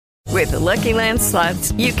With the Lucky Land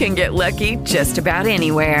Slots, you can get lucky just about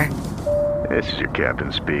anywhere. This is your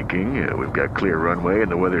captain speaking. We've got clear runway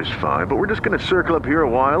and the weather's fine, but we're just going to circle up here a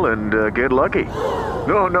while and get lucky.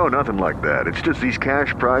 No, nothing like that. It's just these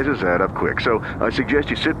cash prizes add up quick. So I suggest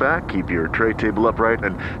you sit back, keep your tray table upright,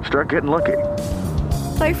 and start getting lucky.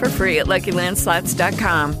 Play for free at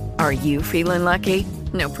LuckyLandSlots.com. Are you feeling lucky?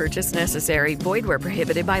 No purchase necessary. Void where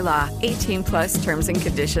prohibited by law. 18+ terms and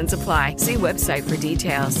conditions apply. See website for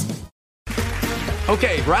details.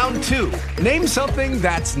 Okay, round 2. Name something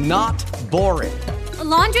that's not boring. A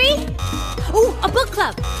laundry? Ooh, a book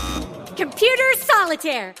club. Computer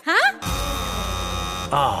solitaire,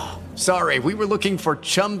 huh? Sorry, we were looking for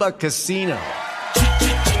Chumba Casino.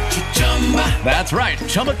 That's right.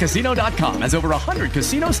 ChumbaCasino.com has over 100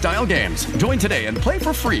 casino-style games. Join today and play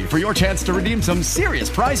for free for your chance to redeem some serious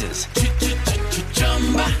prizes.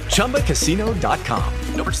 ChumbaCasino.com.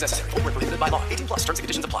 No purchase necessary. Void where prohibited by law. 18+ terms and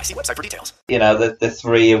conditions apply. See website for details. You know, the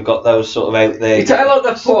three have got those sort of out there. You tell like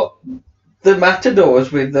they put the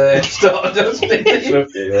matadors with the Stardust in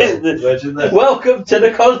it. Welcome to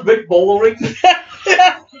the Cosmic Ballroom.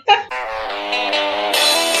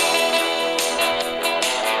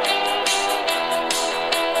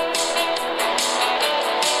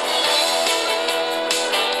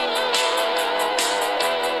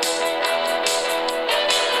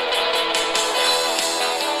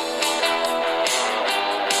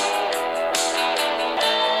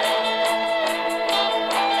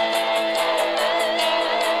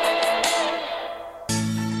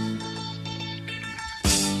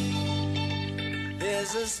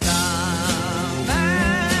 There's a starman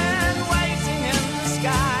waiting in the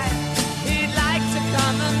sky. He'd like to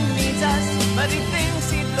come and meet us, but he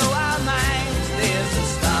thinks he'd blow our minds. There's a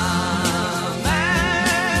starman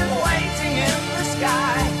waiting in the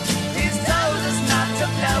sky. He's told us not to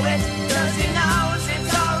blow it, 'cause he knows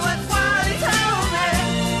it's all worthwhile. He told me,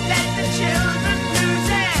 let the children use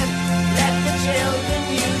it. Let the children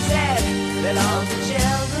use it. Let all the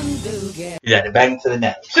children do get. Yeah, bang to the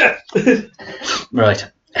net. Right.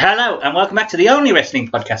 Hello, and welcome back to the only wrestling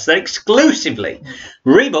podcast that exclusively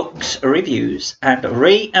rebooks, reviews, and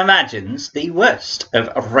reimagines the worst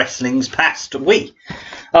of wrestling's past. We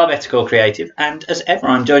are Better Call Creative, and as ever,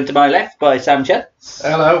 I'm joined to my left by Sam Chance.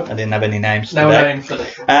 Hello. I didn't have any names No today. names today.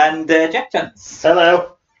 And Jack Chance.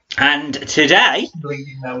 Hello. And today,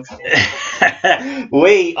 Bleeding nose.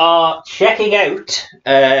 we are checking out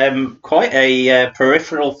quite a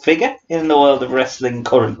peripheral figure in the world of wrestling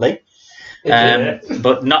currently.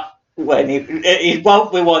 But not when it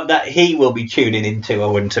won't be one that he will be tuning into, I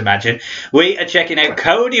wouldn't imagine. We are checking out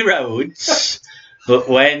Cody Rhodes, but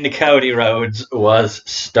when Cody Rhodes was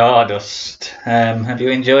Stardust. Have you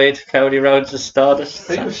enjoyed Cody Rhodes as Stardust? I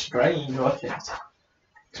think it was strange, wasn't it?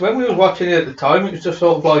 Because when we were watching it at the time, it was just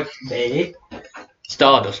sort of like, there.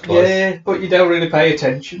 Stardust was. Yeah, but you don't really pay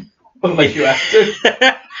attention, unless you have to.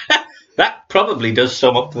 That probably does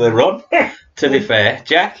sum up the run, to be fair.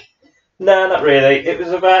 Jack? No, not really. It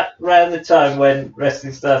was about around the time when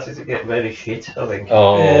wrestling started to get very shit, I think.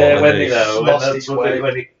 Oh, when it it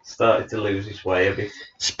started to lose its way a bit.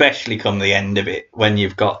 Especially come the end of it, when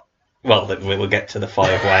you've got, well, we'll get to the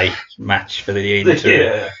 5-way match for the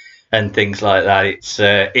interim and things like that.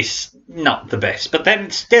 It's not the best, but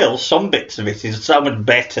then still some bits of it is so much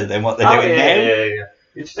better than what they're doing now. Yeah.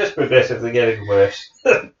 It's just progressively getting worse.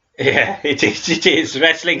 Yeah, it is.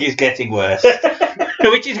 Wrestling is getting worse.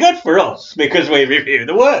 Which is good for us, because we review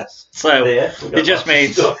the worst. So it just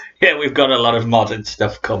means we've got a lot of modern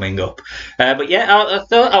stuff coming up. But yeah, I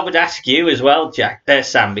thought I would ask you as well, Jack,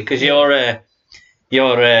 Sam, because you're a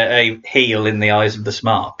heel in the eyes of the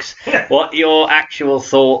Smarks. What your actual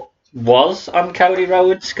thought was on Cody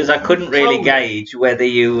Rhodes? Because I couldn't really gauge whether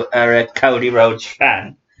you are a Cody Rhodes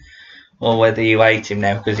fan or whether you hate him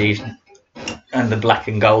now because he's and the black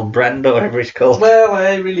and gold brand or whatever it's called. Well, I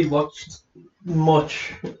ain't really watched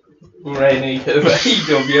much or any of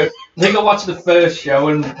AEW. I think I watched the first show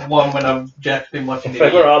and one when I've just been watching it.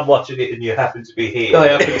 I'm watching it and you happen to be here. I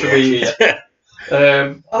happen to be here.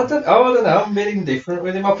 I don't know. I'm being indifferent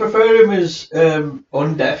with him. I prefer him as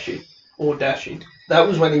Undashing or Dashing. That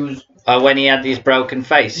was when he was. When he had his broken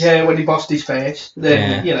face. Yeah, when he bossed his face.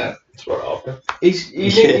 Then you know. That's what happened.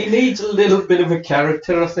 He needs a little bit of a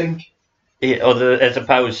character, I think. as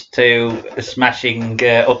opposed to smashing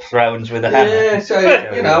up thrones with a hammer. Yeah, so,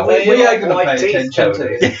 you know, we ain't going to pay attention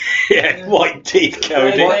to it. Yeah, white teeth,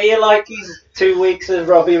 Cody. Are you like his 2 weeks of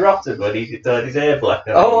Robbie Rotten when he dyed his hair black?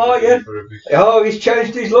 Oh, yeah. Oh, he's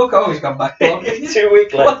changed his look. Oh, he's gone back blonde. 2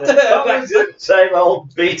 weeks later, What the hell back is to the same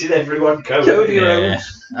old beating everyone Cody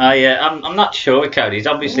Rhodes. I'm not sure with Cody. He's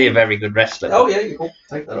obviously a very good wrestler. Oh, yeah, you can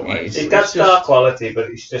take that away. He's got star quality, but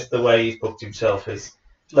it's just the way he's booked himself has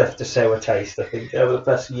left a sour taste, I think, over the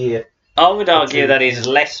past year. I would argue that he's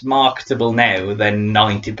less marketable now than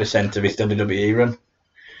 90% of his WWE run.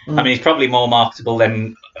 I mean, he's probably more marketable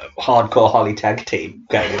than Hardcore Holly Tag Team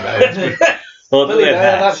Cody Rhodes. Well,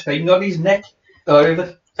 that thing on his neck. Oh,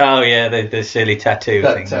 yeah, the silly tattoo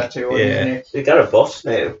thing. Tattoo on his neck. He's got a bus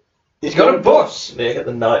now. He's got a bus? Yeah, got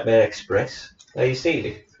the Nightmare Express. Have you seen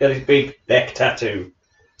it? He's got his big neck tattoo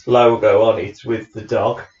logo on it with the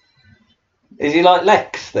dog. Is he like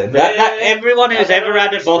Lex then? Everyone who's ever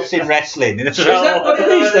had a bus in wrestling. Is that what it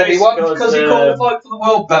is then? Because he qualified for the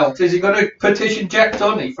world belt. Is he going to petition Jack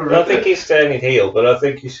Tunney for I think he's turning heel, but I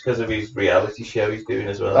think it's because of his reality show he's doing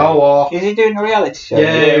as well. Oh, is he doing a reality show?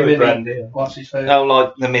 Yeah, with Brandy. What's his face? Oh,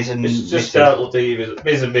 like the Miz and It's just Total Divas.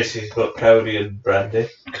 Miz and Mrs. but Cody and Brandy.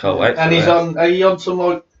 Can't wait. And he's on. Are you on some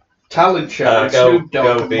like talent show?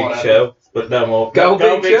 Go Big Show. But no more. Go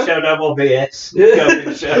Big Show, no more BS. Go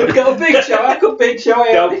Big Show. Go Big Show. How come Big Show?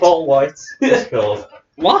 Go Paul White. It's called.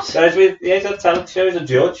 What? He's on talent show as a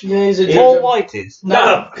judge. Yeah, he's a judge. Paul White is?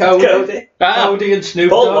 No, Cody. Cody and Snoop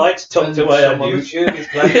Dogg. Paul White's tucked away on YouTube. His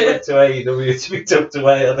plan went to AEW to be tucked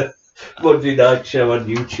away on the Monday night show on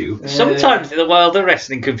YouTube. Sometimes the world of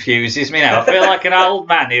wrestling confuses me now. I feel like an old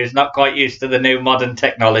man who's not quite used to the new modern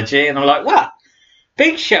technology, and I'm like, what?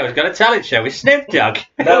 Big Show's got a talent show with Snoop Dogg.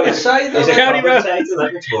 No, it's say that. He's a Cody Rhodes. commentator,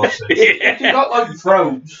 that makes more sense. If you've got like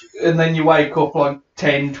thrones and then you wake up like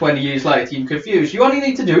 10, 20 years later, you're confused. You only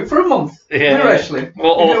need to do it for a month. Yeah. With wrestling.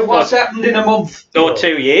 Or what's happened in a month. Or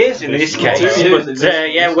 2 years in this case.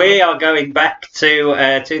 But we are going back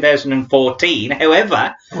to 2014.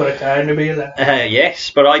 However, What a time to be alive. yes,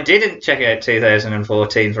 but I didn't check out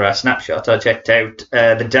 2014 for our snapshot. I checked out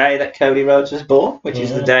the day that Cody Rhodes was born, which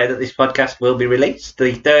is the day that this podcast will be released,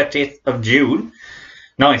 the 30th of June,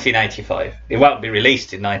 1985. It won't be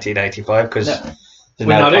released in 1985 because...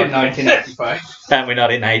 We're not in 1985. And we're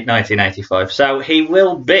not in 1985. So he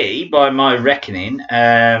will be, by my reckoning,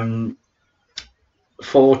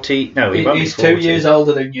 40... No, he won't be 40. He's 2 years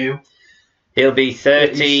older than you. He'll be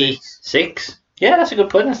 36. Yeah, that's a good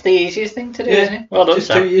point. That's the easiest thing to do, isn't it? Well done, Just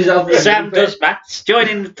Sam. 2 years older than Sam you. does maths. Join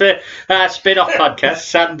in the spin-off podcast.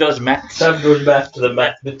 Sam does maths. Sam does maths. The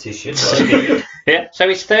mathematician. Yeah, so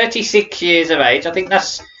he's 36 years of age. I think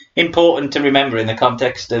that's important to remember in the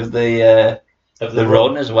context of the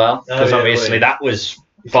run as well, because obviously that was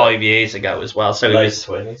 5 years ago as well. So he was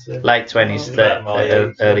 20s, late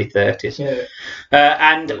 20s, early 30s. Yeah.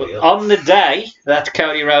 And on the day that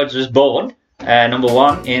Cody Rhodes was born, number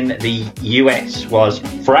one in the US was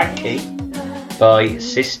Frankie by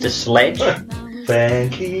Sister Sledge.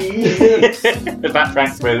 Frankie. About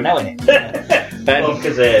Frank Bruno, isn't it?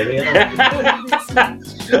 Kazarian.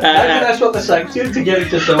 That's what they're saying to get it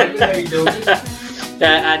to song. How you doing?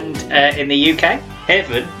 And in the UK,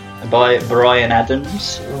 Heaven by Bryan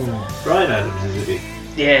Adams. Bryan Adams is a bit.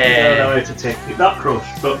 Yeah. You don't know how to take him. Not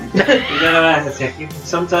Crush, but you don't know how to take him.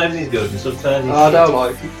 Sometimes he's good and sometimes he's I don't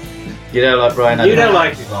like him. You don't like Bryan Adams? You don't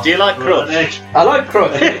like him. Do you like Crush? I like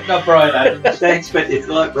Crush, not Bryan Adams. They expect you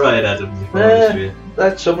to like Bryan Adams.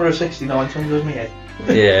 That Summer of '69 song does me head.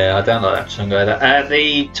 Yeah, I don't like that song either.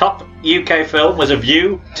 The top UK film was A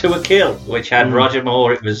View to a Kill, which had Roger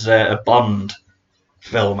Moore. It was a Bond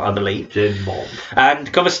film, I believe. James Bond.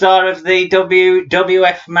 And cover star of the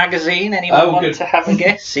WWF magazine. Anyone want to have a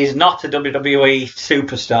guess? He's not a WWE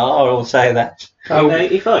superstar, I will say that.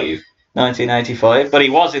 1985. 1985, but he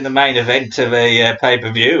was in the main event of a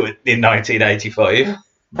pay-per-view in 1985.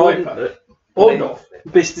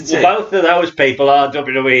 Mr. T. Well, both of those people are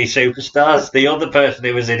WWE superstars. The other person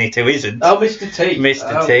who was in it who isn't. Oh, Mr. T.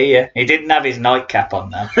 Mr. T, yeah. He didn't have his nightcap on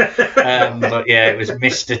though. But yeah, it was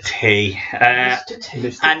Mr. T.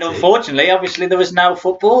 And unfortunately, obviously, there was no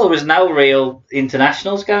football. There was no real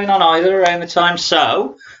internationals going on either around the time.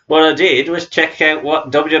 So what I did was check out what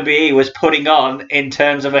WWE was putting on in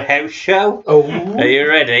terms of a house show. Oh. Are you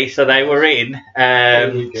ready? So they were in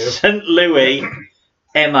St. Louis.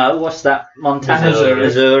 What's that? Montana?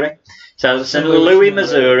 Missouri. So St. Louis,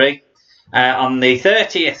 Missouri, on the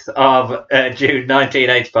 30th of June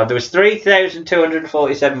 1985. There was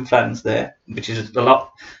 3,247 fans there, which is a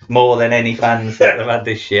lot more than any fans that they've had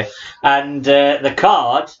this year. And the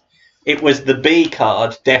card it was the B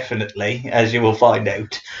card, definitely, as you will find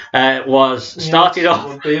out. Started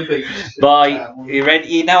off by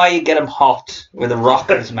you know how you get them hot with a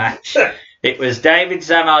Rockers match. It was David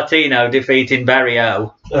Sammartino defeating Barry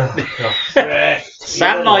O.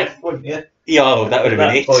 Sam might. Oh, that would have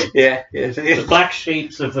been it. Yeah. The black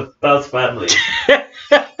sheeps of both families. Yeah.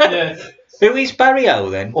 Who is Barry O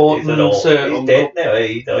then? Orton's he's dead now.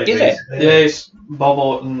 He died recently. Yeah, it's Bob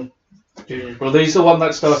Orton Jr.'s brother. He's the one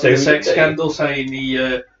that started the sex scandal, saying he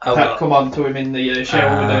had come on to him in the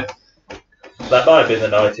shower with it. That might have been the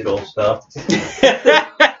night it all started.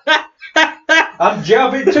 I'm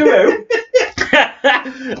jabbing too.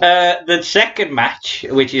 The second match,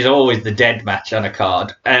 which is always the dead match on a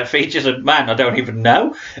card, features a man I don't even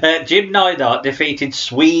know. Jim Neidhart defeated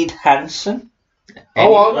Swede Hansen.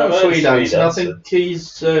 Oh, I know Swede Hansen. I think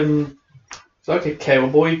he's like a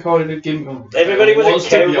cowboy kind of gimmick. Everybody was a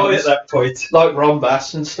cowboy at that point. Like Ron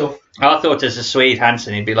Bass and stuff. I thought as a Swede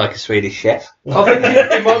Hansen he'd be like a Swedish chef. I think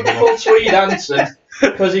he might be called Swede Hansen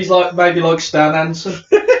because he's maybe like Stan Hansen.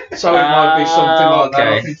 So it might be something like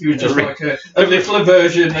that. I think he was just like a little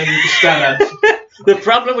version of Stan Hansen. The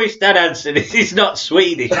problem with Stan Hansen is he's not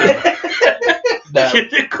Swedish. No.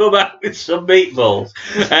 Should have come out with some meatballs.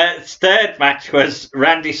 Third match was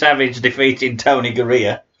Randy Savage defeating Tony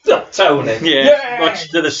Garea. Tony. Yeah,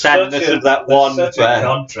 much to the sadness of that one. Such a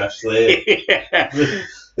contrast there. Yeah.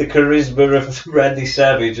 The charisma of Randy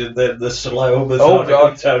Savage and then the slow methodic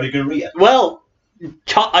of Tony Garea. Well,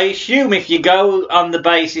 I assume if you go on the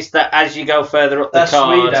basis that as you go further up the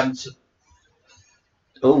card...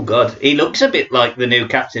 Oh, God. He looks a bit like the new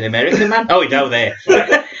Captain America, man. Oh, no, there.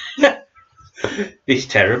 He's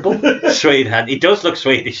terrible. Swede. He does look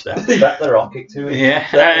Swedish, though. Back the rocket to him. Yeah.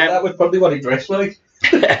 That was probably what he dressed like.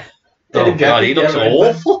 Oh, God, he looks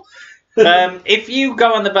awful. If you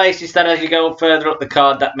go on the basis that as you go further up the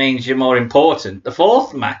card, that means you're more important. The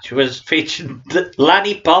fourth match was featuring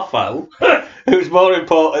Lanny Poffo, who's more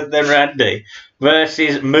important than Randy,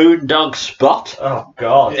 versus Moondog Spot. Oh,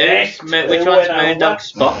 God. Yes, which one's Moondog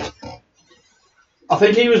Spot? I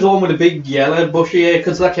think he was the one with the big yellow bushy hair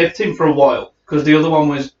because that kept him for a while. Because the other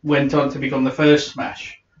one went on to become the first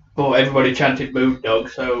Smash. But everybody chanted Moondog,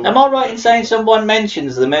 so... Am I right in saying someone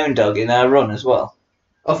mentions the Moondog in our run as well?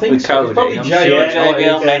 I think so. It's probably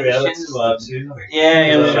JBL mentions. He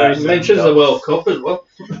mentions the World Cup as well.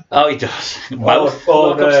 Oh, he does. Both.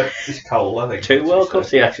 It's Cole, I think. 2 World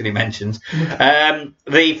Cups he actually mentions.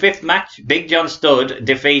 The fifth match, Big John Studd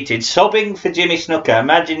defeated, subbing for Jimmy Snooker.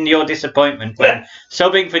 Imagine your disappointment when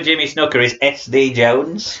subbing for Jimmy Snooker is SD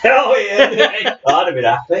Jones. Oh, yeah. I'd have been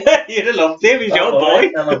happy. You'd have loved him, he's your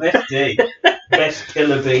boy. I love SD. Best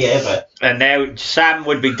killer bee ever. And now Sam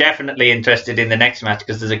would be definitely interested in the next match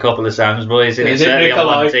because there's a couple of Sam's boys in it, certainly on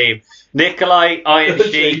one team. Nikolai, Iron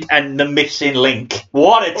Sheik, and the missing link.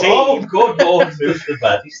 What a team! Oh, good Lord. Who's the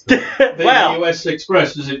baddest? The US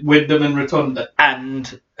Express, is it Wyndham and Rotunda?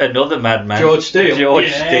 And another madman. George Steele.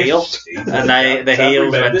 Steele. And the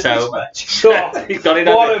heels went over. He's got it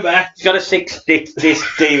on. He's got a 6-disc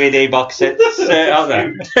DVD box set.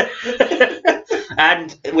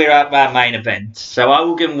 And we're at our main event. So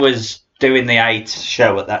Hogan was doing the 8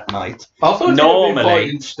 show at that night. I thought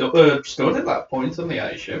normally Studd at that point on the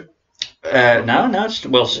 8 show.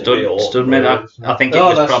 Studd made up. I think it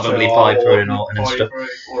was probably Piper and Orton and stuff.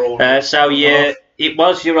 It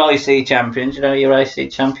was your IC champion. Do you know who your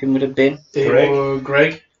IC champion would have been?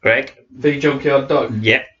 Greg. The Junkyard Dog.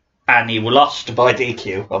 Yep. And he lost by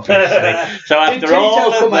DQ, obviously. So after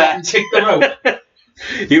all of that, and kick the rope.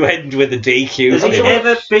 You end with a DQ. Has he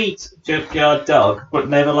ever beat Junkyard Dog, but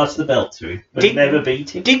never lost the belt to him? Never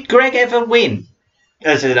beat him? Did Greg ever win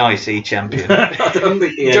as an IC champion? I don't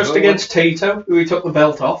think he just against Tito, who he took the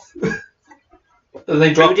belt off. And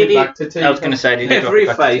they dropped it back to Tito. I was going to say, every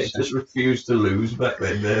face just refused to lose back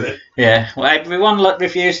then, didn't it? Yeah, well, everyone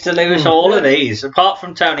refused to lose all of these, apart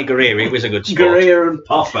from Tony Garea. He was a good sport. Garea and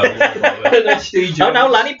Poffo. Oh no,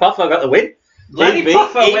 Lanny Poffo got the win. Lanny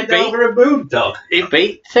Poffo went over a Moondog. He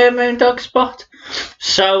beat Moondog Spot.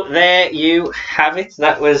 So there you have it.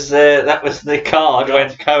 That was the card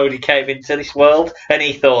when Cody came into this world, and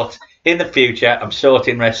he thought, in the future, I'm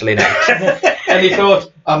sorting wrestling out. And he thought,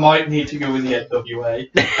 I might need to go with the NWA.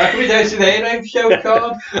 How can we go to the A-Name show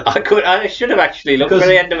card? I should have actually looked for the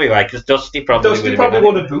NWA because Dusty probably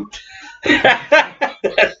won a boot.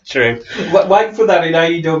 That's true. Wait for that in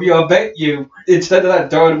AEW. I bet you, instead of that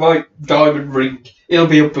Dynamite diamond ring, it'll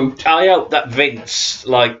be a boot. I hope that Vince,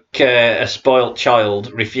 like a spoilt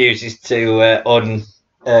child, refuses to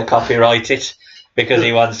uncopyright it because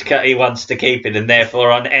he wants to keep it, and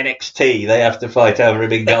therefore on NXT they have to fight over a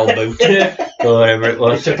big gold boot. or whatever it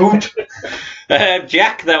was. It's a boot.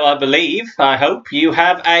 Jack, though, I hope you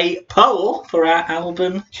have a poll for our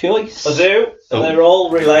album choice. I do. Oh. They're all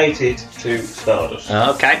related to Stardust.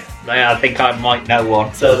 Okay, I think I might know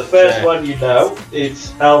one. So the first one you know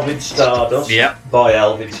is Alvin Stardust. Yep. By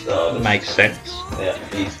Alvin Stardust. Makes sense. Yeah,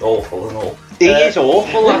 he's awful and all. He is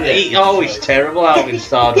awful. He's terrible, Alvin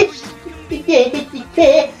Stardust.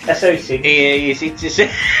 That's how he sings. He is. It's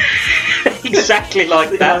exactly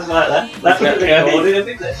like that. Sounds like that. That's what they're recording,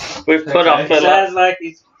 isn't it? We've put off It sounds like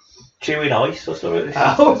he's chewing ice or something.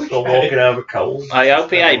 Oh, Or walking over coals. I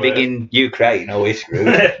hope he ain't big in Ukraine or we're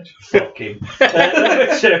screwed. Fuck him.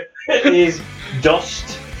 Number 2 is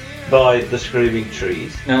Dust by the Screaming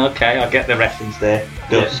Trees. Okay, I get the reference there.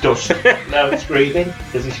 Dust. Dust. No, it's screaming,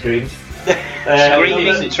 because he screams.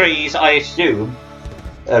 Screaming trees, I assume,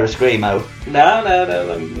 are a screamo. No,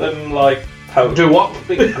 them like post. Do what?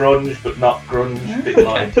 Bit grunge, but not grunge. Bit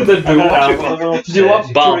like The do-what?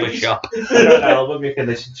 Do-what? Barbershop. I've got an album you can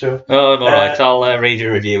listen to. Oh, alright, I'll read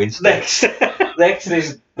your review instead. Next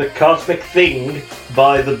is The Cosmic Thing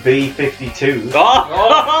by the B-52s.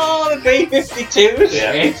 Oh, the B-52s!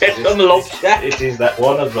 Yeah. It's from Love Shack. It is that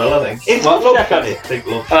one as well, I think. It's Love Shack on I it. think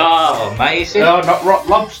Love Shack. Oh, amazing. No, not Rock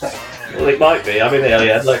Lobster. Well, it might be. I mean, they only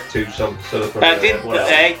had like 2 songs, so they probably had one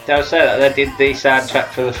album. Don't say that. They did the soundtrack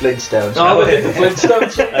for the Flintstones. Oh, they did the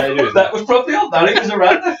Flintstones. I do. That was probably on that. It was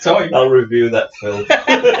around that time. I'll review that film.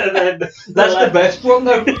 And then That's the best one,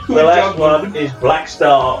 though. the last one is Black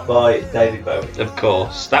Star by David Bowie. Of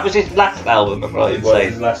course. That was his last album, I'm right It in was his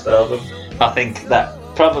saying. last album. I think that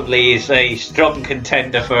probably is a strong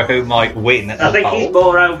contender for who might win at the I think poll. he's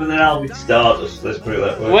more over than Alvin Stardust, let's put it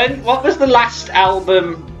that way. What was the last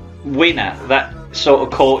album winner that sort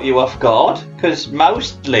of caught you off guard? Because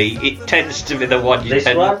mostly it tends to be the one you This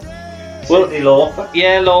tend. one? Well, Cyndi Lauper?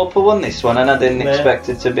 Yeah, Lauper won this one, and I didn't Yeah. expect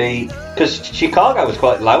it to be because Chicago was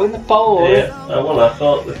quite low in the poll. wasn't it? Yeah. Well, I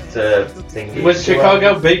thought that thing Was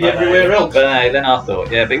Chicago big everywhere else? But then I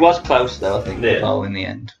thought, yeah, but it was close though, I think, the Yeah. poll in the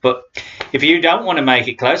end. But if you don't want to make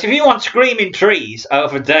it close, if you want Screaming Trees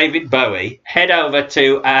over David Bowie, head over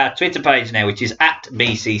to our Twitter page now, which is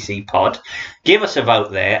 @BCCPod. Give us a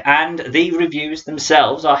vote there, and the reviews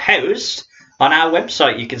themselves are housed on our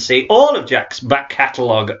website. You can see all of Jack's back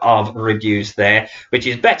catalogue of reviews there, which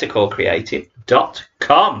is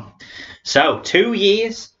bettercallcreative.com. So, 2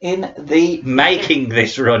 years in the making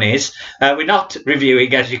this run is. We're not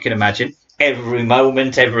reviewing, as you can imagine, every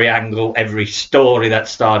moment, every angle, every story that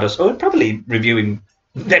Stardust. We're probably reviewing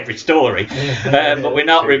every story, but we're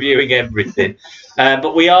not reviewing everything.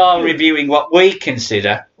 But we are reviewing what we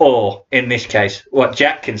consider, or in this case, what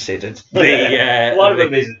Jack considered. One of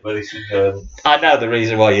them isn't, but it's I know the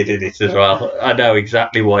reason why you did it as well. I know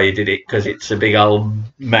exactly why you did it, because it's a big old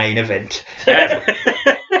main event.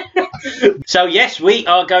 So yes, we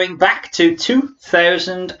are going back to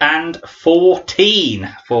 2014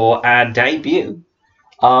 for our debut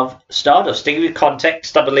of Stardust. To give you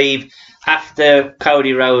context, I believe after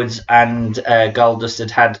Cody Rhodes and Goldust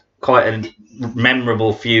had quite a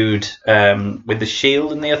memorable feud with the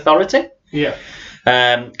Shield and the Authority. Yeah.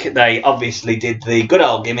 They obviously did the good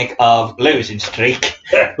old gimmick of losing streak,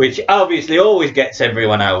 which obviously always gets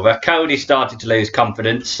everyone over. Cody started to lose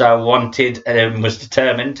confidence, so wanted and was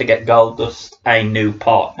determined to get Goldust a new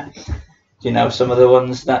partner. Do you know some of the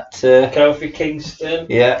ones that... Kofi Kingston.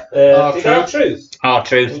 Yeah. R-Truth.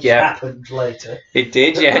 R-Truth, Which yeah. happened later. It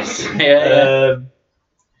did, yes. Yeah.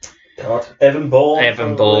 God, Evan Bourne.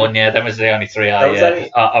 Evan Bourne, yeah, that was the only three That was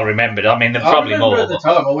only- I remembered. I mean, there were probably more. At the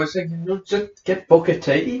time, I was thinking, just get Booker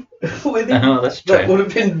T with him. Oh, that's That true. would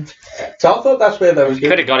have been. So I thought that's where they was You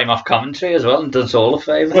could have got him off commentary as well and done us all a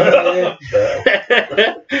favour.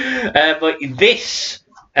 But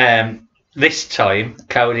this time,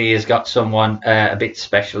 Cody has got someone a bit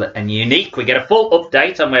special and unique. We get a full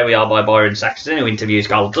update on where we are by Byron Saxton, who interviews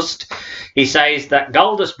Goldust. He says that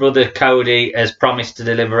Goldust's brother Cody has promised to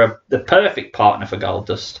deliver the perfect partner for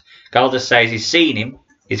Goldust. Goldust says he's seen him,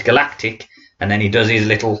 he's galactic, and then he does his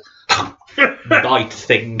little bite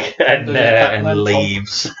thing and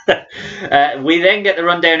leaves. We then get the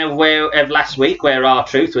rundown of last week, where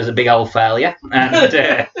R-Truth was a big old failure,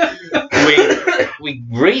 and we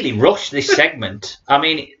really rushed this segment. I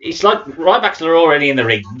mean, it's like Ryback's are already in the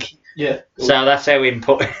ring. Yeah. So that's how we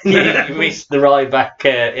missed the Ryback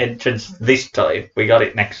entrance this time. We got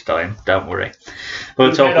it next time. Don't worry.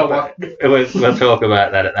 We'll talk about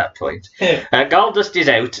that at that point. Goldust is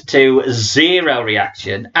out to 0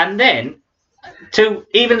 reaction, and then to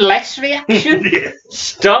even less reaction.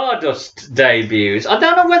 Stardust debuts. I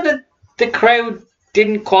don't know whether the crowd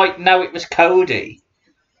didn't quite know it was Cody.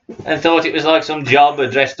 and thought it was like some jobber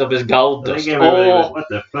dressed up as Gold I Dust. think everybody went, what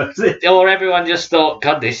the fuck is it? Or everyone just thought,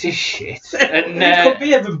 God, this is shit. And It could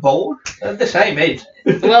be Evan Bourne. They're the same age.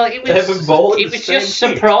 well, it Evan Bourne, was the just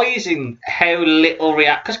same kid. surprising how little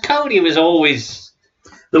react. Because Cody was always.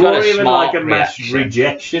 There got a wasn't even smart like a mass reaction.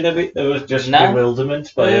 rejection of it. There was just No.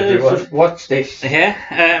 bewilderment by everyone. Watch this.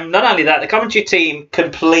 Yeah, not only that, the commentary team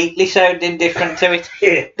completely sounded indifferent to it.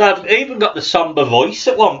 They've even got the somber voice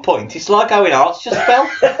at one point. It's like Owen Hart's just fell.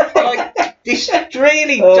 Like, this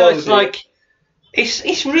really does, dear. like,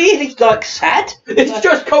 it's really, like, sad. It's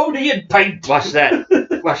just Cody and paint. What's that?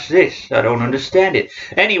 What's this? I don't understand it.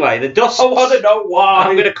 Anyway, the Dusts. I want to know why.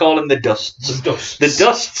 I'm going to call them the Dusts. The Dusts. The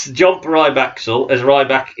Dusts jump Ryback as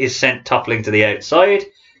Ryback is sent toppling to the outside.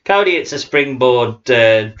 Cody hits a springboard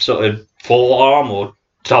sort of forearm or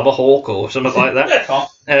tomahawk or something like that.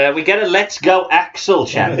 We get a Let's Go Axel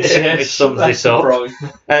chant, which sums this up.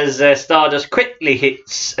 As Stardust quickly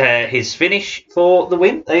hits his finish for the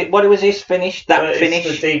win. What was his finish? That finish?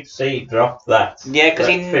 It's the deep sea drop, that. Yeah, because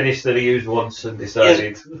that he finish that he used once and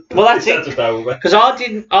decided. Well, that's it. It's over. Because I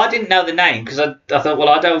didn't know the name because I thought, well,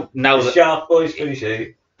 I don't know The that. Shark Boys finish.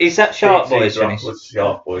 Is that Shark Deep sea Boys drop finish? was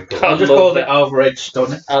Shark Boy. I just called it overhead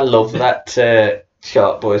stunning. I love that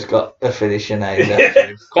Shark Boy's got a finisher name.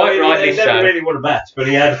 Quite rightly He never so. really won a match, but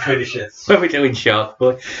he had a finisher. When we're doing Shark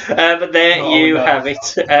Boy. But there Oh, you no. have it.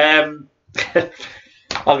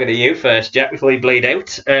 I'll go to you first, Jack, before you bleed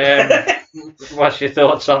out. What's your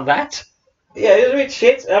thoughts on that? Yeah, it was a bit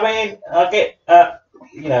shit. I mean, I get,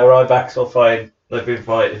 Ryback's all fine. They've been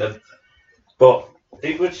fighting them. But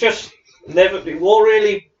it was just it was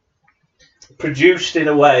really produced in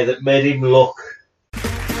a way that made him look.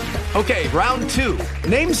 Okay, round two.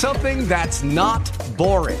 Name something that's not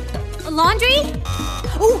boring. A laundry?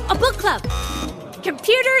 Ooh, a book club.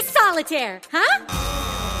 Computer solitaire, huh?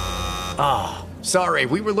 Ah, sorry,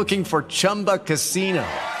 we were looking for Chumba Casino.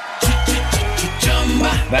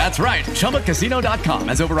 That's right, ChumbaCasino.com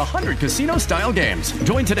has over 100 casino-style games.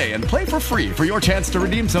 Join today and play for free for your chance to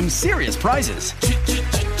redeem some serious prizes.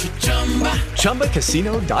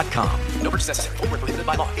 ChumbaCasino.com. No purchase necessary. Void where prohibited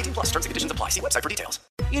by law. 18+ terms and conditions apply. See website for details.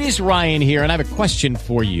 It is Ryan here, and I have a question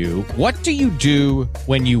for you. What do you do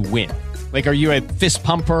when you win? Like, are you a fist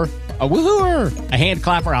pumper, a woohooer, a hand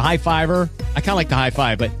clapper, a high fiver? I kind of like the high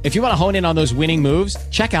five, but if you want to hone in on those winning moves,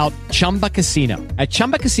 check out Chumba Casino. At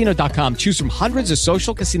ChumbaCasino.com, choose from hundreds of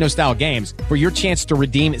social casino-style games for your chance to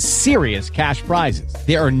redeem serious cash prizes.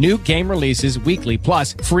 There are new game releases weekly,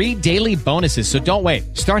 plus free daily bonuses, so don't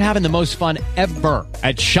wait. Start having the most fun ever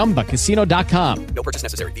at ChumbaCasino.com. No purchase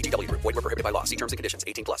necessary. VGW Group. Void where prohibited by law. See terms and conditions.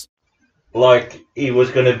 18+. Like he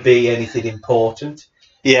was going to be anything important.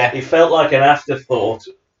 Yeah. He felt like an afterthought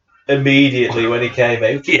immediately when he came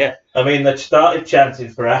out. Yeah. I mean, they started chanting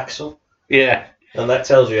for Axel, Yeah. and that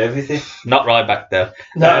tells you everything. Not Ryback, though.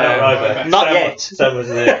 No, Ryback. Not Sam, yet. Sam was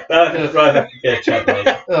there. Ryback can get a chant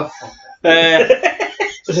later.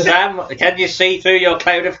 Sam, can you see through your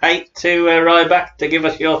cloud of hate to Ryback to give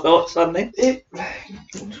us your thoughts on this? It's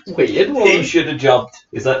weird. He should have jobbed.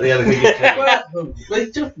 Is that the only thing you can? Well,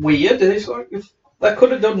 it's just weird. It's like if they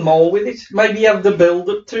could have done more with it. Maybe have the build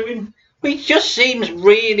up to him. It just seems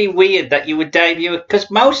really weird that you would debut,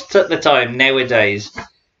 because most of the time nowadays,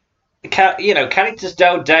 characters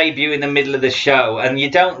don't debut in the middle of the show, and you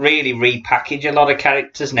don't really repackage a lot of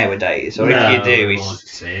characters nowadays. Or if you do,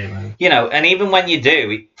 it's and even when you do,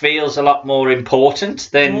 it feels a lot more important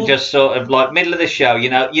than just sort of like middle of the show. You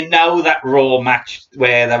know that Raw match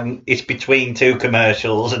where it's between two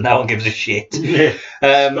commercials and no one gives a shit. Yeah.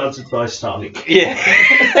 Sponsored by Sonic. Yeah,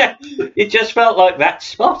 it just felt like that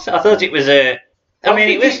spot. I thought it was I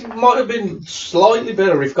think it might have been slightly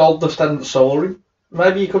better if Goldust hadn't saw him.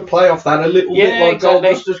 Maybe you could play off that a little bit, like exactly.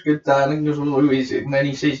 Goldust just goes down and goes, well, who is it? And then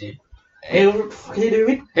he sees him. Hey, what the fuck are you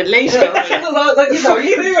doing? At least Like that,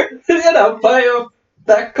 play off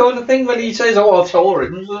that kind of thing when he says, oh, I saw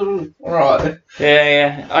him. Alright.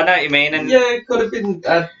 Yeah, I know what you mean. And yeah, it could have been...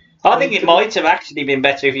 I think it might have actually been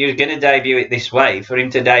better if he was going to debut it this way, for him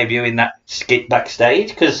to debut in that skit backstage,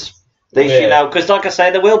 because because like I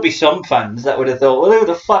say, there will be some fans that would have thought, well, who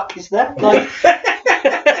the fuck is that? Like,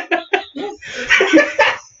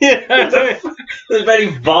 There's a very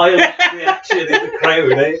violent reaction in the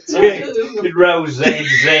crowd. In row Z.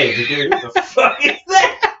 Who the fuck is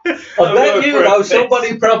that? I bet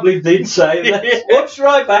somebody probably did say that. Once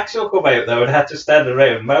Ryback will come out though and had to stand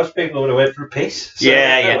around, most people would have went for a piss. So,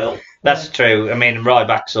 yeah, that's true. I mean,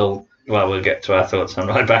 Ryback's we'll get to our thoughts on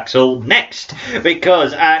Ryback's next,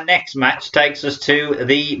 because our next match takes us to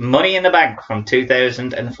the Money in the Bank from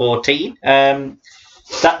 2014. Is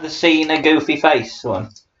that the Cena goofy face one?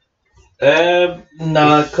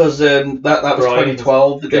 No, because that was Brian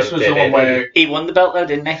 2012. This was the one where he won the belt though,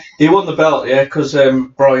 didn't he? he won the belt, yeah, because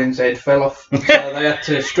Brian's head fell off. So they had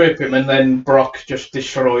to strip him, and then Brock just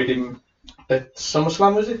destroyed him at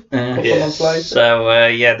SummerSlam, was it? A couple of months later. So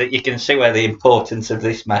that you can see where the importance of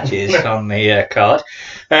this match is on the card.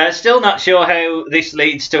 Still not sure how this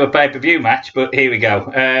leads to a pay-per-view match, but here we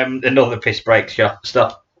go. Another piss break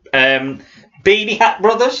stop. Beanie Hat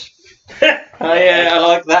Brothers. I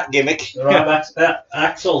like that gimmick. Right,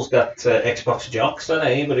 Axel's got Xbox jocks,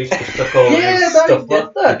 hasn't he? But he's just took all his stuff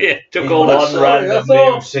on. Yeah, took In all one that. random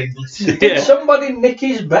new singlet. Did somebody nick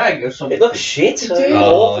his bag or something? It looks shit.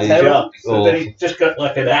 Oh, Jocks. awful. And then he's just got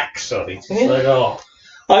like an axe on it. It's like, oh.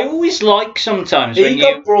 I always like sometimes He when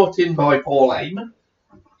got brought in by Paul Heyman.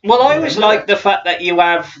 Well, I always like the fact that you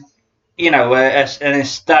have, an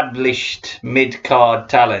established mid-card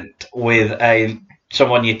talent with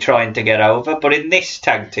someone you're trying to get over. But in this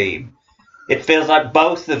tag team, it feels like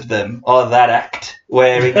both of them are that act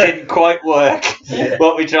where it didn't quite work.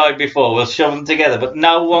 What we tried before, we'll shove them together, but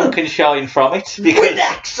no one can shine from it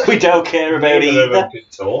because we don't care about either.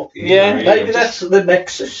 Yeah, maybe that's the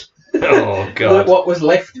Nexus. Oh, God. What was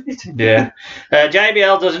left of it. Yeah.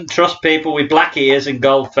 JBL doesn't trust people with black ears and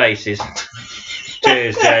gold faces.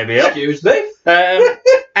 Cheers, JBL. Excuse me.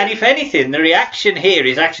 And if anything, the reaction here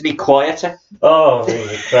is actually quieter. Oh,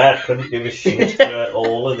 the crowd couldn't give a shit about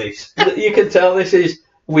all of this. You can tell this is,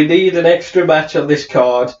 we need an extra match on this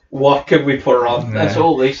card. What can we put on? That's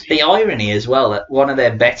all this. The irony as well that one of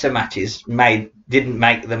their better matches didn't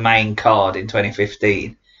make the main card in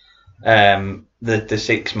 2015. The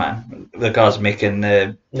six man, the Cosmic and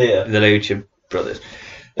the Lucha Brothers.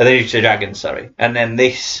 The Lucha Dragons, sorry. And then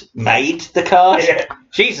this made the card. Yeah.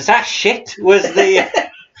 Jesus, that shit was the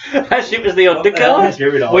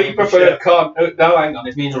undercard. We prefer Con. No, hang on.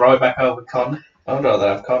 It means Ryback over Con. I'd rather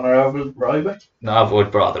have Connor over Ryback. No, I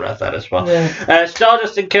would rather have that as well. Yeah.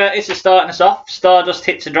 Stardust and Curtis are starting us off. Stardust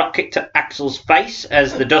hits a dropkick to Axel's face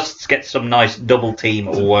as the Dusts get some nice double team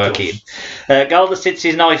work in. Goldust hits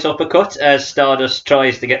his nice uppercut as Stardust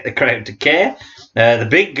tries to get the crowd to care. The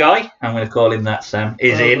big guy, I'm going to call him that, Sam,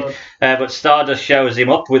 is in, but Stardust shows him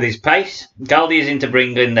up with his pace. Goldie is in to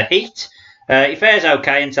bring in the heat. He fares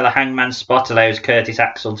okay until a hangman spot allows Curtis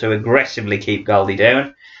Axel to aggressively keep Goldie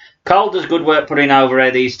down. Cole does good work putting over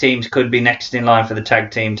how these teams could be next in line for the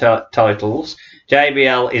tag team titles.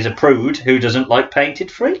 JBL is a prude who doesn't like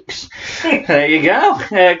painted freaks. There you go.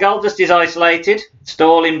 Goldust is isolated,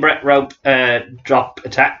 stalling Brett Rope drop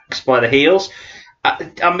attacks by the heels.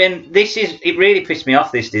 I mean, it really pissed me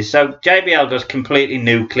off, this did. So JBL goes completely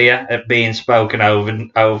nuclear at being spoken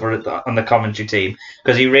over on the commentary team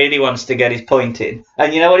because he really wants to get his point in.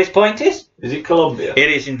 And you know what his point is? Is it Colombia?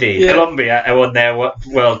 It is indeed. Yeah. Colombia won their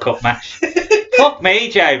World Cup match. Fuck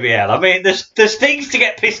me, JBL. I mean, there's things to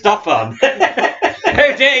get pissed off on.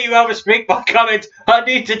 How dare you overspeak my comment? I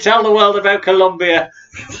need to tell the world about Colombia.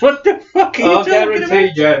 What the fuck are you talking about? I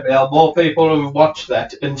guarantee, JBL, more people have watched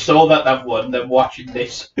that and saw that they've won than watching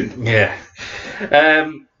this. Yeah.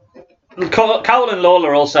 Cole and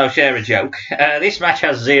Lawler also share a joke. This match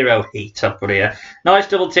has zero heat up here. Nice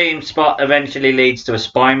double team spot eventually leads to a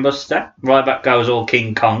spine buster. Ryback goes all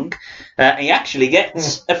King Kong. He actually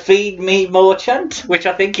gets a feed me more chant, which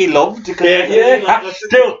I think he loved. I've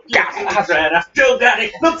still got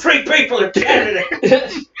it. Look, 3 people have chanted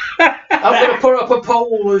it. I'm going to put up a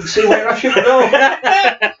poll and see where I should go.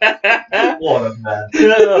 What a man.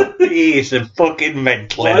 Oh, he is a fucking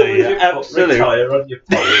mental. Absolutely. Retire on your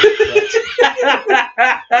poll?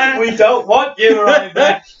 We don't want you,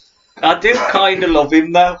 Ryback. I do kind of love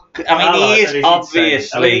him though. I mean, he is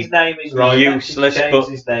obviously his name is Ryback. useless, he but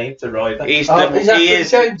his name to Ryback. He's got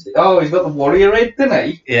the warrior head, didn't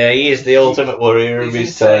he? Yeah, he is the ultimate warrior of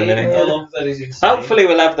his time, isn't he? I love that he's insane. Hopefully,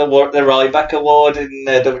 we'll have the Ryback Award in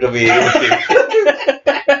WWE.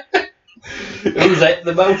 Who's at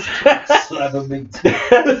the most?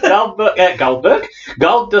 Goldberg.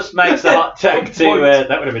 Goldust makes the hot tag to...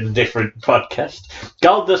 that would have been a different podcast.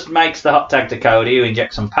 Goldust makes the hot tag to Cody, who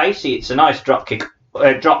injects some pace. It's a nice drop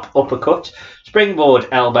uppercut. Springboard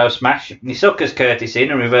elbow smash. He suckers Curtis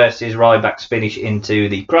in and reverses Ryback's finish into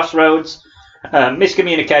the crossroads.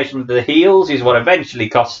 Miscommunication with the heels is what eventually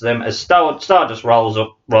costs them as Stardust rolls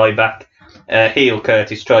up Ryback. Heel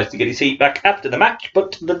Curtis tries to get his heat back after the match,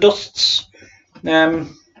 but the Dusts...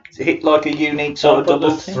 hit like a unique sort of double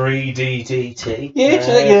 3D DT. Yeah, it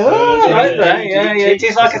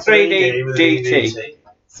is like a 3D DT.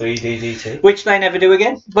 3D DT. Which they never do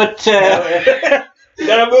again. But you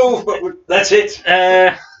gotta move, but that's it.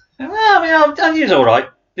 I mean, I was alright.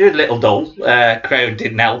 It was a little dull. Crowd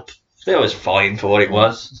didn't help. It was fine for what it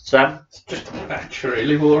was, Sam. It's just a match,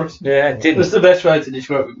 really, was. Yeah, it didn't. That's the best way to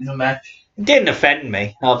describe it, was a match. It didn't offend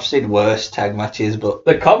me. I've seen worse tag matches, but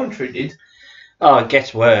The commentary did. oh, it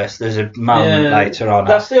gets worse. There's a moment later on.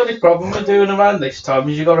 That's the only problem with doing around this time,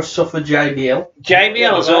 is you got to suffer JBL.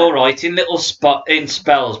 JBL's all right in little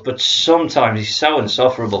spells, but sometimes he's so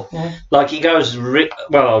insufferable. Yeah. Like he goes.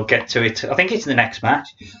 Well, I'll get to it. I think it's in the next match.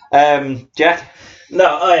 Jack.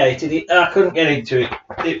 No, I hated it. I couldn't get into it.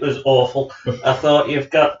 It was awful. I thought you've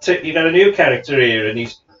got a new character here, and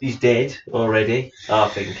he's dead already. I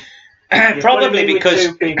think Probably because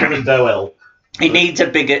two people that do well. He needs a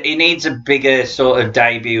bigger sort of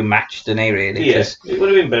debut match than he really. Yes, it would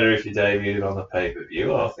have been better if you debuted on the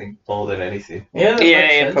pay-per-view, I think, more than anything. Yeah,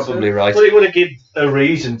 you're probably right. But it would have given a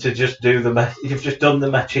reason to just do the match. You've just done the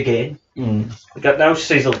match again. We've got no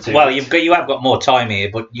sizzle to it. Well, you have got more time here,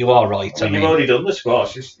 but you are right. I mean, you've already done the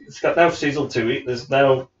squash. It's got no sizzle to it. There's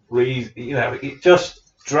no reason. It just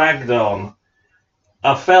dragged on.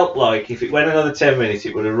 I felt like if it went another 10 minutes,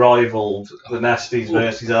 it would have rivaled the Nasties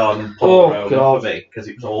versus Arden and Paul Roman for me, because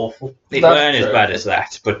it was awful. It weren't as bad as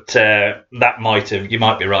that, but that you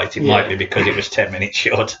might be right. It might be because it was 10 minutes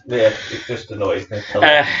short. Yeah, it just annoys me.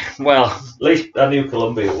 Well, at least I knew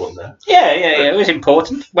Columbia won there. Yeah, it was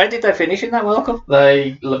important. Where did they finish in that World Cup?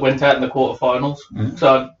 They went out in the quarterfinals,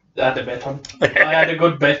 so I had a bet on. I had a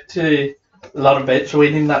good bet. A lot of bets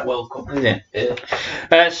winning that World Cup. Yeah.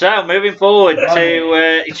 So moving forward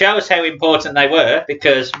to it shows how important they were,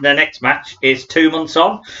 because the next match is 2 months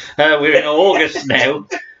on. We're in August now,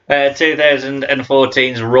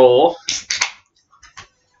 2014's Raw.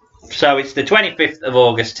 So it's the 25th of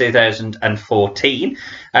August 2014.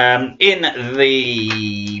 In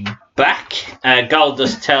the back,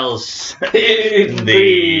 Goldust tells in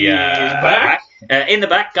the back. In the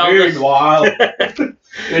back, Goldust. Meanwhile,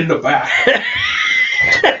 in the back.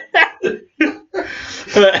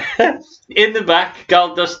 In the back,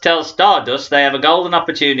 Goldust tells Stardust they have a golden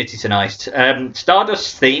opportunity tonight.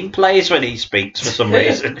 Stardust's theme plays when he speaks for some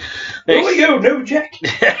reason. Who are you, New Jack?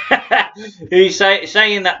 He's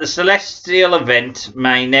saying that the Celestial event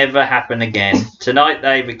may never happen again. Tonight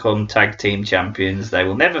they become tag team champions. They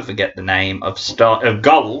will never forget the name of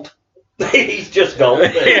Gold. He's just Gold.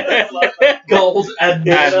 Gold and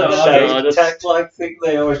Stardust. Tag-like thing,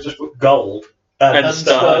 they always just put Gold. And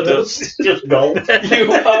Stardust. It's just Gold.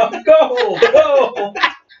 You are Gold. Gold.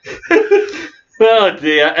 Oh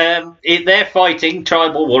dear. They're fighting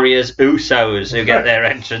Tribal Warriors Usos, who get their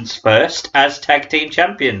entrance first as tag team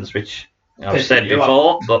champions, which I've said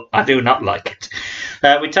before, but I do not like it.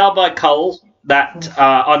 We're told by Cole that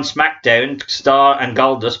on SmackDown, Star and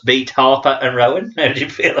Goldust beat Harper and Rowan. How do you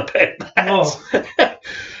feel about that?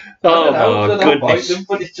 Oh my goodness! Them,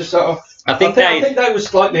 but it's just sort of. I think they were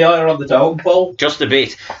slightly higher on the dome pole. Just a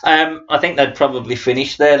bit. I think they'd probably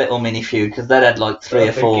finished their little mini feud, because they'd had like 3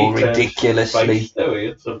 or 4 ridiculously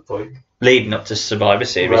at some point. Leading up to Survivor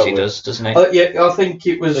Series. He does, doesn't he? Yeah, I think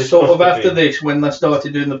it was sort of after this when they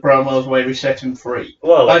started doing the promos where he set him free.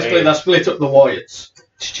 Well, basically, they split up the Wyatts.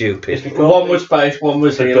 Stupid. One was face, one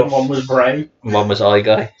was heel, and one was Bray. One was eye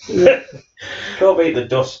guy. Can't beat the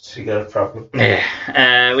dust, you got a problem.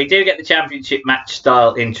 Yeah. We do get the championship match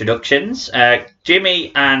style introductions.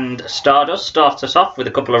 Jimmy and Stardust start us off with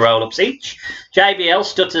a couple of roll-ups each. JBL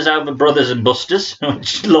stutters over Brothers and Busters,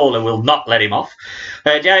 which Lawler will not let him off.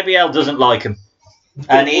 JBL doesn't like him,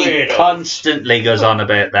 and he constantly goes on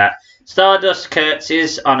about that. Stardust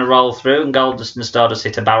curtsies on a roll through, and Goldust and Stardust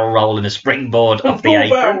hit a barrel roll and a springboard off the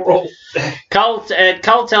apron. Cole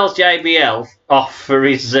tells JBL off for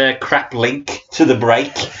his crap link to the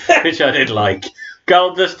break, which I did like.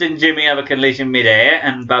 Goldust and Jimmy have a collision mid-air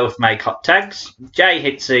and both make hot tags. Jay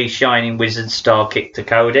hits a Shining Wizard star kick to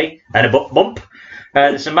Cody and a butt bump.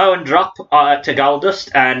 The Samoan drop to Goldust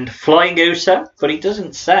and Flying Uso, but he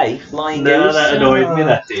doesn't say Flying Uso. No, that annoyed me,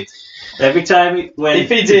 that did. Every time it went, if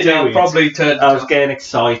he did, I'd probably turn. I was getting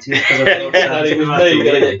excited because I thought that it was me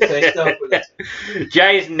getting pissed off with it.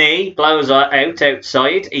 Jay's knee blows out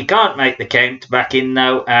outside. He can't make the count back in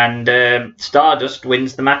though, and Stardust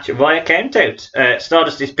wins the match via count out.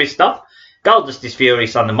 Stardust is pissed off. Goldust is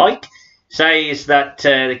furious on the mic. Says that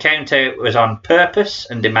the count out was on purpose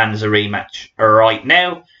and demands a rematch right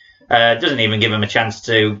now. Doesn't even give him a chance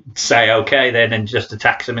to say okay then, and just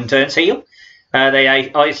attacks him and turns heel. They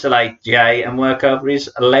isolate Jay and work over his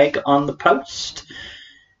leg on the post.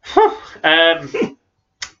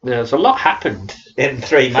 There's a lot happened in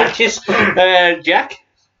 3 matches. Jack?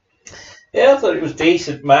 Yeah, I thought it was a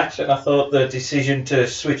decent match, and I thought the decision to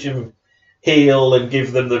switch him heel and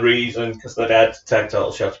give them the reason, because they'd had tag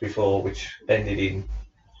title shots before, which ended in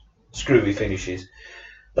screwy finishes,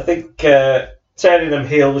 I think turning them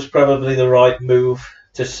heel was probably the right move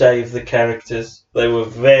to save the characters. They were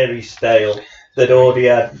very stale. They'd already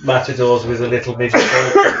had Matadors with a little midget.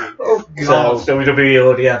 So WWE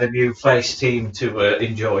already had a new face team to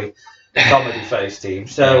enjoy, comedy face team.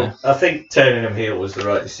 So I think turning them heel was the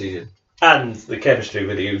right decision. And the chemistry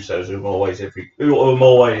with the Usos, who are always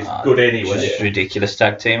good anyway. Just a ridiculous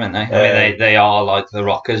tag team, aren't they? I mean, they are like the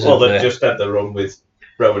Rockers. Well, they've just had the run with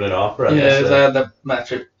Rowan and Harper. Yeah, they had the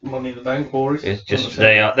match at Money in the Bank Warriors. It's just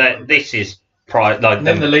this is like. And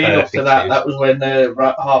then the lead up to that was when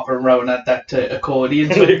Harper and Rowan had that accordion.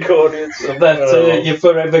 The accordions that you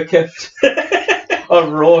forever kept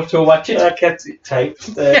on Raw to watch it. I kept it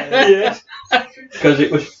taped there. Because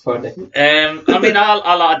it was funny. I mean,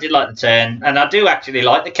 I did like the turn, and I do actually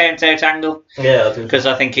like the count out angle. Yeah, I do. Because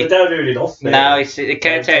I think they don't do it enough. No, it's the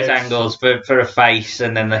count out angles for a face,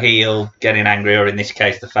 and then the heel getting angry, or in this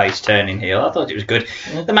case, the face turning heel. I thought it was good.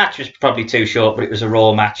 The match was probably too short, but it was a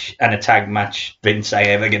Raw match and a tag match. Vince ain't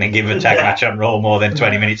ever going to give a tag match on Raw more than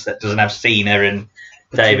 20 minutes that doesn't have Cena and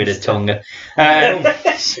David Otunga.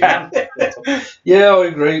 Sam? Yeah, I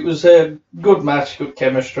agree. It was a good match, good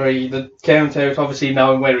chemistry. The count out, obviously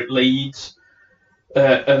knowing where it leads,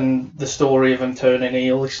 and the story of them turning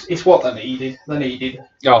heel. It's what they needed. They needed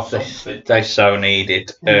something. They so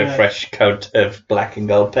needed a fresh coat of black and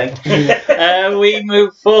gold paint. We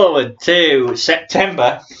move forward to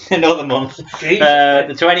September, another month,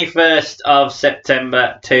 the 21st of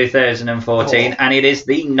September 2014, and it is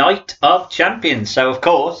the Night of Champions. So, of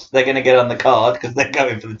course, they're going to get on the card because they're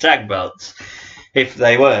going for the tag belts. If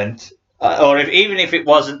they weren't, or even if it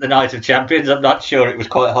wasn't the Night of Champions, I'm not sure it was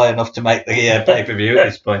quite high enough to make the pay-per-view at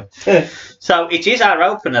this point. So it is our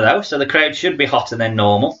opener, though, so the crowd should be hotter than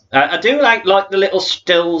normal. I do like the little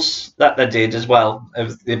stills that they did as well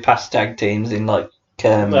of the past tag teams in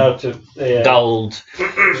gold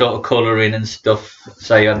sort of colouring and stuff.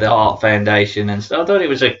 So you had the Hart Foundation and stuff. I thought it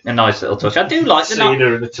was a nice little touch. I do like the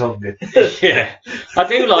Cena and the Tonga. Yeah, I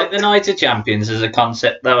do like the Night of Champions as a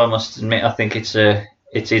concept, though. I must admit, I think it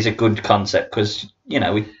is a good concept because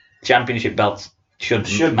championship belts should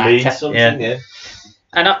matter. Mean something, yeah.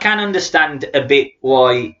 And I can understand a bit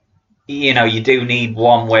why you do need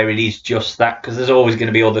one where it is just that, because there's always going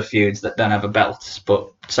to be other feuds that don't have a belt. But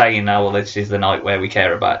saying, well, this is the night where we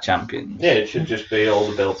care about champions. Yeah, it should just be all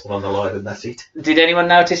the belts on the line and that's it. Did anyone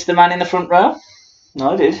notice the man in the front row?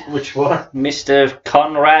 No, I did. Which one? Mr.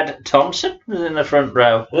 Conrad Thompson was in the front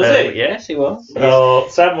row. Was he? Yes, he was. Oh,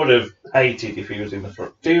 Sam would have hated if he was in the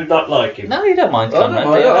front. Do you not like him? No, you don't mind Conrad.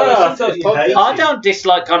 I don't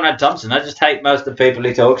dislike Conrad Thompson. I just hate most of the people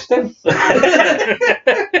he talks to.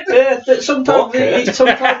 Sometimes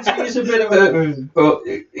he's a bit of a... But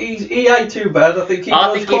he ain't too bad. I think he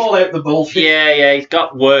does call out the bullshit. Yeah, he's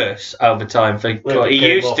got worse over time.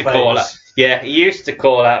 He used to call out... Yeah, he used to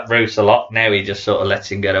call out Bruce a lot. Now he just sort of lets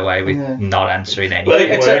him get away with not answering anything.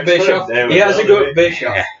 Except Bischoff. He has a good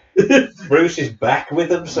Bischoff. Yeah. Bruce is back with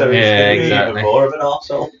him, so he's going to be even more of an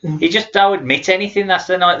arsehole. He just don't admit anything. That's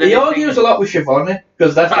the night. He argues a lot with Shivani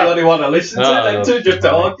because that's the only one I listen to. Just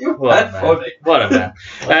to argue. That's funny. What a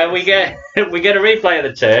man! We get a replay of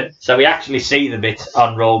the turn, so we actually see the bit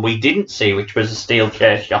on Raw we didn't see, which was a steel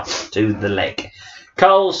chair shot to the leg.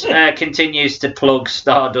 Coles continues to plug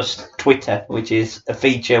Stardust Twitter, which is a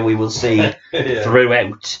feature we will see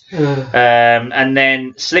throughout. And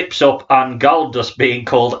then slips up on Goldust being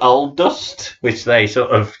called Old Dust, which they sort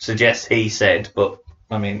of suggest he said, but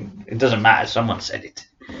I mean, it doesn't matter, someone said it.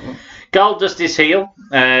 Goldust is heel,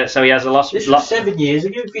 so he has a loss. This was 7 years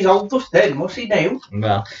ago. If he's Oldust then, what's he now?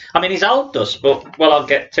 Well, I mean, he's Oldust, but I'll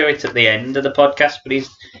get to it at the end of the podcast, but he's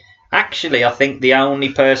actually, I think, the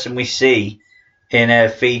only person we see in a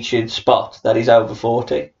featured spot that is over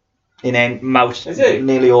 40 in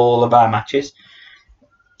nearly all of our matches.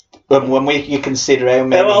 When you consider how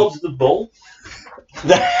many... How old's the bull?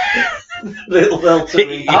 Little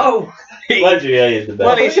Veltering. Oh! Why'd you hear the bell?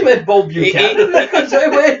 Well, he's a Bob Buchanan.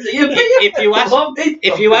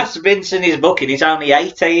 If you ask Vince in his booking, he's only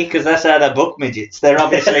 80 because that's how they book midgets. They're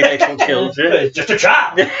obviously little children. It's just a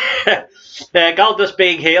child. Goldust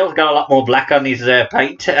being heel, got a lot more black on his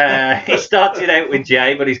paint. He started out with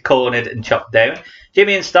Jay, but he's cornered and chopped down.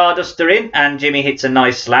 Jimmy and Stardust are in, and Jimmy hits a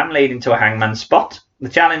nice slam, leading to a hangman spot. The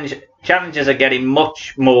challengers are getting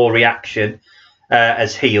much more reaction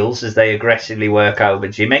as heels as they aggressively work over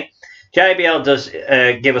Jimmy. JBL does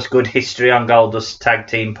give us good history on Goldust's tag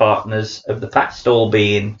team partners of the past, all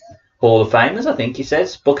being Hall of Famers, I think he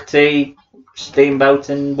says. Booker T, Steamboat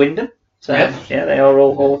and Wyndham. So, yeah, they are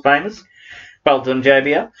all Hall of Famers. Well done,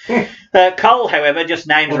 JBL. Cole, however, just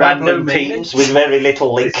names random teams with very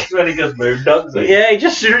little link. This is when he goes Moondogs. Yeah, he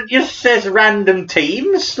just says random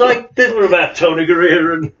teams. Like, what about Tony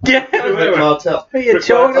Guerrero and... Yeah. Martel. Who are you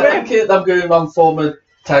talking I about? think I'm going on former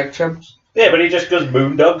tag champs. Yeah, but he just goes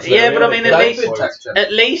Moondogs. Yeah, but I mean,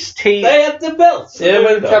 at least he... They had the belts. Yeah,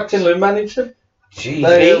 when Captain Lou managed them. Jeez.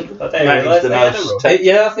 managed the most.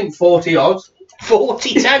 Yeah, I think 40 odd.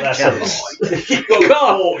 40 tag champs.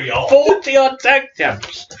 God, 40 odd tag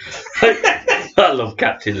champs. I love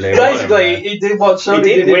Captain Lou. Basically, he did what Sony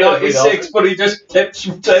did in 96, but he just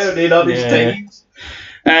kept turning on his teams.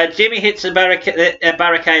 Jimmy hits a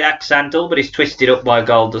barricade axe handle, but he's twisted up by a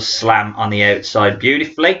Goldust slam on the outside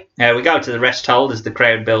beautifully. We go to the rest hold as the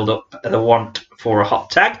crowd build up the want for a hot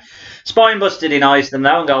tag. Spinebuster denies them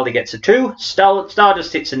though, and Goldie gets a 2.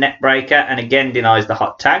 Stardust hits a neck breaker and again denies the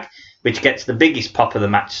hot tag, which gets the biggest pop of the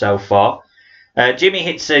match so far. Jimmy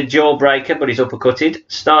hits a jawbreaker, but he's uppercutted.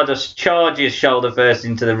 Stardust charges shoulder first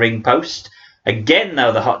into the ring post. Again,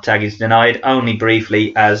 though, the hot tag is denied, only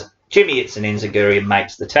briefly, as Jimmy hits an enziguri and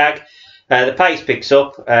makes the tag. The pace picks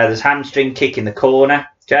up. There's hamstring kick in the corner.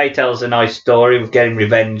 Jay tells a nice story of getting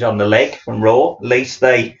revenge on the leg from Raw. At least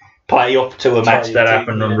they play up to a match that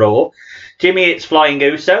happened on Raw. Jimmy hits Flying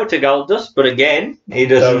Uso to Goldust, but again, he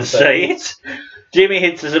doesn't say it. Jimmy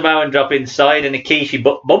hits a Samoan drop inside and a Kishi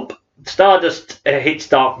butt bump. Stardust hits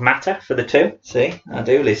Dark Matter for the 2. See, I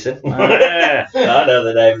do listen. I know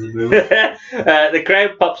the name of the movie. The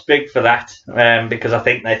crowd pops big for that because I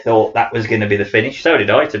think they thought that was going to be the finish. So did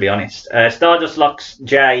I, to be honest. Stardust locks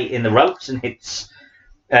Jay in the ropes and hits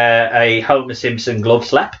a Homer Simpson glove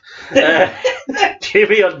slap.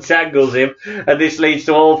 Jimmy untangles him, and this leads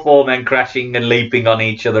to all 4 men crashing and leaping on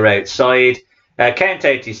each other outside. Count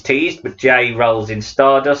out is teased, but Jay rolls in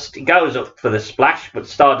Stardust. He goes up for the splash, but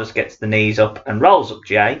Stardust gets the knees up and rolls up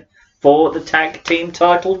Jay for the tag team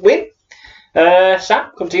title win.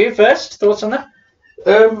 Sam, come to you first. Thoughts on that?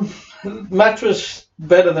 Match was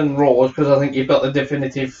better than Raw's because I think you've got the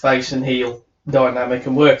definitive face and heel dynamic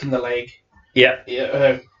and working the leg.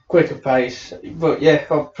 Yeah. Quicker pace. But yeah,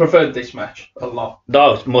 I preferred this match a lot.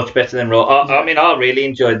 No, it's much better than Raw. I mean, I really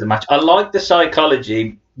enjoyed the match. I like the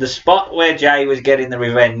psychology. The spot where Jay was getting the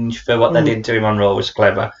revenge for what they did to him on Raw was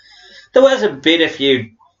clever. There was a bit of feud.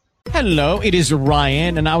 Hello, it is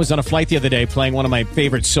Ryan, and I was on a flight the other day playing one of my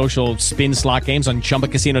favorite social spin slot games on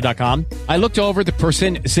ChumbaCasino.com. I looked over at the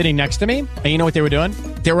person sitting next to me, and you know what they were doing?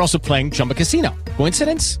 They were also playing Chumba Casino.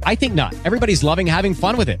 Coincidence? I think not. Everybody's loving having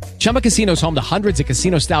fun with it. Chumba Casino is home to hundreds of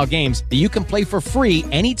casino-style games that you can play for free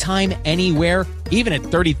anytime, anywhere, even at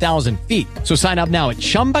 30,000 feet. So sign up now at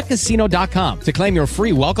ChumbaCasino.com to claim your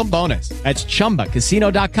free welcome bonus. That's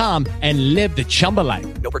ChumbaCasino.com and live the Chumba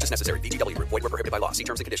life. No purchase necessary. VGW. Void were prohibited by law. See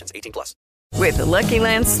terms and conditions. 18+. With the Lucky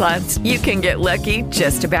Land Slots, you can get lucky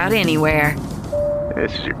just about anywhere.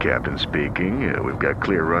 This is your captain speaking. We've got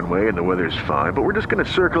clear runway and the weather's fine, but we're just going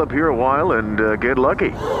to circle up here a while and get lucky.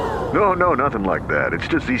 No, nothing like that. It's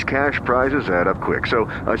just these cash prizes add up quick. So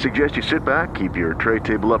I suggest you sit back, keep your tray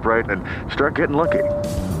table upright, and start getting lucky.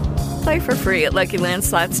 Play for free at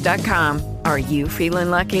LuckyLandSlots.com. Are you feeling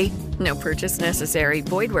lucky? No purchase necessary.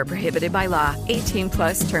 Void where prohibited by law.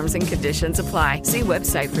 18+ terms and conditions apply. See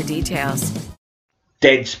website for details.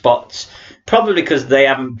 Dead spots. Probably because they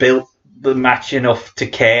haven't built the match enough to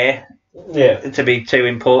care. To be too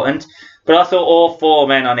important. But I thought all 4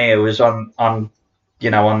 men on here was on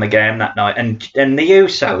the game that night. And the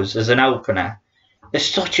Usos as an opener. They're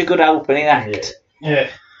such a good opening act. Yeah.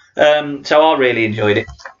 So I really enjoyed it.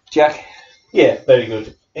 Jack? Yeah, very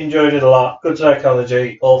good. Enjoyed it a lot. Good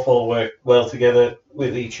psychology. All 4 work well together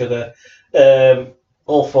with each other.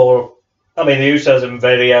 All 4. I mean, the Usos are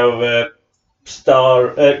very over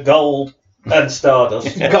Gold and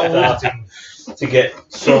Stardust. Starting to get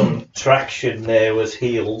some traction there as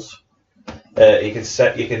heels. You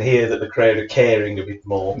can hear that the crowd are caring a bit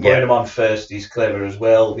more. Putting them on first is clever as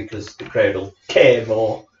well because the crowd will care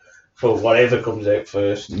more for whatever comes out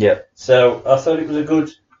first. Yeah. So I thought it was a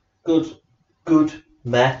good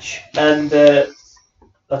match, and I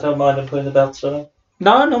don't mind them putting the belts on.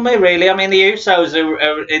 No, not me really. I mean, the Usos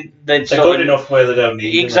they're good enough where they don't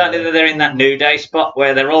need them. Exactly, they're in that New Day spot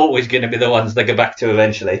where they're always going to be the ones they go back to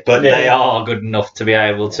eventually. But they are good enough to be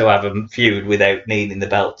able to have a feud without needing the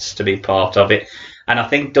belts to be part of it. And I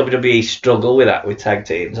think WWE struggle with that with tag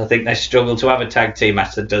teams. I think they struggle to have a tag team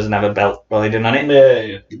match that doesn't have a belt riding on it.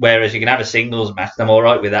 Yeah. Whereas you can have a singles match, I'm all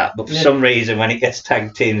right with that. But for some reason, when it gets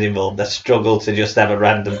tag teams involved, they struggle to just have a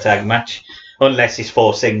random tag match. unless it's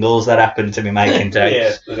 4 singles that happen to be making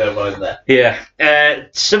tapes. Yeah, we don't mind that. Yeah.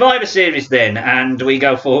 Survivor Series then, and we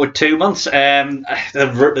go forward 2 months.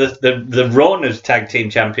 The run as tag team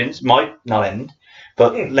champions might not end,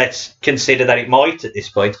 but let's consider that it might at this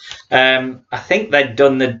point. I think they'd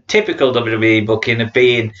done the typical WWE booking of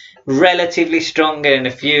being relatively stronger in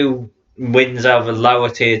a few wins over lower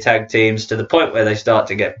tier tag teams to the point where they start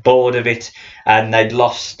to get bored of it, and they'd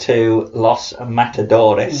lost to Los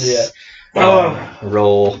Matadores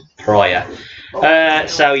Raw prior.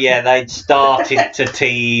 So yeah, they'd started to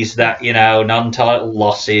tease that, non-title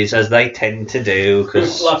losses, as they tend to do,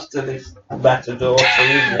 because lost to this Matador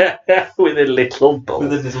team with a little ball.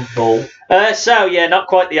 With a little ball. So yeah, not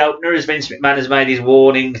quite the opener, as Vince McMahon has made his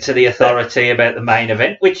warning to the authority about the main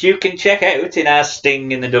event, which you can check out in our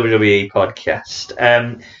Sting in the WWE podcast.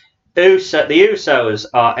 The Usos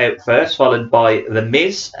are out first, followed by The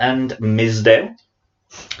Miz and Mizdow.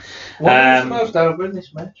 What was most over in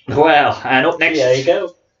this match? Well, and up next... There you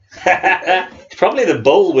go. Probably the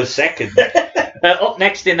Bull was second. Up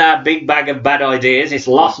next in our big bag of bad ideas, it's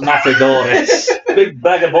Los Matadores. Big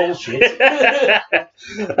bag of bullshit.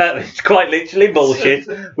 It's quite literally bullshit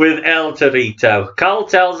with El Torito. Cole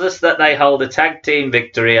tells us that they hold a tag team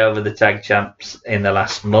victory over the tag champs in the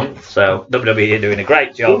last month, so WWE are doing a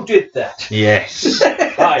great job. Who did that? Yes.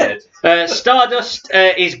 Fired. Stardust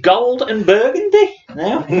is gold and burgundy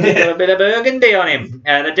now. A bit of burgundy on him.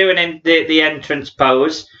 They're doing the entrance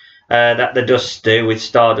pose that the Dust do with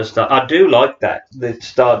Stardust. I do like that. The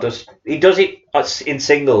Stardust, he does it in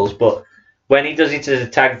singles, but when he does it as a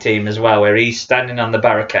tag team as well, where he's standing on the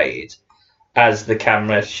barricade as the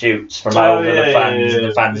camera shoots from over the fans, and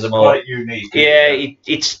the fans are more quite unique.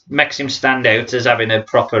 it makes him stand out as having a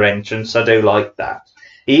proper entrance. I do like that.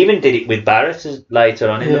 He even did it with Barrett later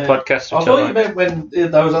on in the podcast. I thought you meant when they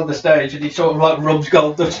was on the stage and he sort of like rubs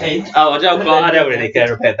Goldust's head. Oh, I don't really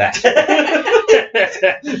care about that.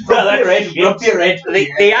 Rub your head.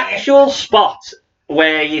 The actual spot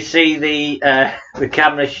where you see the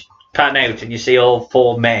camera pan out and you see all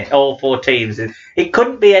 4 teams, it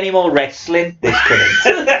couldn't be any more wrestling. This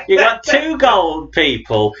couldn't. You got 2 gold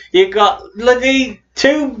people. You got bloody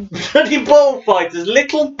 2 bloody bull fighters,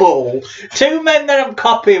 little bull, 2 men that are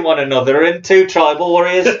copying one another, and 2 tribal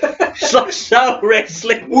warriors. It's like so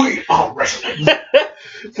wrestling. We are wrestling.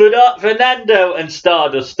 Fernando and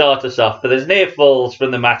Stardust start us off, but there's near falls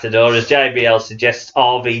from the Matador as JBL suggests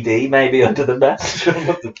RVD maybe under the match.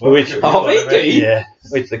 Which RVD? Yeah,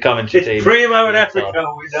 which the commentary team. Primo in Africa,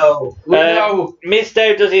 we know. We know.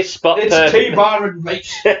 Mizdow does his spot It's perfectly. T-Bar and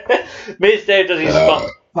Mace. Mizdow does his spot.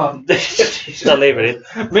 I'll leave it in.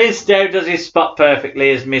 Mizdow does his spot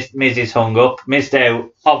perfectly as Miz is hung up. Mizdow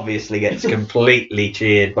obviously gets completely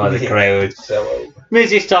cheered by the crowd.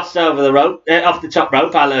 Miz is tossed over the rope, off the top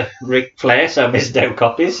rope, a la Ric Flair, so Mizdow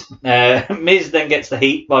copies. Miz then gets the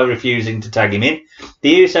heat by refusing to tag him in.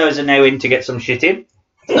 The Usos are now in to get some shit in.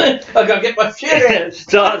 I gotta get my shit in.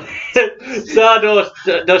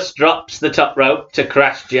 Stardust drops the top rope to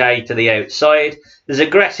crash Jay to the outside. There's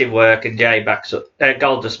aggressive work and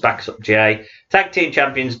Goldust backs up Jay. Tag team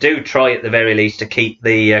champions do try at the very least to keep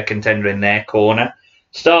the contender in their corner.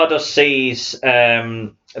 Stardust sees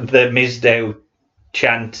the Mizdow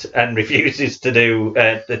chant and refuses to do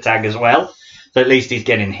the tag as well. So at least he's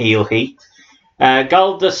getting heel heat.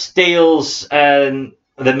 Goldust steals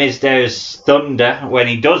the Mizdow's thunder when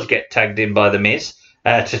he does get tagged in by the Miz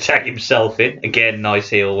to tag himself in. Again, nice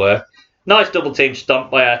heel work. Nice double team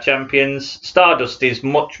stomp by our champions. Stardust is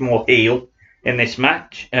much more heel in this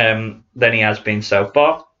match than he has been so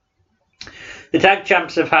far. The tag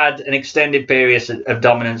champs have had an extended period of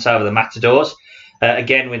dominance over the Matadors.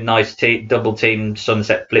 Again with nice double team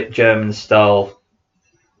sunset flip German style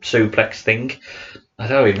suplex thing. I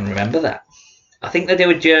don't even remember that. I think they do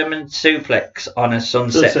a German suplex on a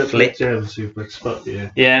sunset flip. German suplex, but yeah.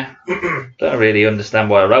 Yeah. Don't really understand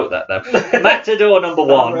why I wrote that though. Matador number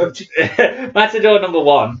 1. Matador number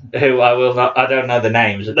 1, who I don't know the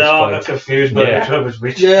names at this point. I'm confused by which one was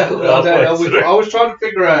which. Yeah, I don't know. I was trying to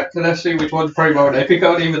figure out, can I see which one's Primo and Epic?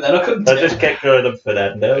 And even then I couldn't I just kept going up for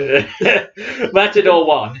that. No. Matador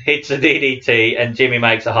 1 hits a DDT and Jimmy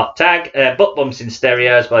makes a hot tag. Butt bumps in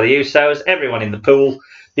stereos by the Usos. Everyone in the pool.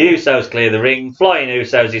 The Usos clear the ring. Flying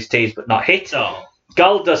Usos is teased but not hit.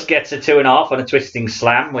 Goldust gets a 2.5 on a twisting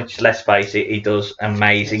slam, which, let's face it, he does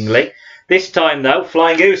amazingly. This time, though,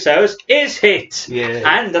 Flying Usos is hit. Yeah.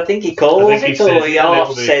 And I think he calls it, or he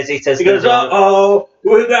half says it as he goes,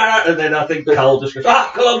 with that. And then I think Cole just goes,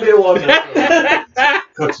 Columbia won.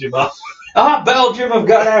 Cuts him off. Belgium have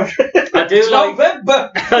gone out. I do It's like.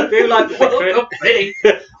 November. I do like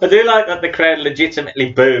that the crowd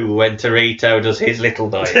legitimately boo when Torito does his little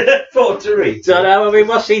dive. For Torito. So now, I mean,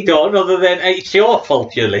 what's he done other than it's your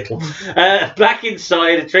fault, you little? Back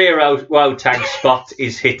inside, a trio tag spot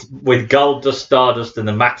is hit with Goldust, Stardust, and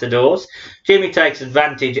the Matadors. Jimmy takes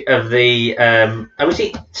advantage of the. Was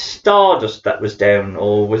it Stardust that was down,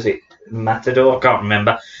 or was it Matador? I can't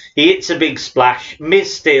remember. He hits a big splash.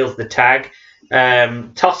 Miz steals the tag.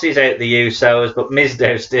 Tosses out the Usos, but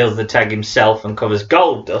Mizdow steals the tag himself and covers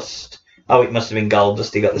Goldust. Oh, it must have been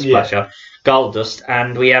Goldust. He got the splash on. Goldust,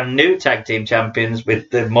 and we have new tag team champions with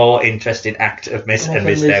the more interesting act of Miz and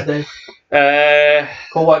Mizdow.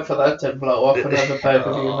 Can't wait for that to blow off another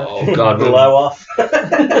pay-per-view match. Oh God, blow off.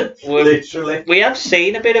 Literally. We have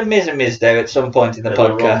seen a bit of Miz and Mizdow at some point in the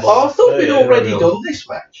podcast. Oh, I thought we'd already done this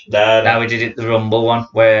match. No, we did it the Rumble one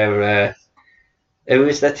where who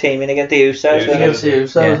was the teaming against the Usos? Against the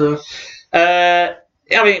Usos.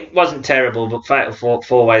 I mean, it wasn't terrible, but Fatal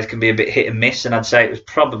Four Ways can be a bit hit and miss, and I'd say it was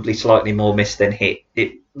probably slightly more miss than hit.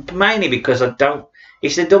 Mainly because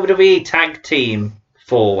it's a WWE tag team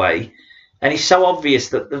 4-way, and it's so obvious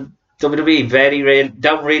that the WWE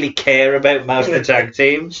don't really care about most of the tag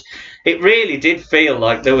teams. It really did feel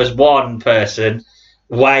like there was one person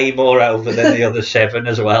way more over than the other 7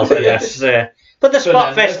 as well. But the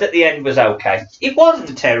spot fest at the end was okay. It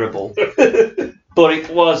wasn't terrible, but it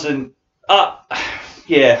wasn't.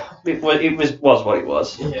 It was what it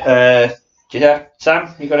was. Yeah.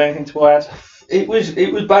 Sam, you got anything to add? It was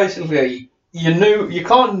basically you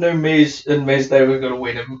kind of knew Miz and Mizdow were going to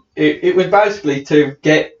win him. It was basically to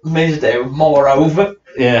get Mizdow more over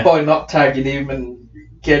by not tagging him and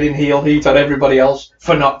getting heel heat on everybody else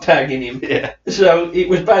for not tagging him. Yeah. So it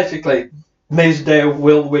was basically Mizdow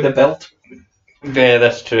will win a belt. Yeah,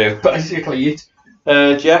 that's true. Basically it.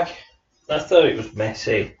 Jack? I thought it was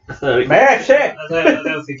messy. Messy? I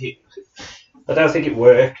don't think it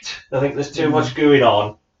worked. I think there's too much going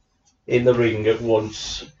on in the ring at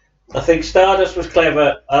once. I think Stardust was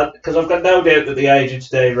clever because I've got no doubt that the agent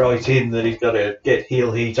stayed right in that he's got to get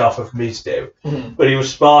heel heat off of Mizdow. But he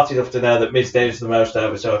was smart enough to know that Mizdow's the most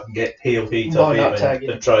over, so I can get heel heat off him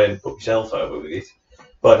and try and put myself over with it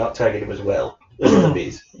by not tagging him as well as the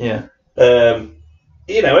Miz. Yeah.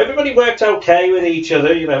 Everybody worked okay with each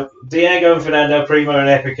other. Diego and Fernando, Primo and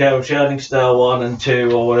Epico, Shining Star 1 and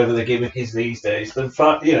 2, or whatever the gimmick is these days. They're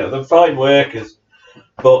fine workers.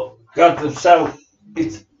 But, God,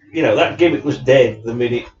 that gimmick was dead the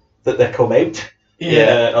minute that they come out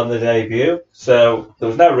on the debut. So there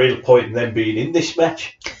was no real point in them being in this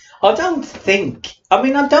match. I don't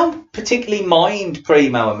particularly mind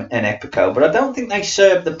Primo and Epico, but I don't think they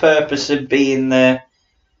serve the purpose of being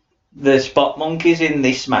the spot monkeys in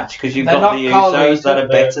this match, because you've got the Usos that are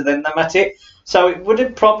better than them at it. So it would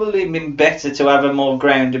have probably been better to have a more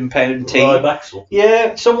ground and pound team. Ryan Maxwell.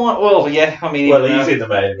 Yeah, somewhat. Well, yeah. I mean, he's in the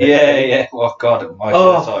main event. Yeah. Well, God Almighty,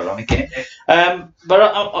 that's ironic, isn't it?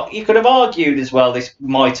 But you could have argued as well this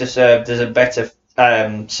might have served as a better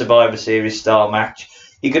Survivor Series style match.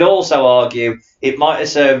 You could also argue it might have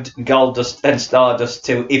served Goldust and Stardust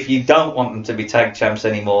to, if you don't want them to be tag champs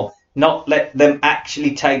anymore, not let them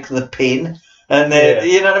actually take the pin. And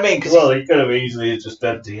you know what I mean? He could have easily just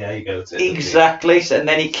done Diego. Exactly. And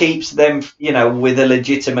then it keeps them, with a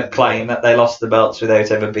legitimate claim that they lost the belts without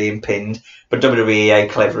ever being pinned. But WWE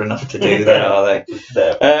ain't clever enough to do that, are they?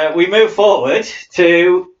 No. We move forward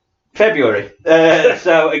to February.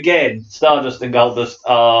 So again, Stardust and Goldust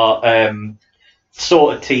are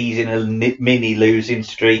sort of teasing a mini losing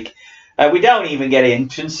streak. We don't even get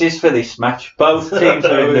entrances for this match. Both teams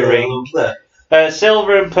are in the ring.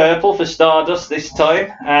 Silver and purple for Stardust this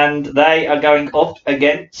time, and they are going up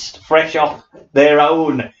against, fresh off their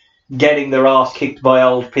own getting their arse kicked by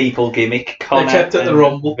old people gimmick, Connor Except at the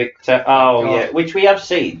Rumble. Victor. Which we have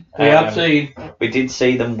seen. We did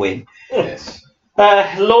see them win. Yes.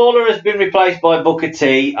 Lawler has been replaced by Booker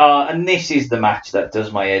T, and this is the match that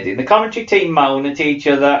does my head in. The commentary team moan at each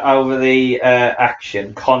other over the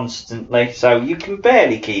action constantly, so you can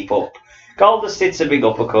barely keep up. Goldust hits a big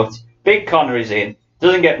uppercut. Big Connor is in.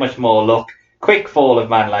 Doesn't get much more luck. Quick fall of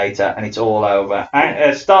man later, and it's all over.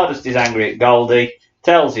 Stardust is angry at Goldie,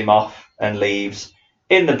 tells him off, and leaves.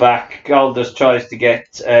 In the back, Goldust tries to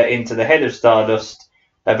get into the head of Stardust,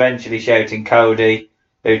 eventually shouting Cody,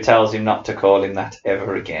 who tells him not to call him that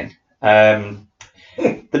ever again. The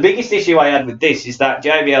biggest issue I had with this is that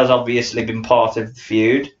JBL's obviously been part of the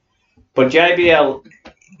feud, but JBL,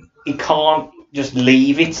 he can't just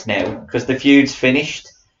leave it now, because the feud's finished.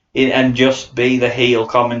 And just be the heel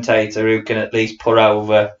commentator who can at least put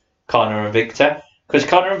over Connor and Victor. Because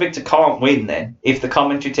Connor and Victor can't win then if the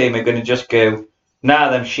commentary team are going to just go, nah,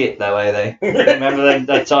 them shit though, are they? Remember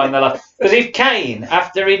that time they're like... Because if Kane,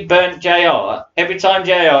 after he'd burnt JR, every time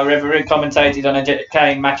JR ever commentated on a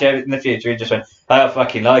Kane match out in the future, he just went, I don't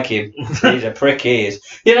fucking like him. He's a prick, he is.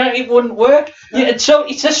 You know, it wouldn't work. So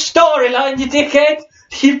it's a storyline, you dickhead.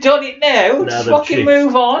 You've done it now. Just fucking shit.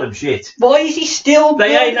 Move on. Them shit. Why is he still...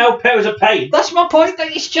 They ain't no powers of pain. That's my point.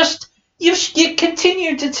 It's just... You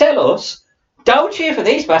continue to tell us, don't cheer for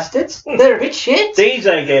these bastards. They're a bit shit. These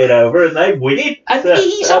ain't getting over and they win it. And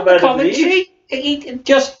he's on the commentary. He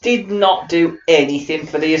just did not do anything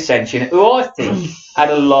for the Ascension, who I think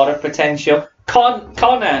had a lot of potential.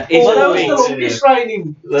 Connor is the longest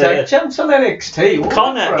reigning tag champs on NXT.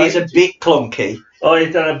 Connor is a bit clunky. Oh,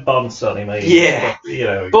 he's done a bounce on him, mate. Yeah. You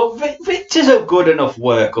know. But Victor's a good enough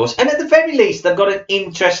workhorse. And at the very least, they've got an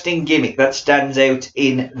interesting gimmick that stands out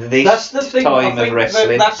in this time of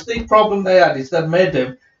wrestling. That's the problem they had, is they made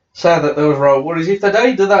him say that there was Road Warriors. If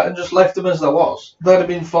they'd did that and just left them as there was, they'd have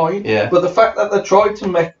been fine. Yeah. But the fact that they tried to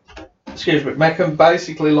make them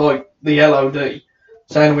basically like the LOD,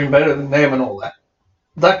 sounding better than them and all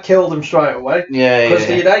that killed them straight away. Yeah, Because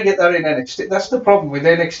they get that in NXT. That's the problem with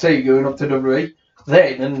NXT going up to WWE.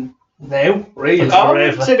 Then and now, really. I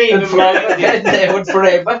wouldn't have even minded now and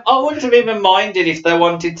forever. I wouldn't have even minded if they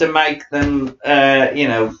wanted to make them,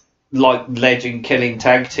 like legend killing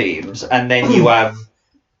tag teams, and then you have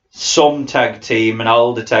some tag team, an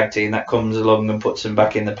older tag team that comes along and puts them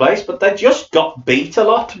back in the place. But they just got beat a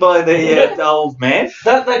lot by the old men.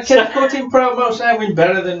 They kept cutting promos sounding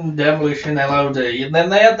better than Demolition LOD, and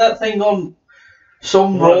then they had that thing on.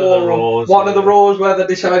 One of the Raws where they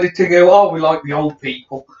decided to go, oh, we like the old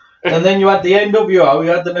people. And then you had the NWO,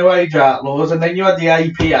 you had the New Age Outlaws, and then you had the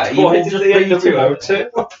APA. Why did the NWO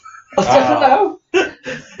too? I don't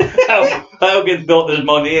know. Hogan thought there's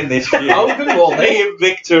money in this feud. Hogan won Me and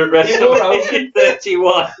Victor at WrestleMania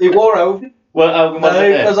 31. He wore Hogan. Well, Hogan wasn't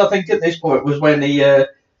there. Because I think at this point was when the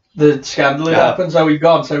scandal had happened, so he'd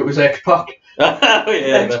gone, so it was X-Pac. Oh,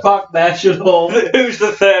 yeah. X-Pac, National. Who's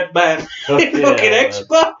the third man? Fucking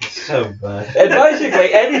X-Pac. So bad. And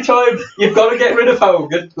basically, anytime you've got to get rid of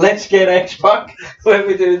Hogan, let's get X-Pac when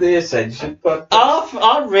we do the Ascension. But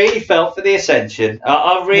I really felt for the Ascension.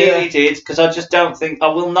 I really did, because I just don't think... I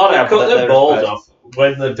will not have cut their balls off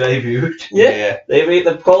when they debuted. Yeah. They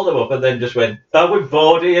called them up and then just went, oh, we're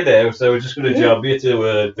bored of you now, so we're just going to job you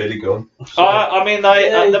to Billy Gunn. So, I mean,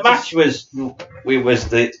 the match was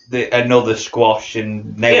the another squash,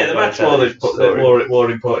 and the match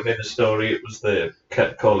more important in the story. It was the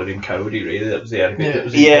calling him Cody. Really, that was the element. That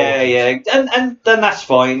was and then that's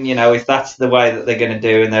fine. You know, if that's the way that they're going to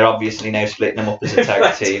do, and they're obviously now splitting them up as a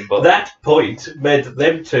tag team. But that point made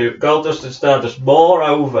them two, Goldust and Stardust, more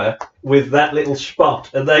over with that little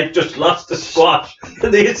spot, and they just lost a squash,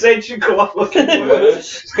 and the Ascension come off looking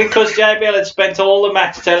worse because JBL had spent all the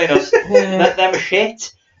match telling us that they were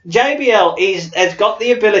shit. JBL has got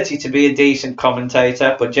the ability to be a decent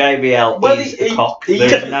commentator, but JBL is the cock.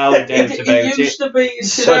 There's no doubt about it. He used to be in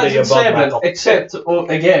 2007, except,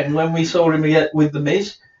 again, when we saw him with The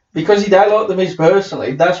Miz. Because he didn't like The Miz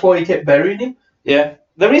personally, that's why he kept burying him. Yeah.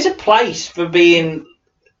 There is a place for being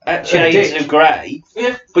at shades of grey,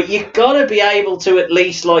 but you've got to be able to at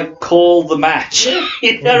least, like, call the match.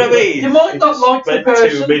 You know what I mean? You might not like the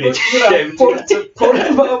person, but, put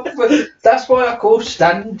him up. That's why I call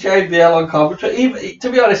Stan JBL on commentary. To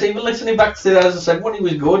be honest, even listening back to 2007 when he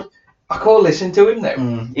was good, I can't listen to him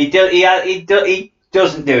now. He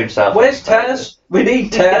doesn't do himself. Where's Taz? We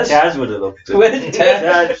need Taz. Taz would have loved it. Where's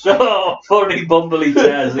Taz? Oh, funny bumbly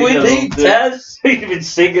Taz. We need Taz. He's been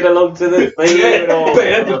singing along to the theme and all.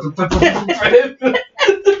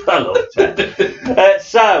 I love Taz.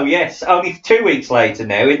 So, yes, only 2 weeks later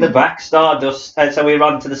now, in the back, Stardust, so we're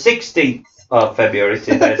on to the 16th of February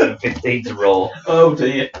 2015 to Raw. Oh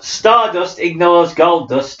dear. Stardust ignores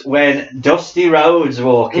Goldust when Dusty Rhodes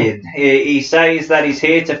walk in. He says that he's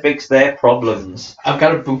here to fix their problems. I've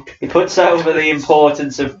got a boot. He puts over the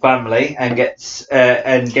importance of family and gets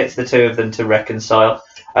the two of them to reconcile.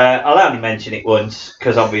 I'll only mention it once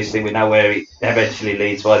because obviously we know where it eventually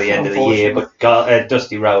leads by the end of the year. But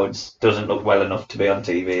Dusty Rhodes doesn't look well enough to be on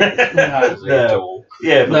TV. No.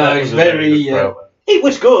 Yeah, but no, he's very. It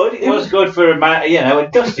was good. It was good for a man,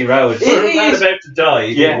 a Dusty Rhodes. For a man about to die.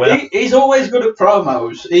 Yeah, he's always good at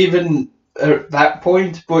promos, even at that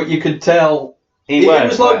point. But you could tell it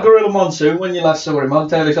was like Gorilla Monsoon when you last saw him on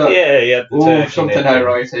telly. Like, yeah. Something ain't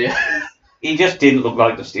right here. He just didn't look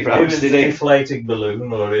like Dusty Rhodes, He was did he? inflating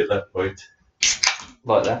balloon, or at that point.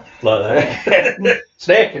 like that.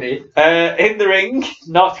 Snaking it. In the ring,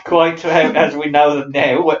 not quite as we know them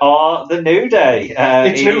now, are the New Day.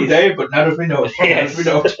 It's New Day, but not as we know it. Yes.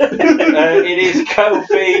 Not as we know it. It is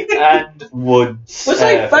Kofi and Woods. Was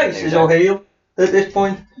they faces or heel at this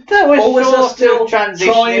point? That was or was sort they still of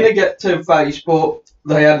transitioning. trying to get to face, but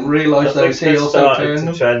they hadn't realised they was heel, so turned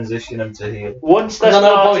them? Transition them to heel. Once they I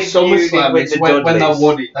know by started feuding SummerSlam, with it's the when they Dudleys.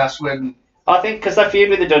 won it, that's when... I think because they feud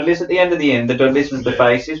with the Dudleys at the end of the end. The Dudleys was the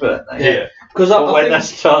faces, weren't they? Yeah. Because But when I they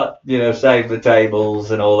start, save the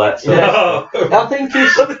tables and all that sort of stuff. I think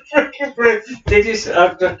it's... Did you?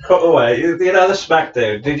 I've cut away. You know the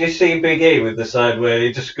SmackDown. Did you see Big E with the side where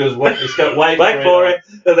he just goes, he's got wait for it,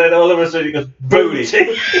 and then all of a sudden he goes booty.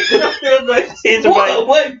 He's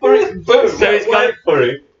wait for it, boom. So he's wait for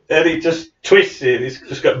it, and he just twists it. He's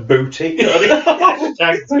just got booty.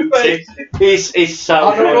 Booty. He's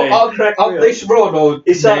so funny. On this road, or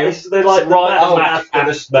It's they're like right after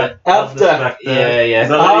the Smack. After. Yeah.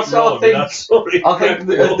 Also, I think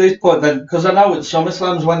at this point then, because I know at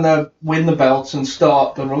SummerSlams when they win the belts and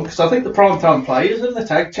start the run, because I think the primetime players and the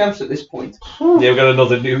tag champs at this point. Yeah, we've got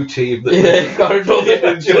another new team. Yeah, got another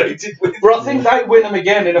infatuated with. But I think they win them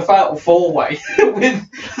again in a fatal 4-way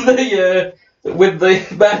with the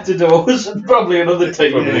Matadors and probably another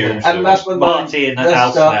team. And that's when Marty in the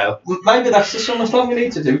house now. Maybe that's the SummerSlam we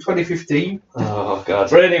need to do, 2015. Oh,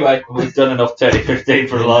 God. But anyway. We've done enough 2015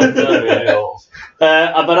 for a long time.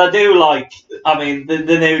 But I do like,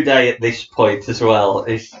 the New Day at this point as well.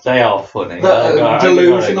 They are funny.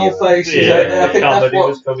 Delusional faces. Yeah, I think that's what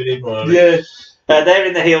was coming in. Yeah. They're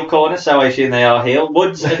in the heel corner, so I assume they are heel.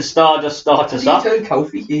 Woods and Stardust start us off. Turn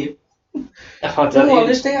Kofi heel. You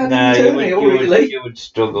would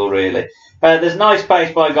struggle, really. There's nice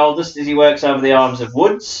pace by Goldust as he works over the arms of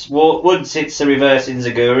Woods. Woods hits a reverse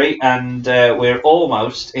Enziguri, and we're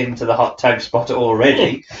almost into the hot tag spot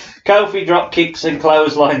already. Kofi drop kicks and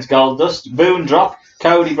clotheslines Goldust. Boone drop.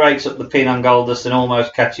 Cody breaks up the pin on Goldust and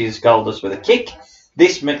almost catches Goldust with a kick.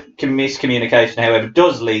 This miscommunication, however,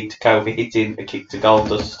 does lead to Kofi hitting a kick to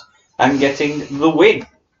Goldust and getting the win.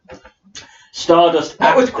 Stardust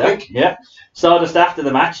was quick. Yeah. Stardust after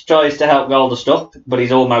the match tries to help Goldust up, but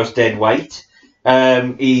he's almost dead weight.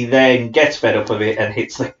 He then gets fed up of it and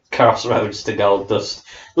hits the crossroads to Goldust.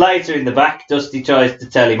 Later in the back, Dusty tries to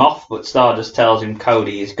tell him off, but Stardust tells him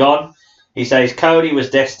Cody is gone. He says Cody was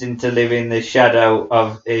destined to live in the shadow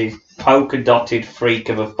of a polka-dotted freak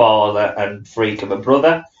of a father and freak of a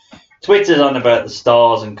brother. Twitters on about the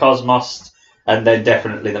stars and cosmos. And then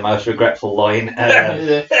definitely the most regretful line.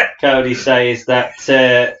 Cody says that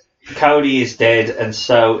Cody is dead and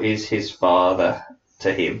so is his father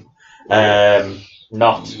to him.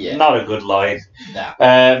 Not a good line.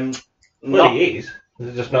 No. He is.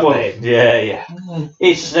 It's just not dead. Yeah.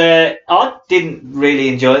 It's I didn't really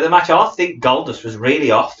enjoy the match. I think Goldust was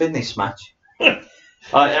really off in this match.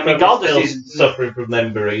 Goldust is suffering from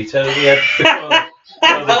them burritos he had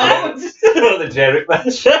before the Jerick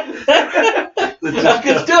match. I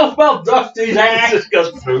can still smell Dusty's ass. Just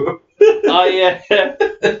got through. I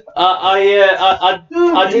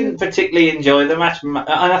didn't particularly enjoy the match, and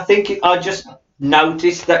I think I just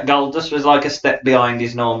noticed that Goldust was like a step behind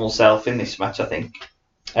his normal self in this match. I think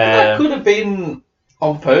that could have been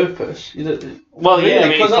on purpose. Well, yeah,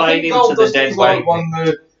 because I think Goldust is like one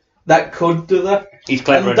that could do that. He's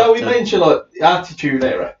clever. And though he mentioned like the Attitude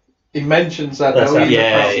Era, he mentions that.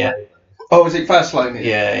 Yeah. Oh, was it Fastlane?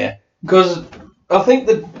 Yeah. Because I think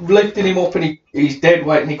that lifting him up and he's dead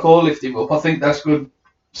weight and he can't lift him up, I think that's good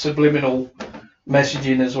subliminal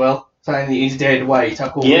messaging as well. Saying that he's dead weight, I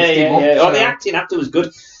can't lift him up. Oh, the acting after was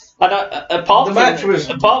good. And apart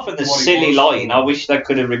from the silly line, I wish they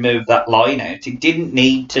could have removed that line out. It didn't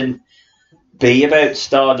need to be about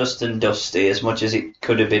Stardust and Dusty as much as it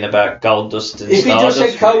could have been about Goldust and Stardust. If he just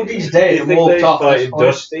said Cody's dead and walked off,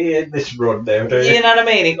 Dusty in this run now, don't you know what I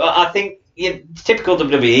mean? I think typical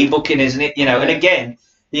WWE booking, isn't it? And again,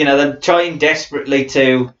 they're trying desperately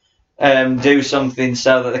to do something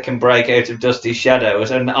so that they can break out of Dusty's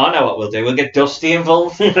shadows. And I know what we'll do. We'll get Dusty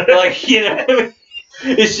involved.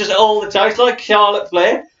 It's just all the time. It's like Charlotte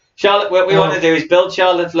Flair. What we want to do is build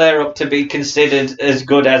Charlotte Flair up to be considered as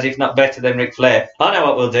good as, if not better than, Ric Flair. I know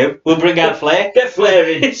what we'll do. We'll bring out Flair. Get Flair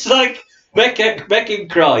in. It's like make him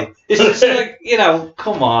cry. It's just like,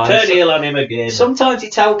 come on. Turn heel on him again. Sometimes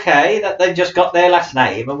it's okay that they've just got their last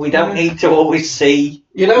name and we don't need to always see.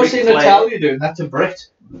 You never seen Natalia doing that to Brett.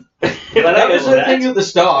 That was the thing at the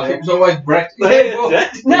start. It was always Brett. No,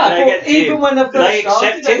 but even when they first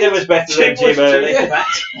started, it was better than Jim Early.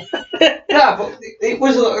 Yeah, but it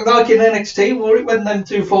was like in NXT, wasn't it? When them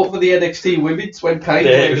two fought for the NXT women's when Paige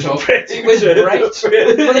went off. It was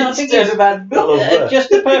great. But I think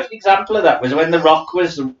just a perfect example of that was when The Rock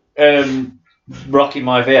was Rocky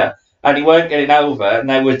Maivia. And he weren't getting over, and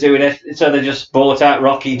they were doing it, so they just bought out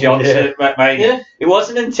Rocky Johnson at McMania. Yeah. It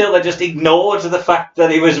wasn't until they just ignored the fact that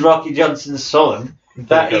he was Rocky Johnson's son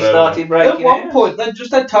that he started breaking out. At one point, they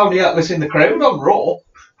just had Tony Atlas in the crowd on Raw.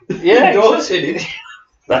 Yeah, endorsing it.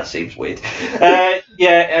 That seems weird.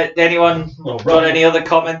 Anyone got any other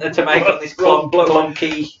comment to make on this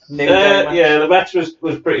clunky New Day match? Yeah, the match was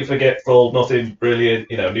pretty forgetful, nothing brilliant,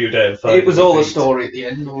 New Day. It was all a story at the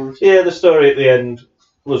end. Yeah, the story at the end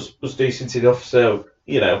was decent enough, so,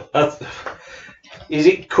 is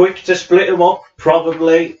it quick to split them up?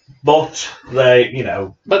 Probably, but they,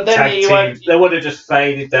 but then they would have just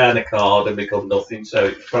faded down the card and become nothing, so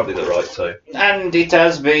it's probably the right time. And it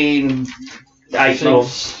has been 6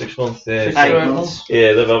 months. 6 months, yeah. 8 months.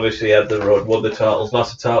 Yeah, they've obviously had the run, won the titles,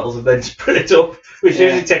 lost the titles, and then split it up, which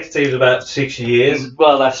usually takes teams about 6 years.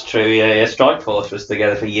 Well, that's true, yeah. Strikeforce was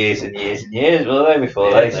together for years and years and years, weren't they,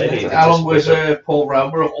 before they How long was Paul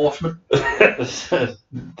Rambler at Horseman?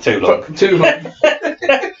 Too long. Too long.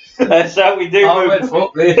 So we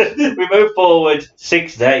we move forward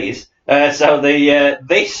 6 days. So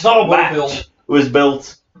this match was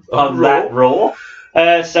built on that Raw.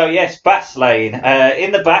 So yes, Fastlane.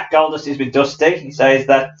 In the back, Goldust is with Dusty. He says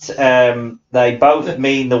that they both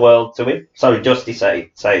mean the world to him. Sorry, Dusty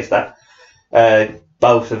says that.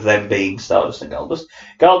 Both of them being Stardust and Goldust.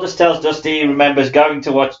 Goldust tells Dusty he remembers going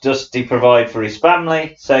to watch Dusty provide for his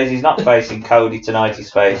family. Says he's not facing Cody tonight.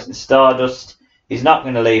 He's facing Stardust. He's not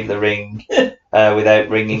going to leave the ring without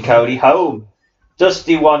bringing Cody home.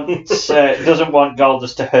 Dusty doesn't want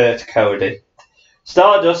Goldust to hurt Cody.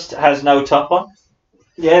 Stardust has no top on.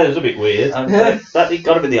 Yeah, it was a bit weird. That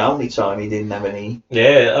got to be the only time he didn't have any.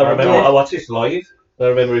 Yeah, I remember. I watched this live. I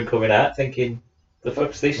remember him coming out thinking, "The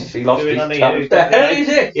fuck's this? He lost his top. What the hell is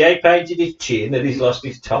it?" Yeah, he painted his chin and he's lost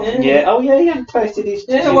his top. Yeah. Oh yeah, he hadn't painted his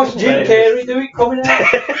chin. Yeah, what's Jim Carrey doing coming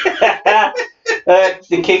out?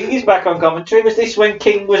 The King is back on commentary. Was this when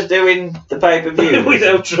King was doing the pay-per-view? We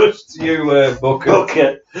don't trust you,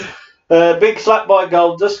 Booker. Big slap by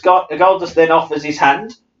Goldust. Goldust then offers his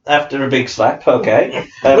hand after a big slap. Okay.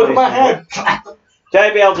 Look at my hand.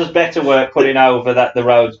 JBL does better work putting over that the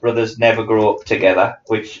Rhodes brothers never grew up together,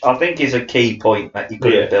 which I think is a key point that you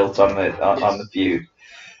could have built on the feud.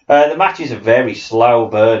 The match is a very slow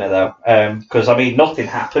burner though, because nothing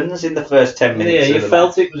happens in the first 10 minutes. Yeah, you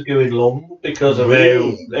felt it was going long because of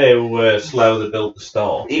how slow they built the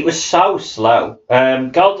start. It was so slow.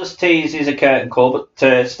 Goldust teases a curtain call,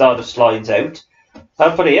 but Stardust slides out.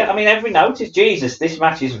 I'll put it here. Every note is Jesus. This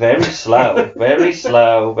match is very slow, very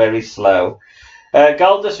slow, very slow.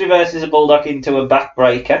 Goldust reverses a bulldog into a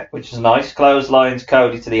backbreaker, which is nice. Clotheslines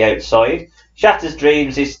Cody to the outside. Shatter's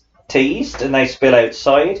Dreams is teased and they spill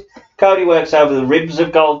outside. Cody works over the ribs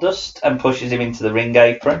of Goldust and pushes him into the ring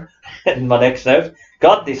apron. And my next note,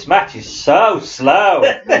 God, this match is so slow.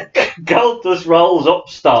 Goldust rolls up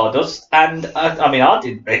Stardust and I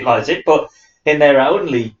didn't realise it, but in their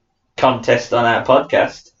only contest on our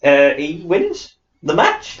podcast, he wins the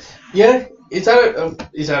match. Yeah, is that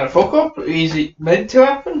a fuck up? Is it meant to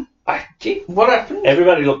happen? What happened?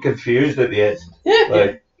 Everybody looked confused at the end.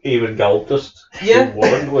 Yeah. Even Goldust, who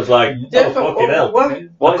won, was like, fucking hell. I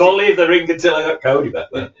can't leave the ring until I got Cody back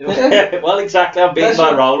then. Well, exactly. I'm beating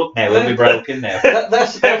my roll up now. We'll be broken now.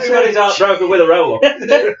 Everybody's heartbroken with a roll up.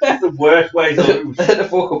 That's the worst way to lose. The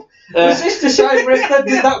fuck up. Was this the same ref that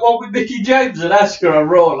did that one with Mickey James and Asuka on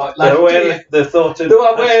Raw last year? The thought of the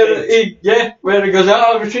one where he goes,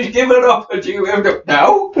 oh, she's giving up, and she goes,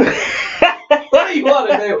 no. What do you want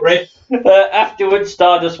to do, Rick? Afterwards,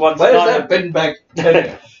 Stardust wants. Where's that bin bag?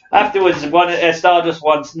 Afterwards, Stardust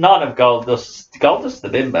wants none of Goldust. Goldust the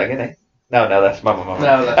bin bag, isn't he? No, that's Mama.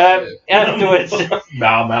 No, that's afterwards.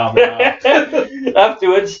 No.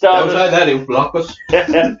 Afterwards, Stardust. Don't say that, he'll block us.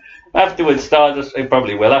 Afterwards, Stardust. He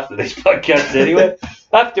probably will after this podcast anyway.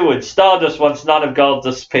 Afterwards, Stardust wants none of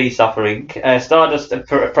Goldust's peace offering. Stardust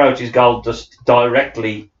approaches Goldust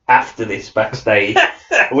directly after this backstage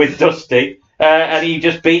with Dusty. And he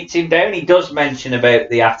just beats him down. He does mention about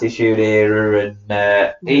the Attitude Era, and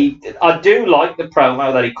I do like the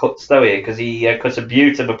promo that he cuts though here, because he cuts a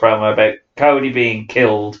beautiful promo about Cody being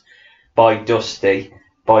killed by Dusty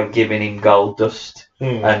by giving him Goldust,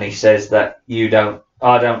 and he says that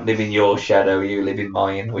I don't live in your shadow, you live in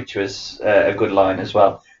mine, which was a good line as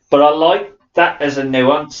well. But I like that as a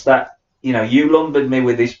nuance that, you know, you lumbered me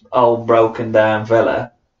with this old broken down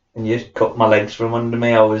fella and you cut my legs from under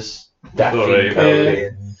me. I was dashing Cody.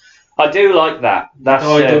 I do like that. That's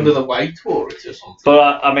died under the weight for it or something.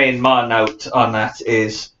 But I mean, my note on that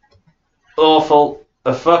is awful.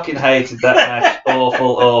 I fucking hated that match.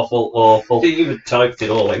 Awful. You even typed it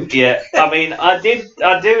all out. Yeah, I mean, I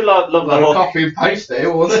do love the hook. Copy and paste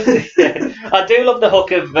there, wasn't it? Yeah, I do love the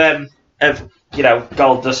hook of you know,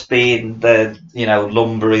 Goldust being the, you know,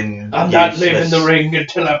 lumbering. I'm not leaving the ring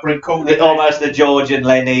until I bring Cody. Almost the George and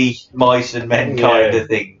Lenny, mice and men kind of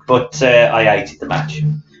thing. But I hated the match.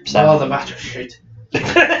 So. Oh, the match was shit.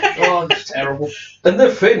 Oh, it's terrible. And the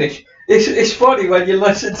finish. It's funny when you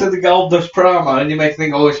listen to the Goldust promo and you make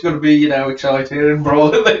think, oh, it's going to be, you know, exciting and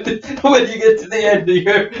brawling. And then when you get to the end, you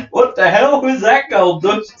go, what the hell was that,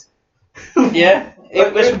 Goldust? Yeah.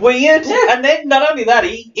 It was weird, and then not only that,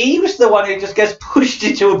 he was the one who just gets pushed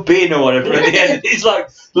into a bin or whatever at the end. He's like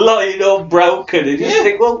lying all broken, and you just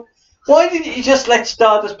think, well, why didn't you just let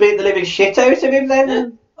Stardust beat the living shit out of him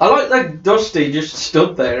then? I like that Dusty just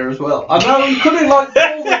stood there as well. I know he could have like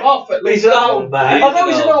pulled him off at least. He's an old man. I know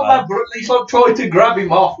he's an old man, but at least like tried to grab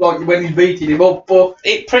him off like when he's beating him up. But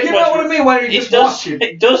it pretty you much, know what I mean? Where he just watching.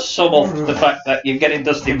 It does sum up the fact that you're getting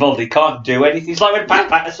Dusty involved. He can't do anything. It's like when Pat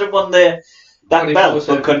Patterson won that belt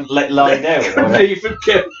but couldn't let lie down. Couldn't even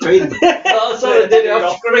keep doing that. So they did it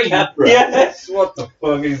off screen. Yes. What the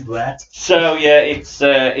fuck is that? So yeah, it's.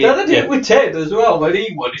 They did it with Ted as well when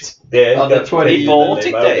he won it. Yeah, on the 20. He bought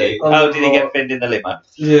it, did he? Oh, did he get pinned in the limo?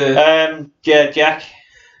 Yeah. Yeah, Jack.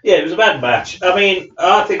 Yeah, it was a bad match. I mean,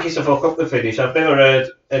 I think it's a fuck up the finish. I've never heard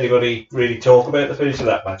anybody really talk about the finish of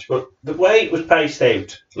that match, but the way it was paced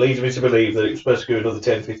out leads me to believe that it was supposed to go another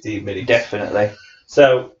 10-15 minutes. Definitely.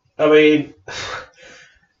 So, I mean,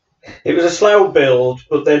 it was a slow build,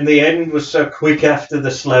 but then the end was so quick after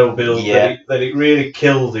the slow build that it really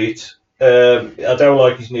killed it. I don't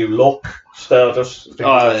like his new look, Stardust.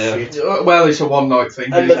 Shit. Well, it's a one-night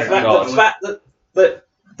thing. And the fact that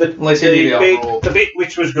the bit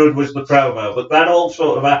which was good was the promo, but that all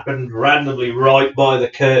sort of happened randomly right by the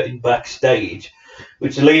curtain backstage,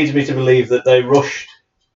 which leads me to believe that they rushed.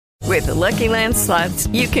 With the Lucky Land Slots,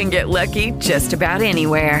 you can get lucky just about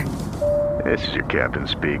anywhere. This is your captain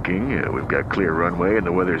speaking. We've got clear runway and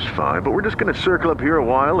the weather's fine, but we're just going to circle up here a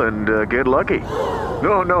while and get lucky.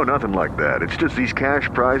 No, nothing like that. It's just these cash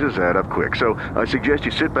prizes add up quick. So I suggest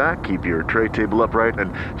you sit back, keep your tray table upright,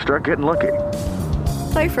 and start getting lucky.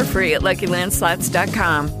 Play for free at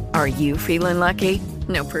LuckyLandSlots.com. Are you feeling lucky?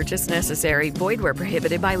 No purchase necessary. Void where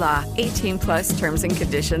prohibited by law. 18+ terms and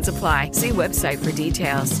conditions apply. See website for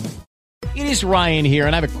details. It is Ryan here,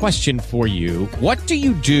 and I have a question for you. What do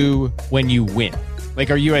you do when you win? Like,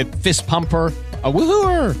 are you a fist pumper, a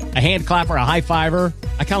woohooer, a hand clapper, a high fiver?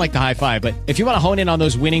 I kind of like the high five, but if you want to hone in on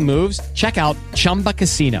those winning moves, check out Chumba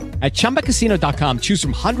Casino. At ChumbaCasino.com, choose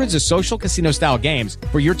from hundreds of social casino-style games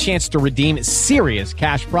for your chance to redeem serious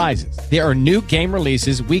cash prizes. There are new game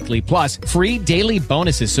releases weekly, plus free daily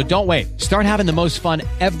bonuses, so don't wait. Start having the most fun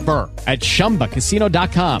ever at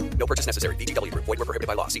ChumbaCasino.com. No purchase necessary. VGW. Void where prohibited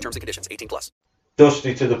by law. See terms and conditions. 18+.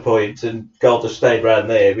 Dusty to the point, and Goldust stayed round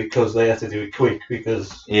there because they had to do it quick because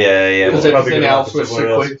because everything else was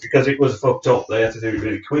so quick. Because it was fucked up. They had to do it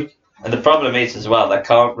really quick. And the problem is as well, they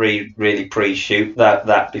can't really pre-shoot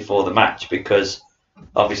that before the match because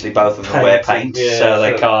obviously both of them wear paint, so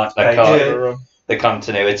they can't the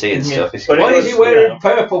continuity and stuff. Why is he wearing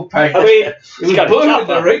purple paint? I mean, he was blue in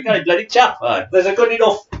the ring. Bloody chap. There's a good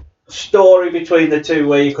enough story between the two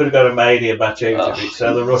where you could have got a Mania match out of it,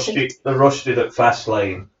 so they rushed it at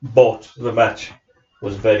Fastlane, but the match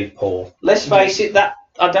was very poor. Let's face it, that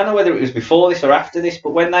I don't know whether it was before this or after this,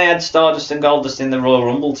 but when they had Stardust and Goldust in the Royal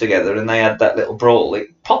Rumble together and they had that little brawl,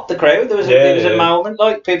 it popped the crowd. There was a moment,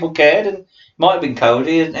 like, people cared, and it might have been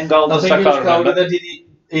Cody and Goldust. I think it was Cody that did it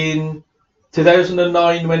in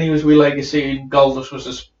 2009 when he was with Legacy, and Goldust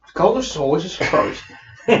was always a surprise.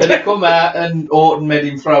 And they come out and Orton made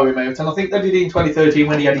him throw him out, and I think they did it in 2013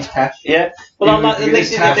 when he had his cash. Yeah, well,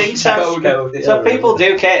 this is the thing. So people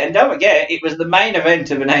do care, and don't forget, it was the main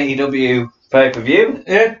event of an AEW pay-per-view.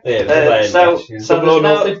 Yeah. There's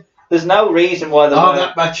no reason why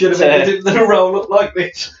that match should have been the roll up like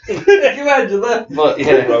this. Can you imagine that? But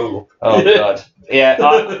yeah, roll up. Oh god. Yeah.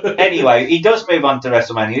 Anyway, he does move on to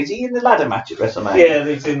WrestleMania. Is he in the ladder match at WrestleMania? Yeah,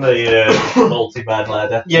 he's in the multi-man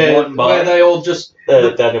ladder. Yeah, where they all just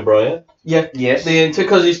Daniel Bryan. Yeah, yes. The Inter,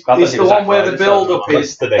 because it's the one where the build-up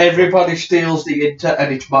is everybody steals the Inter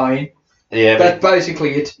and it's mine. Yeah, that's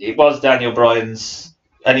basically it. It was Daniel Bryan's,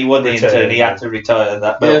 and he won the Inter, and he had to retire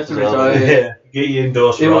that belt. He had to retire. Get you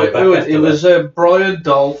endorsed It was Bryan,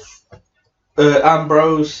 Dolph,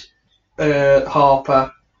 Ambrose,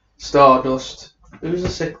 Harper, Stardust. Who was the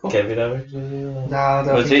sixth one? Kevin Owens. Nah, I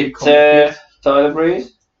don't Was think it come up Tyler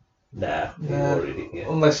Breeze? Nah, yet.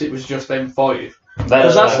 Unless it was just them 5. That-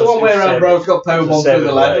 Because that's the one where Ambrose got It was powerbombed a through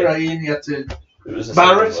the ladder, seven-way. and he had to. It was a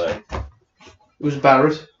Barrett? seven-way. It was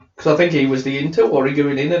Barrett. Because I think he was the into, or he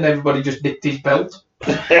going in, and everybody just nicked his belt.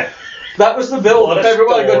 That was the build. What a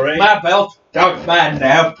Everybody story. goes, my belt, don't man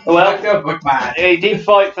now. Well, Don't look man. he did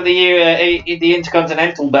fight for the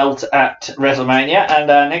Intercontinental belt at WrestleMania, and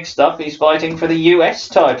next up he's fighting for the US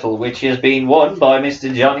title, which has been won by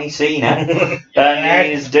Mr. Johnny Cena, and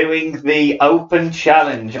he is doing the Open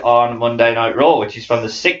Challenge on Monday Night Raw, which is from the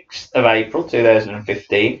 6th of April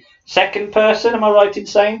 2015. Second person, am I right in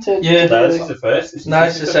saying? Yeah. No, this is the first. This No,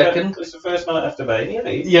 it's is the second. It's the first night after Mania.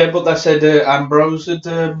 Yeah, but they said Ambrose had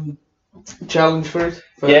challenged for it.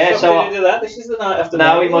 first. Yeah, so Did he do that? This is the night after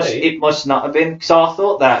no, Mania. it must not have been, because I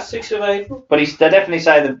thought that. 6th of April. But they definitely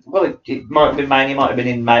say that, well, it might have been Mania, might have been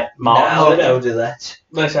in March. No, don't do that.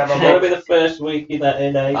 Let's have a It'll look. be the first week in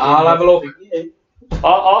April. I'll have a look.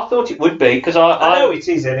 I thought it would be, because I know it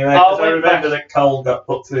is anyway, because I went remember back- that Cole got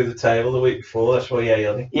put through the table the week before. That's why,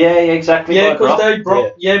 Yeah, exactly. Yeah, like because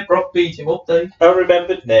Brock. Brock beat him up, Dave. I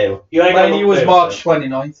remembered now. You ain't Mania was March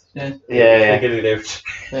 29th. Yeah. Yeah. Figured it out.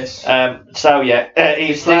 Yes. So yeah,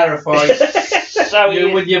 he's Clarified. so You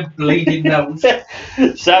he, with your bleeding nose.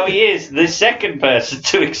 so he is the second person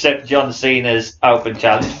to accept John Cena's Open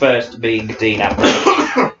Challenge, first being Dean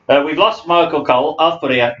Ambrose. We've lost Michael Cole. I've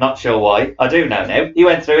put here, not sure why. I do know now. He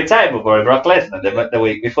went through a table for Brock Lesnar the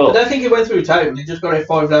week I before. don't think he went through a table. He just got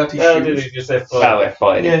F5'd out his Oh, shoes. did he just have Oh, fun?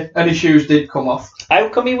 F5. Yeah, and his shoes did come off. How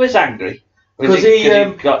come he was angry? Was Because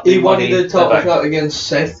it he wanted money the title back? shot against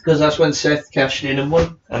Seth, because that's when Seth cashed in and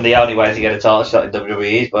won. And the only way to get a title shot in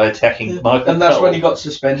WWE is by attacking Michael And that's Cole. when he got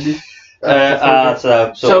suspended.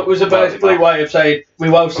 So it was a basically way of saying, we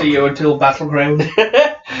won't see you until Battleground.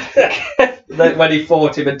 Then when he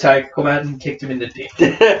fought him and Taker come out and kicked him in the dick.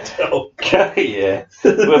 Yeah,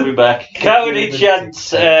 we'll be back. Cody chants.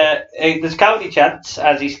 There's Cody chants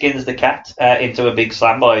as he skins the cat into a big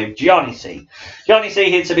slam by Johnny C. Johnny C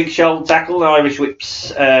hits a big shoulder tackle and Irish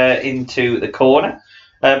whips into the corner.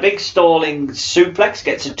 Big stalling suplex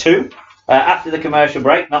gets a 2. After the commercial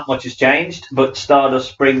break, not much has changed, but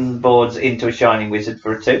Stardust springboards into a Shining Wizard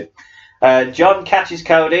for a 2. John catches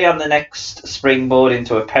Cody on the next springboard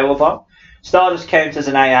into a powerbomb. Stardust counters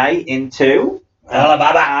an AA into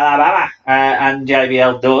Alabama. And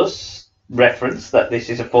JBL does reference that this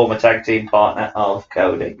is a former tag team partner of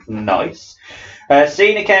Cody. Nice.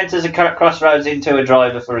 Cena counters a Crossroads into a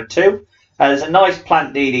driver for a 2. There's a nice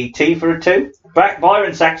plant DDT for a 2.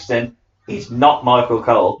 Byron Saxton is not Michael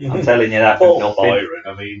Cole. I'm telling you that. Poor for nothing. Byron,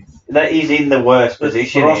 I mean, That he's in the worst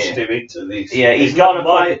position thrust here. him into this. Yeah, he's got to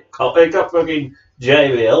play. They got fucking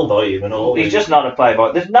JBL by him and all. He's just not a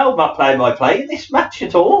play-by. There's no play-by-play in this match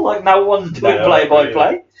at all. Like no one's doing No,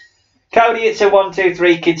 play-by-play. Cody hits a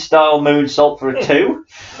 1-2-3 kid style moonsault for a 2.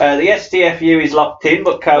 The STFU is locked in,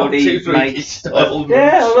 but Cody 1-2-3 makes. kid style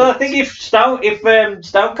Yeah, moonsault. well, I think if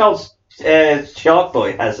Stone Cold Shark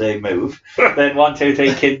Boy has a move, then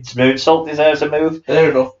 1-2-3 kids moonsault deserves a move.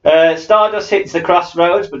 Fair enough. Stardust hits the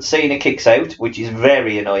Crossroads, but Cena kicks out, which is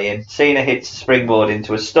very annoying. Cena hits the springboard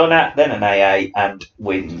into a stunner, then an AA, and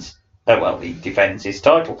wins. He defends his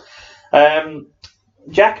title.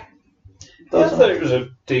 Jack? I thought it was a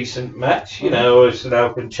decent match. You know, it's an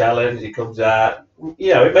open challenge. He comes out.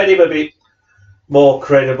 You know, it made him a bit more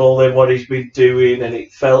credible than what he's been doing, and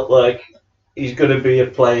it felt like he's going to be a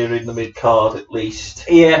player in the mid card at least.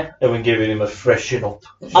 Yeah. And we're giving him a freshen up.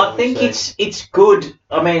 I think it's good.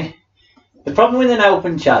 I mean, the problem with an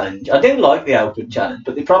open challenge, I do like the open challenge,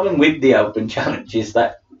 but the problem with the open challenge is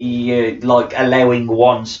that you're like allowing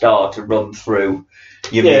one star to run through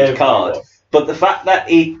your mid card. But the fact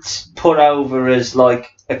that it's put over as like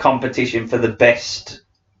a competition for the best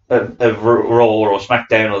of Raw or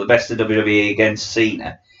SmackDown or the best of WWE against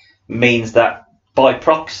Cena means that by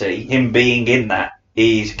proxy, him being in that,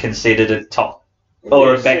 he's considered a top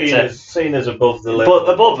or a better. Cena's above the level.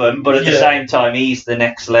 But above him, but at the same time, he's the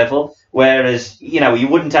next level. Whereas, you know, you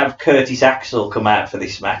wouldn't have Curtis Axel come out for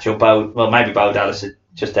this match, or maybe Bo Dallas had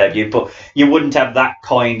just debuted, but you wouldn't have that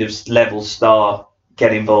kind of level star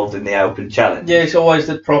get involved in the open challenge. Yeah, it's always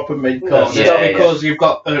the proper mid card. Yeah, because you've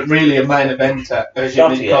got really a main eventer as your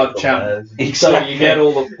mid card champ. So you get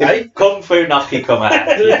all the. If Kung Fu Noki come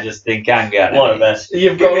out, you just think, hang on.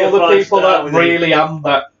 You've got all the people that really am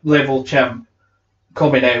that level champ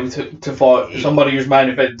coming out to fight somebody who's main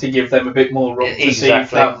event to give them a bit more run to see if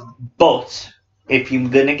Exactly. But if you're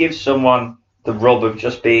going to give someone the rub of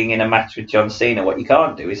just being in a match with John Cena. What you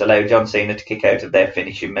can't do is allow John Cena to kick out of their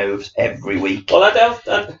finishing moves every week. Well, I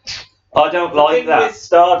don't like that. With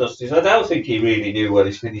Stardust is I don't think he really knew what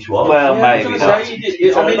his finish was. Well, maybe not.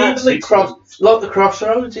 Even the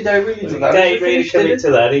Crossroads, he don't really do that. He really committed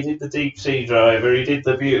to that. He did the deep sea driver. He did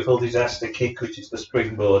the beautiful disaster kick, which is the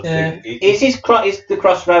springboard thing. Is the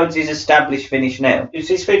Crossroads his established finish now? It's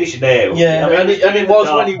his finish now. Yeah, and it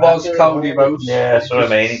was when he was Cody Rhodes. Yeah, that's what I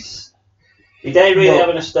mean. He don't really have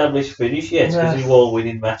an established finish yet because he won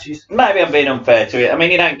winning matches. Maybe I'm being unfair to it. I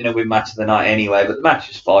mean, he ain't going to win match of the night anyway, but the match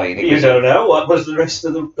was fine. You don't know. What was the rest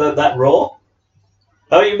of that Raw?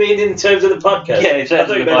 Oh, you mean in terms of the podcast? Yeah, in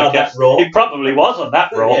terms of the on that podcast. Raw. He probably was on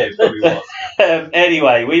that Raw. Yeah, he probably was.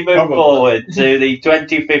 Anyway, we move forward to the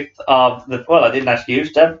 25th of the... Well, I didn't ask you,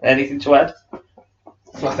 Stan. Anything to add?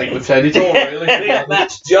 I think we've said it all, really.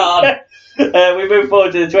 That's John. We move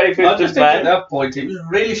forward to the 25th I just think at that point it was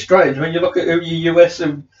really strange when you look at who your US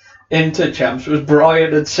and Inter champs was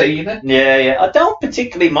Bryan and Cena. Yeah. I don't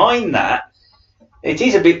particularly mind that. It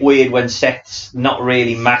is a bit weird when Seth's not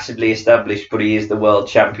really massively established, but he is the world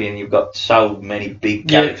champion. You've got so many big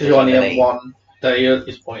characters. Because you only have one day at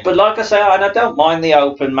this point. But like I say, and I don't mind the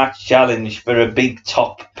open match challenge for a big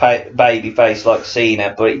top baby face like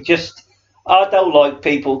Cena, but it just... I don't like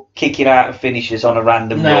people kicking out of finishes on a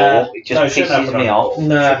random Raw. It just pisses me off. It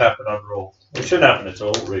shouldn't happen on Raw. It shouldn't happen at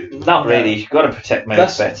all, really. Not really. You've got to protect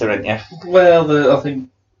moves better, haven't you? Well, I think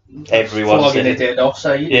everyone's flogging it off,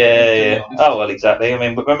 so yeah. Oh, well, exactly. I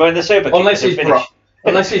mean, but remember when the Super Unless he's Brock.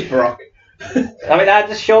 Unless he's Brock. I mean, how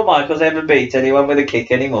does Shawn Michaels ever beat anyone with a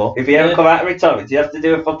kick anymore? If he ever come out of retirement, do you have to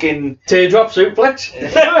do a fucking... teardrop suplex?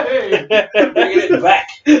 Bringing it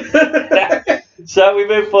back. So we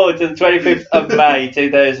move forward to the 25th of May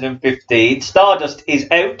 2015. Stardust is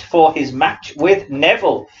out for his match with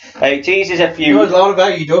Neville. He teases a feud. There's a lot of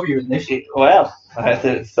AEW in this. Well,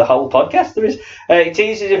 it's the whole podcast there is. He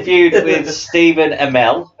teases a feud with Stephen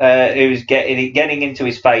Amell, who's getting into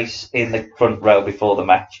his face in the front row before the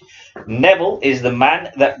match. Neville is the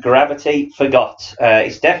man that gravity forgot.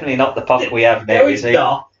 It's definitely not the Pac we have now, is he?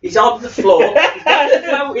 Not. He's on the floor. He's not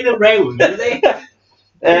floating around, isn't he?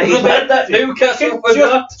 He's made that Newcastle for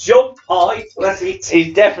just jump high. That's it.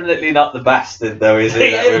 He's definitely not the bastard, though, is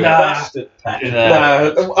he? Bastard.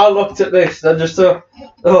 No, I looked at this and I just thought,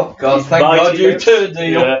 oh God, thank God you turned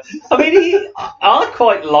the up. I mean, I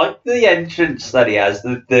quite like the entrance that he has,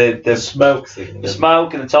 the smoke thing, the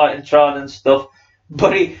smoke and the Titantron and stuff.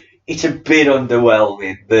 But it's a bit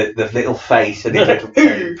underwhelming. The little face and his little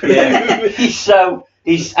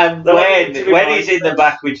when he's in the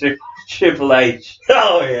back with Triple H.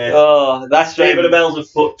 Oh yeah. Oh, that's Stephen Amell's a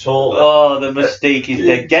foot taller. Oh, the mystique is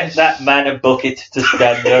there. Get that man a bucket to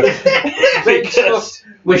stand up. Because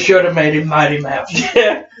we should have made him Mighty Mouse.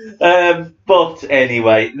 Yeah. But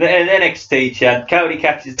anyway, the NXT chant. Cody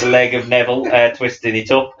catches the leg of Neville, twisting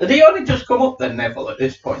it up. Had he only just come up then, Neville, at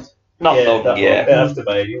this point? Not long, after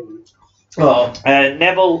Mania. Oh.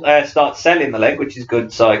 Neville starts selling the leg, which is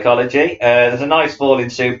good psychology. There's a nice falling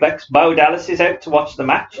suplex. Bo Dallas is out to watch the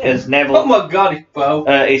match as Neville. Oh my God, it's Bo.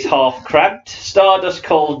 Is half crabbed. Stardust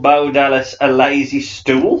called Bo Dallas a lazy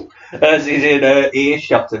stool as he's in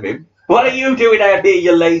earshot of him. What are you doing out here,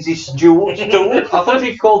 you lazy stool? I thought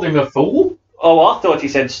he called him a fool. Oh, I thought he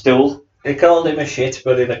said stool. He called him a shit,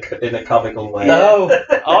 but in a comical way. No,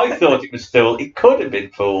 I thought it was stool. It could have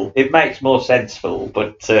been fool. It makes more sense, fool,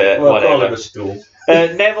 but whatever. Call him a stool.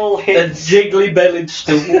 Neville hits a jiggly-bellied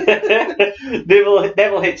stool.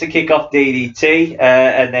 Neville hits a kick-off DDT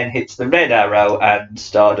and then hits the red arrow, and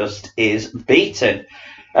Stardust is beaten.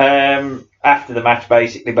 After the match,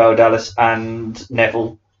 basically, Bo Dallas and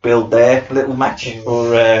Neville build their little match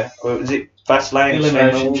for what was it? Fastlane?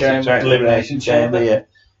 Elimination Chamber. Yeah.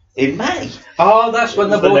 In May. Oh, that's when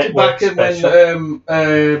they brought it back and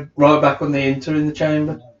when right back on the Inter in the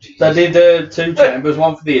chamber. They did two chambers,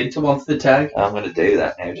 one for the Inter, one for the tag. I'm going to do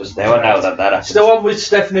that now, just now. I know that happens. It's the one with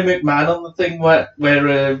Stephanie McMahon on the thing where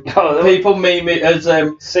people meme it as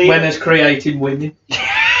when it's creating winning.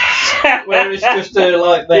 Where it's just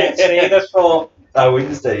like that. See, that's for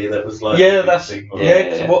Wednesday. That was like that's thing,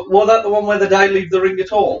 yeah. Was that the one where they leave the ring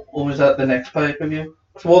at all, or was that the next pay-per-view?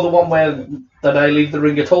 Was the one where they leave the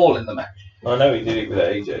ring at all in the match? I know he did it with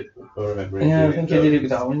AJ. I remember. Yeah, I think he did it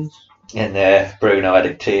with Owens. And Bruno had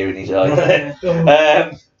a tear in his eye.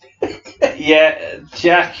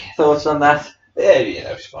 Jack, thoughts on that? Yeah,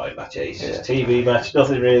 it's fine match. It's just a TV match,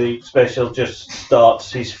 nothing really special. Just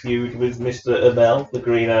starts his feud with Mr. Amel, the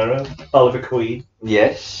Green Arrow, Oliver Queen.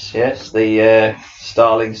 Yes, the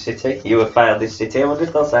Starling City. You have failed this city. I wonder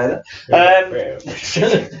if they'll say that.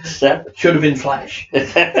 Should have been Flash. No,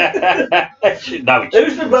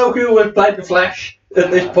 Who's the bloke who had played the Flash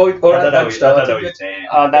at this point? Or I don't know what you're saying.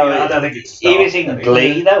 Oh, no, I don't think it's. he was in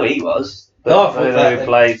Glee, though. He was. Who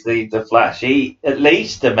plays the Flash? At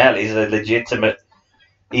least Amel is a legitimate.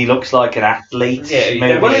 He looks like an athlete.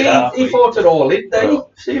 Yeah, he fought it all in, didn't he?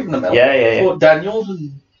 Stephen Amell. Yeah. Fought Daniels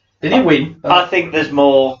and did he win? I think there's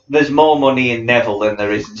more money in Neville than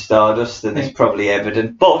there is in Stardust, and it's probably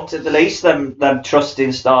evident. But at the least, them trust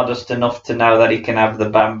in Stardust enough to know that he can have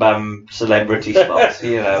the Bam Bam celebrity spots.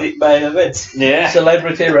 Main event. Yeah.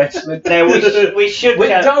 Celebrity wrestling. Now we should. We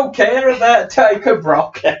don't care about Taker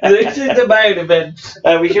Brock. This is the main event.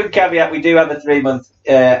 We should caveat we do have a 3-month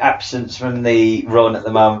absence from the run at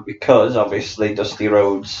the moment because obviously Dusty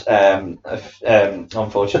Rhodes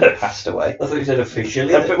unfortunately passed away. I thought you said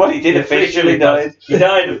officially. Well, he did officially died. He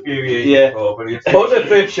died a few years before, but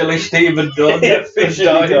unofficially Stephen Dunn he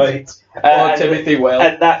officially died. Timothy Well.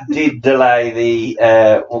 And that did delay the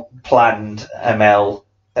planned ML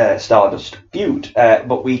Stardust feud.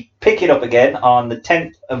 But we pick it up again on the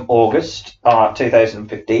 10th of August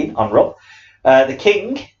 2015 on Raw. The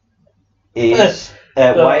King is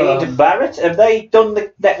Wade Barrett. Have they done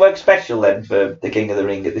the network special then for the King of the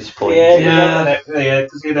Ring at this point? Yeah,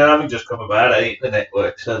 because having just come about, it ain't the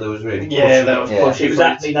network, so there was really pushing. That was pushing. It was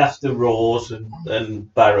happening after Raws,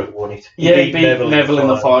 and Barrett won it. He beat Neville in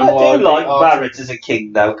the final. I do like Barrett as a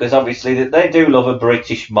king though, because obviously they do love a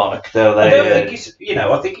British monarch, though. I don't think he's,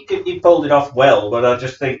 I think he pulled it off well, but I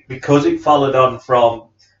just think because it followed on from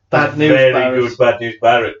Bad News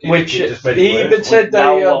Barrett, which it just made he it even worse. said that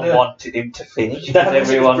no one wanted him to finish because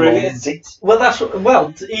everyone wants it. Well,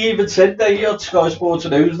 he even said that he had Sky Sports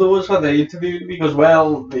News those when they interviewed him. He goes,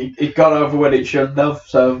 well, it got over when it shouldn't have,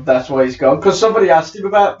 so that's why he's gone. Because somebody asked him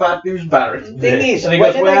about Bad News Barrett. The thing is, and he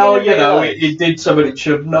goes, well, it did something it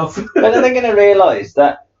shouldn't have. When are they going to realise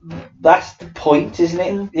that that's the point,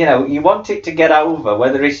 isn't it? You want it to get over,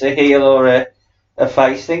 whether it's a heel or a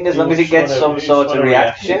face thing, as long as it gets some sort of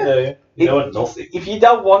reaction. You want nothing. If you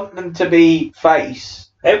don't want them to be face,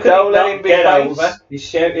 how can don't he let not him be get face. over? He's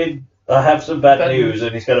shouting, I have some bad news,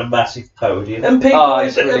 and he's got a massive podium. And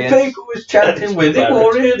people was chanting with him,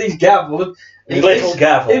 or heard his gavel. His little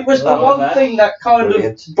gavel. It was the one thing that kind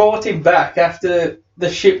of brought him back after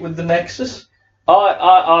the shit with the Nexus.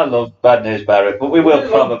 I love Bad News Barrett, but we will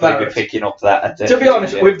probably be picking up that. To be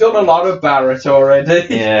honest, we've done a lot of Barrett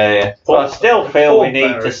already. Yeah. But I still feel we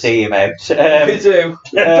need to see him out. We do.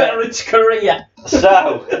 Barrett's career.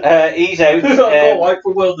 So, he's out.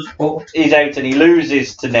 For World of Sport. He's out and he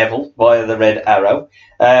loses to Neville via the Red Arrow.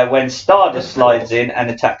 When Stardust slides in and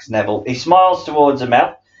attacks Neville, he smiles towards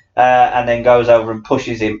Amel and then goes over and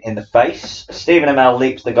pushes him in the face. Stephen Amell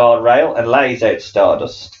leaps the guardrail and lays out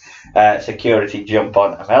Stardust. Security jump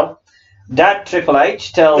on Amel. Dad Triple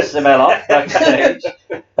H tells Amel off backstage.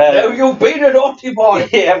 No, you've been a naughty boy.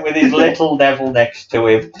 Yeah, with his little Neville next to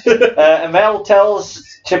him. Amel tells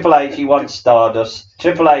Triple H he wants Stardust.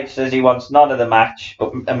 Triple H says he wants none of the match,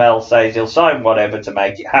 but Amel says he'll sign whatever to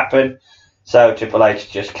make it happen. So Triple H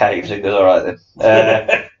just caves and goes, all right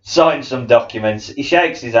then. Signs some documents. He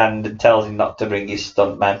shakes his hand and tells him not to bring his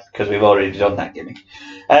stuntman because we've already done that gimmick.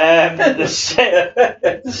 The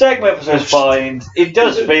segment was fine. It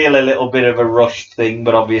does feel a little bit of a rushed thing,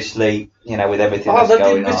 but obviously, with everything that's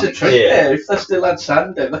going on. It's a trick there. If they still had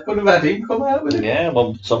Sander, they could have had him come out with it. Yeah,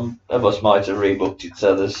 well, some of us might have rebooked it,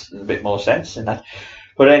 so there's a bit more sense in that.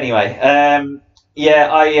 But anyway,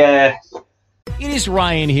 It is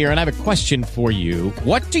Ryan here, and I have a question for you.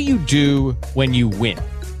 What do you do when you win?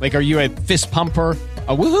 Like, are you a fist pumper,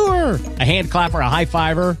 a woohooer, a hand clapper, a high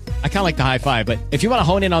fiver? I kind of like the high five, but if you want to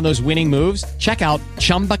hone in on those winning moves, check out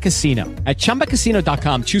Chumba Casino. At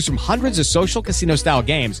ChumbaCasino.com, choose from hundreds of social casino-style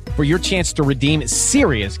games for your chance to redeem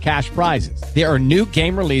serious cash prizes. There are new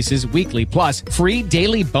game releases weekly, plus free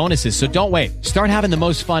daily bonuses, so don't wait. Start having the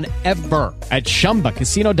most fun ever at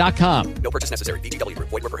ChumbaCasino.com. No purchase necessary. VGW.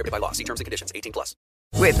 Void where prohibited by law. See terms and conditions. 18+.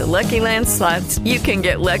 With the Lucky Land Slots, you can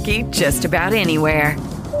get lucky just about anywhere.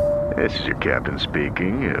 This is your captain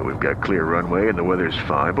speaking. We've got clear runway and the weather's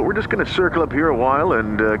fine, but we're just going to circle up here a while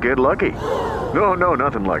and get lucky. No,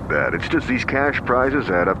 nothing like that. It's just these cash prizes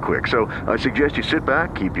add up quick. So I suggest you sit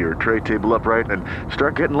back, keep your tray table upright, and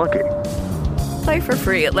start getting lucky. Play for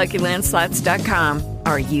free at LuckyLandSlots.com.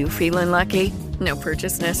 Are you feeling lucky? No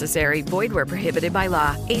purchase necessary. Void where prohibited by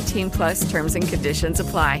law. 18+ terms and conditions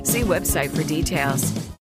apply. See website for details.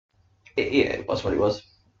 it was what it was.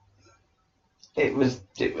 It was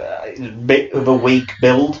a bit of a weak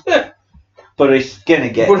build. But it's going to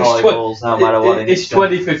get eyeballs no matter what. It's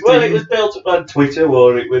 2015. Well, it was built up on Twitter,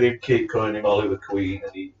 with him calling him Oliver Queen,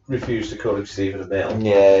 and he refused to call him Stephen Amell.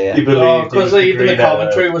 Yeah. He believed because even the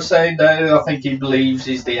commentary was saying that I think he believes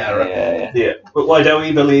he's the Arrow. Yeah. But why don't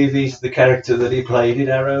we believe he's the character that he played in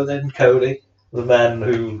Arrow then, Cody? The man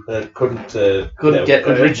who couldn't get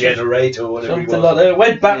regenerate or whatever. Something like that.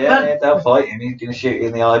 Wed Batman. Yeah, don't fight him. He's going to shoot you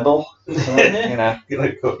in the eyeball. So, you know. You're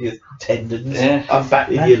going to cut your tendons I'm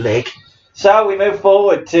Batman. in your leg. So we move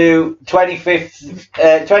forward to 25th.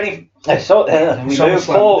 We move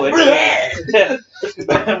forward.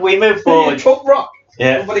 We move forward. Trump Rock.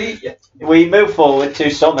 Yeah. Nobody eat you. We move forward to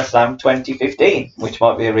SummerSlam 2015, which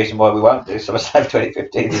might be a reason why we won't do SummerSlam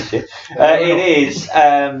 2015 this year. It is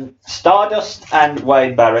Stardust and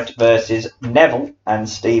Wade Barrett versus Neville and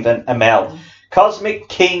Stephen Amell. Cosmic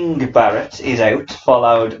King Barrett is out,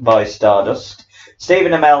 followed by Stardust.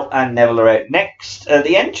 Stephen Amell and Neville are out next.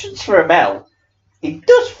 The entrance for Amell, it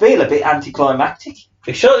does feel a bit anticlimactic.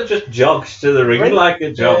 He sort of just jogs to the ring like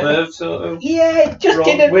a jobber, sort of. Yeah, it just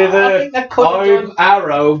didn't. I think that could have done.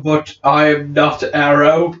 Arrow, but I am not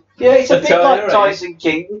Arrow. Yeah, it's a bit like Tyson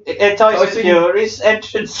Fury's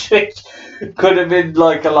entrance, which could have been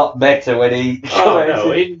like a lot better when he.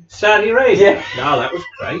 In Saudi Arabia. Yeah. No, that was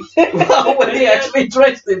great. Well, when he actually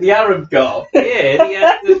dressed in the Arab garb. Yeah, he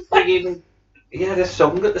had the friggin'. He had a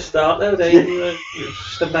song at the start though, it was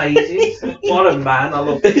just amazing. What a man, I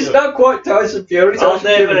love it. It's not quite Tyson Fury. I'll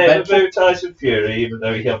never ever boo Tyson Fury, even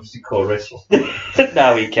though he obviously can't wrestle.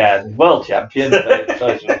 No, he can. World champion,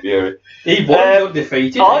 Tyson Fury. He was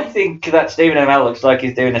undefeated. I think that Stephen Amell looks like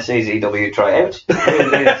he's doing a CZW tryout.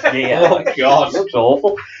 Oh, God. Looks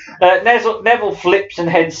awful. Neville flips and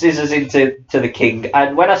head scissors into the King,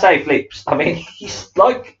 and when I say flips, I mean he's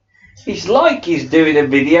like he's doing a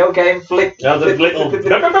video game flip. Yeah, the little.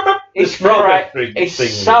 It's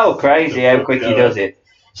so crazy how quick he does it.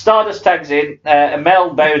 Stardust tags in.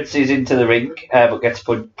 Amell bounces into the ring, but gets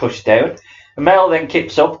pushed down. Amell then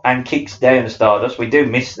kips up and kicks down Stardust. We do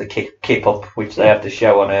miss the kip up, which they have to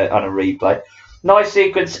show on a replay. Nice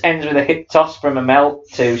sequence ends with a hip toss from Amell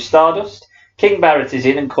to Stardust. King Barrett is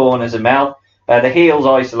in and corners Amell. The heels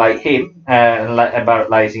isolate him, and Barrett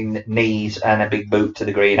lays in knees and a big boot to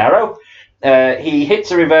the Green Arrow. He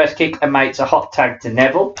hits a reverse kick and makes a hot tag to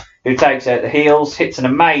Neville, who takes out the heels, hits an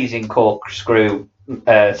amazing corkscrew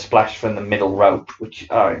splash from the middle rope, which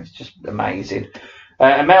it's just amazing.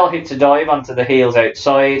 Amell hits a dive onto the heels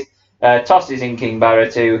outside, tosses in King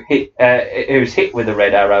Barrett, who's hit with a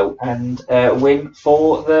red arrow, and win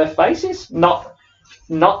for the faces. Not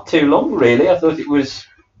too long, really. I thought it was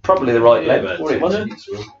probably the right length for it, wasn't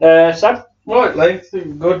it? Sam? Right length,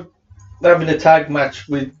 good. Having a tag match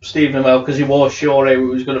with Stephen Amell because he was sure how it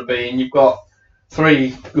was going to be, and you've got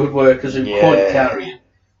three good workers who could carry it.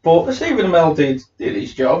 But Stephen Amell did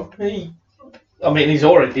his job. He's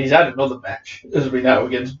had another match, as we know,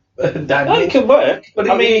 against Daniel. He can work. But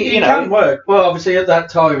he can work. Well, obviously at that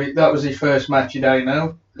time that was his first match in A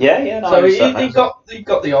now. Yeah. No, so he got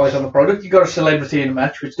the eyes on the product. You got a celebrity in a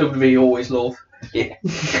match, which WWE always love. Yeah,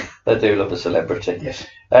 they do love a celebrity. Yes.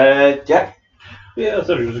 Jack? Yeah, I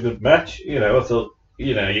thought it was a good match. I thought,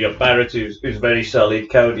 you got Barrett, who's very solid.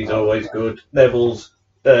 Cody's always good. Neville's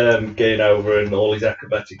getting over, and all his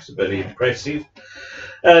acrobatics are very impressive.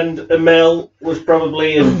 And Amell was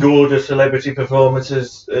probably as good a celebrity performance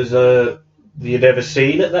as you'd ever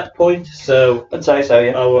seen at that point. So I'd say so,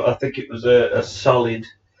 yeah. I think it was a solid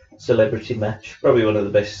celebrity match. Probably one of the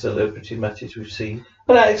best celebrity matches we've seen.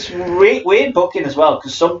 Well, it's weird booking as well,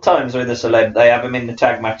 because sometimes with a celeb, they have them in the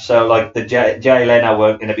tag match, so like the Jay Leno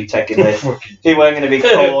weren't going to be taking this. He weren't going to be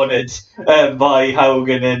cornered by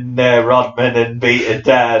Hogan and Rodman and beaten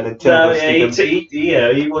down until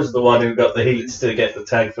he was the one who got the heats to get the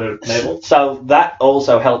tag for Neville. So that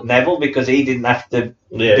also helped Neville, because he didn't have to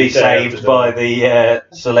be saved by the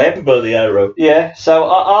celeb. By the arrow. Yeah, so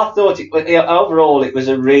I thought overall it was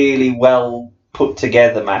a really well put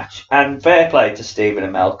together match, and fair play to Stephen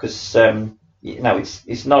Amell, because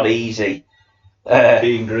it's not easy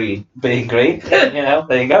being green. There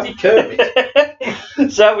you go.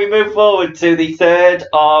 So we move forward to the 3rd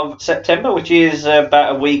of September, which is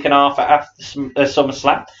about a week and a half after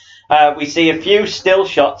SummerSlam. We see a few still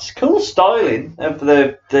shots, cool styling of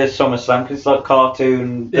the SummerSlam, because it's like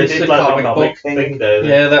cartoon. They did like a comic book thing there.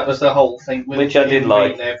 Yeah, that was the whole thing. Which I did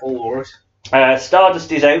like. Neville,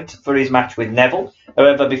 Stardust is out for his match with Neville.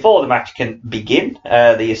 However, before the match can begin,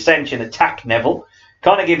 the Ascension attack Neville.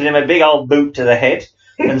 Kind of gives him a big old boot to the head.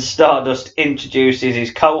 and Stardust introduces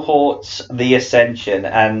his cohorts, the Ascension,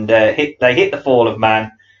 and they hit the Fall of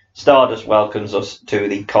Man. Stardust welcomes us to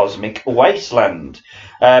the Cosmic Wasteland.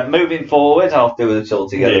 Moving forward, I'll do it all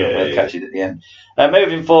together and we'll catch it at the end.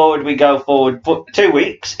 Moving forward, we go forward 2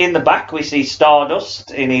 weeks. In the back, we see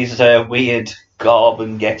Stardust in his weird garb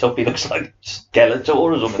and get up. He looks like Skeletor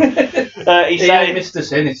or something. He's saying Mr.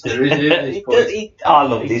 Sinister, is he? I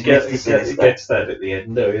loved his Mr. Sinister. He gets that at the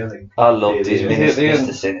end, though, I think. I loved his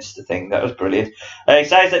Mr. Sinister thing. That was brilliant. He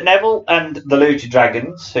says that Neville and the Lucha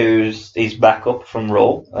Dragons, who's his backup from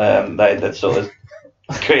Raw, they sort of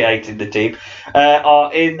created the team,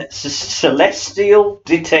 are in celestial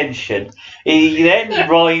detention. He then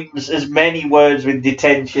rhymes as many words with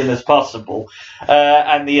detention as possible.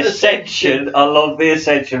 And the Ascension, I love the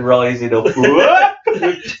Ascension rising up.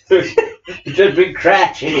 It's just been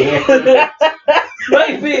crashing here.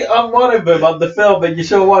 Maybe on one of them on the film, and you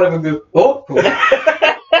saw one of them go, oh,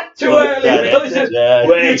 too early.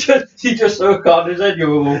 You just saw Connor's head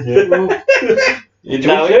go, You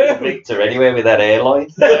know he's Victor anyway with that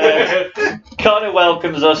airline. Connor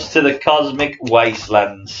welcomes us to the Cosmic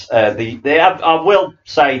Wastelands. I will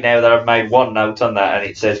say now that I've made one note on that, and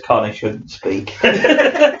it says Connor shouldn't speak.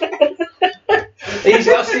 He's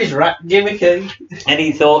lost his rap gimmick.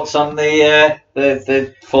 Any thoughts on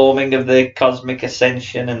the forming of the Cosmic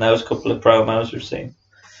Ascension and those couple of promos we've seen?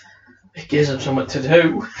 It gives them something to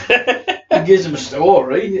do. It gives them a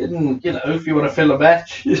story, and if you want to fill a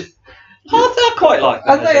match. I quite like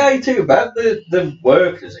them. And they ain't too bad. The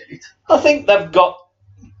workers in it. I think they've got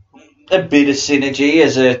a bit of synergy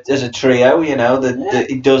as a trio. That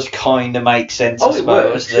it does kind of make sense. I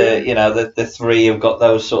suppose the three have got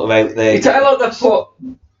those sort of out there. It's like they put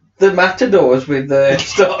the Matadors with the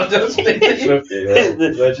Stardust.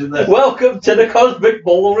 Welcome to the Cosmic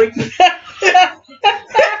Bullring.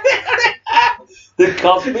 The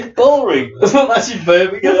Cosmic Bullring. That's in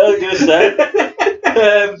Birmingham. I was going to say.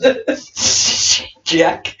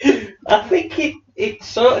 Jack, I think it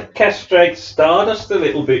sort of castrates Stardust a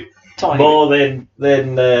little bit more than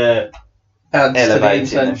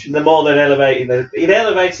elevating the more than elevating it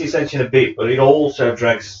elevates the Ascension a bit, but it also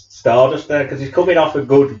drags Stardust down because he's coming off a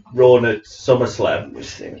good run at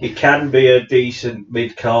SummerSlam. He can be a decent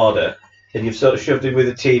mid-carder, and you've sort of shoved him with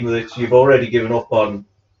a team that you've already given up on,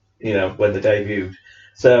 when they debuted.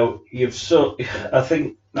 So I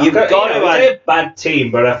think you've got to add a bad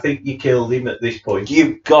team, but I think you killed him at this point.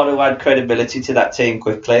 You've got to add credibility to that team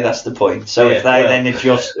quickly. That's the point. So if they then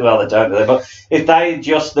adjust, they don't really, but if they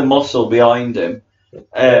adjust the muscle behind him,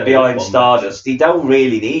 behind Stardust, he don't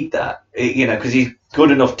really need that, because he's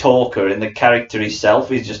good enough talker, and the character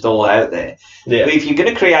himself is just all out there. Yeah. But if you're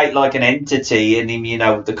going to create like an entity, and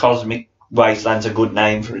the Cosmic Wasteland's a good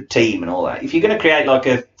name for a team and all that. If you're going to create like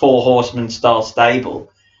a 4 horseman style stable,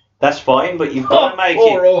 that's fine, but you've got to make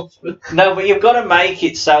it. No, but you've got to make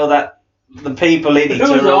it so that the people in it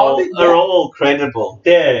are all credible.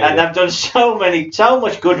 Yeah. And they've done so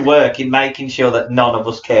much good work in making sure that none of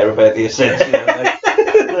us care about the Ascension.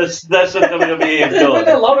 That's what WWE have done. There's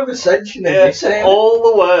been a lot of Ascension in this. All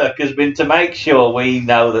the work has been to make sure we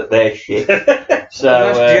know that they're shit.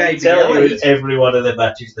 So tell you every one of the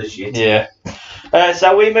matches the shit. Yeah.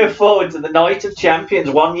 So we move forward to the Night of Champions,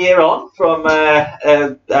 1 year on from our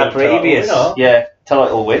previous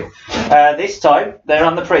title win. This time they're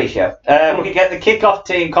on the pre-show. We get the Kickoff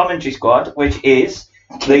Team Commentary Squad, which is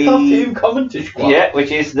the Kickoff Team Commentary Squad. Yeah,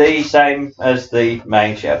 which is the same as the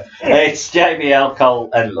main show. It's JBL, Cole,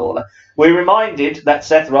 and Lawler. We reminded that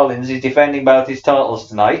Seth Rollins is defending both his titles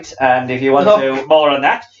tonight, and if you want to more on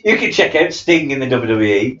that, you can check out Sting in the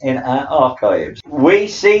WWE in our archives. We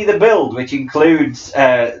see the build, which includes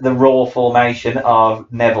the Raw formation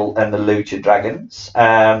of Neville and the Lucha Dragons.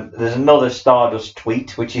 There's another Stardust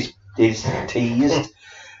tweet, which is teased.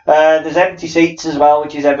 There's empty seats as well,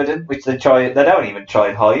 which is evident, which they don't even try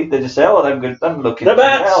and hide. They just say, I'm looking the at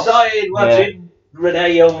man's side watching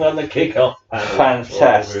Renee Young on the kickoff.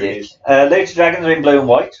 Fantastic. Lucha Dragons are in blue and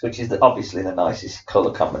white, which is obviously the nicest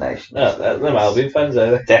colour combination. Them Albion fans,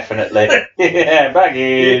 are they? Definitely. Yeah,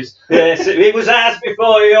 baggies. Yes, it was ours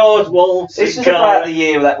before yours, Wolves. This is about the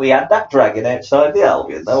year that we had that dragon outside the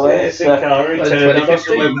Albion, though. Yes, Sin Cara returned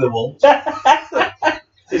with the Wolves.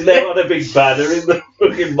 Is there on a big banner in the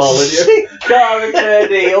fucking Molyneux? Sin Cara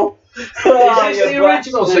turned heel. Is this the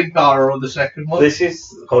original Sin Cara or the second one? This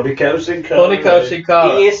is Honico Sin Cara. Honico Sin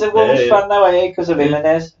Cara. He is a Wolves fan though, ain't he? Because of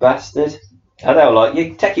Jimenez, bastard. I don't like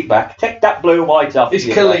you. Take it back. Take that blue and white off. It's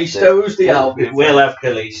you Kalisto's the album. We'll have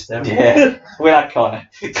Kalisto. Yeah, we'll have Connor.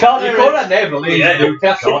 Connor You can't have Neville. He's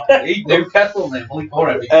Newcastle. He's Newcastle Neville. You can't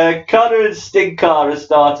have him. Connor and Sting Cara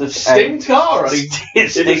start us. Sting Cara?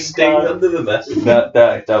 Sting under the vest. No,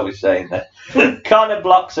 I was saying that. Connor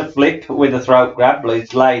blocks a flip with a throat grab, but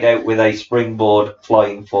it's laid out with a springboard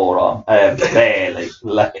flying forearm. Barely.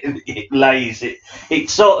 It lays it. It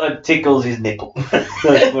sort of tickles his nipple. Let's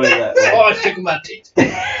put it that way. Oh, I tickle my teeth.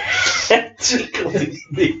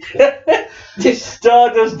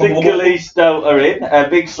 Stardust and Kalisto are in. A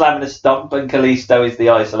big slam and a stomp, and Kalisto is the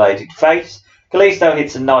isolated face. Kalisto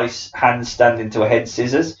hits a nice handstand into a head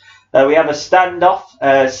scissors. We have a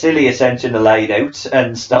standoff. Silly Ascension are laid out,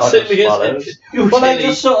 and Stardust Silly follows. Ascension. Well, they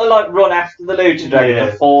just sort of like run after the Lucha Dragon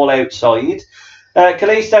and fall outside.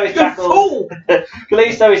 Kalisto is tackled.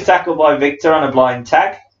 Kalisto is tackled by Victor on a blind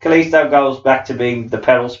tag. Kalisto goes back to being the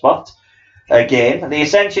peril spot again. The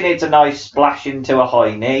Ascension hits a nice splash into a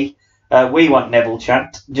high knee. We want Neville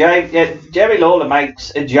chant. Jerry Lawler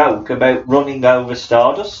makes a joke about running over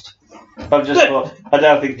Stardust. I've just thought, I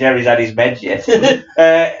don't think Jerry's had his meds yet.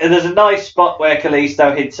 And there's a nice spot where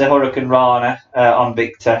Kalisto hits a Hurricane Rana on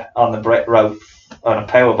Victor on the Brett rope on a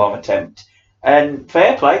powerbomb attempt. And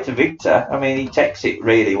fair play to Victor. I mean, he takes it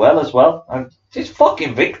really well as well. And it's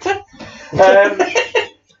fucking Victor.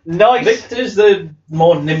 Nice. Victor's the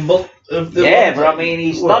more nimble of the Yeah, but I mean,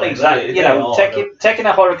 he's not exactly, taking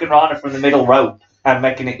a Hurricane Rana from the middle rope and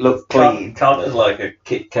making it look clean. Connor's like a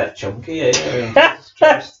Kit Kat chunky, Is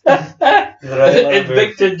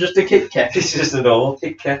Victor just a Kit Kat? It's just an old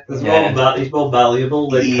Kit Kat. He's more malleable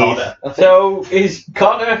than Connor. So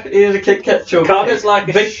Connor is a Kit Kat chunky. Connor's like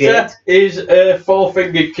a Victor shit. is a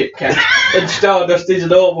four-fingered Kit Kat, and Stardust is a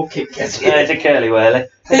normal Kit Kat. It's a curly whirly.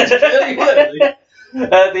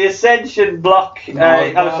 The Ascension block.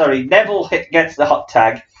 Neville gets the hot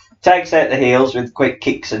tag, takes out the heels with quick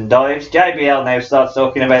kicks and dives. JBL now starts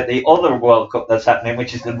talking about the other World Cup that's happening,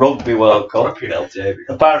 which is the Rugby World Cup.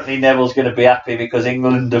 Apparently Neville's going to be happy because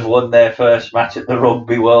England have won their first match at the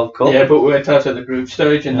Rugby World Cup. Yeah, but we went out at the group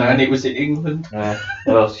stage and it was in England.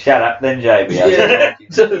 Well, shut up then, JBL. Yeah.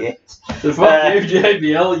 So fuck you,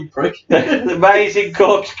 JBL, you prick. The amazing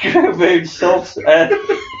corkscrew moonsault.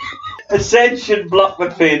 Ascension block the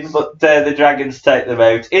pin, but the Dragons take them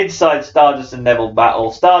out. Inside, Stardust and Neville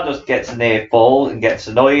battle. Stardust gets a near fall and gets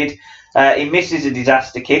annoyed. He misses a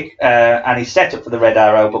disaster kick and he's set up for the Red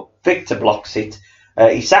Arrow, but Victor blocks it.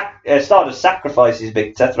 Stardust sacrifices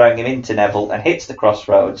Victor, throwing him into Neville, and hits the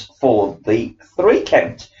Crossroads for the 3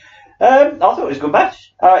 count. I thought it was a good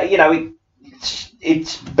match.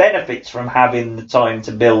 It benefits from having the time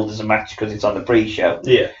to build as a match because it's on the pre-show.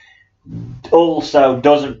 Yeah. Also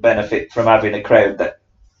doesn't benefit from having a crowd that,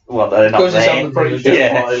 well, they're not because there. it's on the pre-show.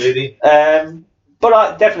 Yeah.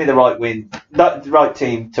 But definitely the right win, the right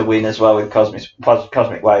team to win as well with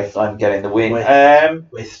Cosmic Wasteland getting the win.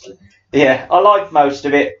 Yeah, I liked most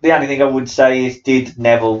of it. The only thing I would say is, did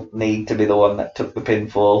Neville need to be the one that took the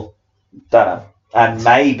pinfall? Don't know. And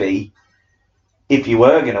maybe if you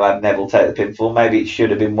were going to have Neville take the pinfall, maybe it should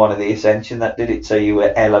have been one of the Ascension that did it, so you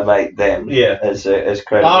would elevate them as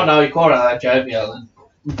credit. Oh no, you can't have JBL and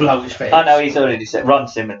blow his face. I know, he's already said Ron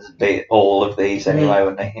Simmons beat all of these anyway,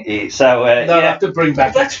 wouldn't he? So they'll have to bring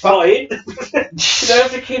back. That's fine. You don't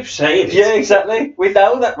have to keep saying it. Yeah, exactly. We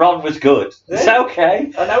know that Ron was good. Yeah. It's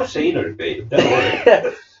okay. I know Cena had beat him. Don't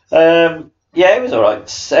worry. Yeah, it was all right.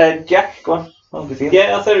 Jack, go on. On with you.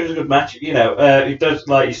 Yeah, I thought it was a good match. It does,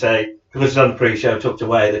 like you say, because it's on the pre-show, tucked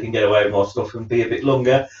away, they can get away with more stuff and be a bit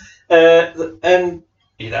longer. And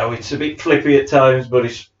it's a bit flippy at times, but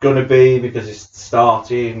it's going to be because it's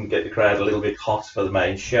starting, get the crowd a little bit hot for the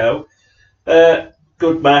main show.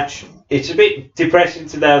 Good match. It's a bit depressing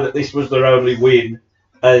to know that this was their only win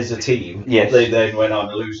as a team. Yes. They then went on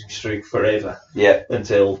a losing streak forever. Yeah.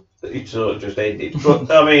 Until it sort of just ended. But,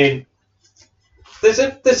 I mean,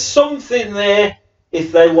 there's something there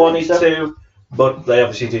if they wanted to, but they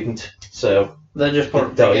obviously didn't. So they just put it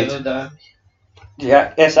together down.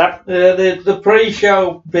 Yeah, yes, sir. The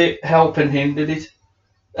pre-show bit helped and hindered it.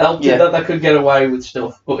 Helped it that they could get away with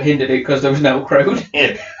stuff, but hindered it because there was no crowd.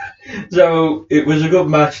 Yeah. So it was a good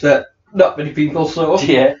match that not many people saw.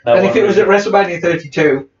 Yeah. And if it was at WrestleMania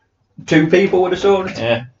 32, 2 people would have saw it.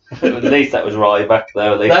 Yeah. At least that was Ryback,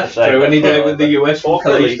 though. At least that's true, and he did it with the US for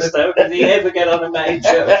Kalisto. Did he ever get on a main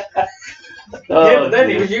show? Yeah, but then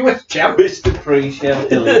he was US champ. Mr. Pre-show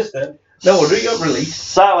Kalisto. No wonder he got released.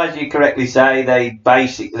 So, as you correctly say, they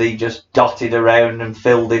basically just dotted around and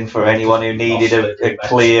filled in for anyone who needed a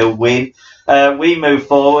clear win. We move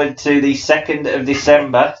forward to the 2nd of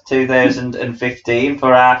December 2015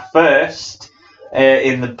 for our first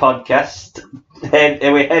in the podcast.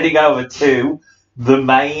 We're heading over to the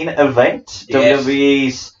main event, Yes.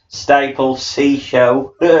 WWE's staple C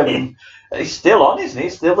show. It's still on, isn't it?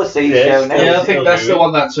 It's still the C show now. Yeah, I think that's the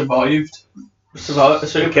one that survived.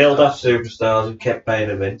 Who killed off superstars and kept main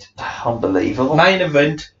event. Unbelievable. Main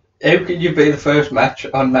event. How can you be the first match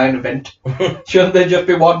on main event? Shouldn't there just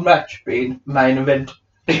be one match being main event?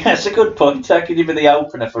 That's a good point. How could you be the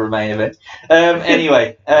opener for a main event?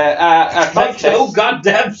 Anyway, our Makes no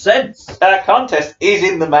goddamn sense. Our contest is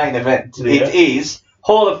in the main event. Yeah. It is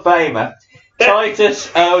Hall of Famer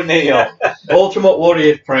Titus O'Neil. Ultimate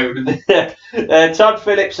Warrior proud. Todd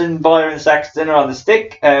Phillips and Byron Saxton are on the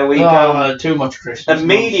stick. We go too much Christmas.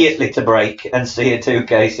 immediately to break and see a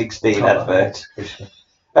 2K16 advert.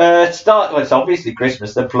 Well, it's obviously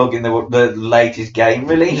Christmas. They're plugging the latest game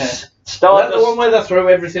release. Yeah. Is that Stardust. the one where they throw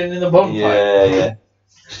everything in the bonfire? Yeah.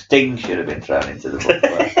 Sting should have been thrown into the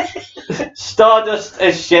bonfire. Stardust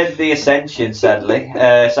has shed the Ascension, sadly.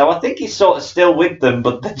 So I think he's sort of still with them,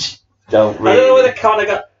 but they just don't really. I don't know whether Connor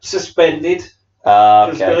got suspended.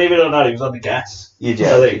 Okay. Believe it or not, he was on the gas. You I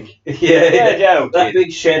joking? think. Yeah, joking. that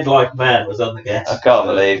big shed-like man was on the gas. I can't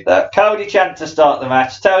believe that. Cody chant to start the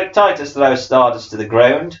match. Titus throws Stardust to the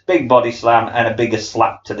ground. Big body slam and a bigger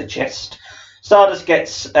slap to the chest. Stardust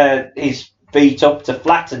gets his feet up to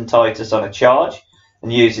flatten Titus on a charge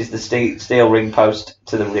and uses the steel ring post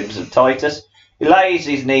to the ribs of Titus. He lays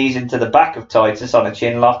his knees into the back of Titus on a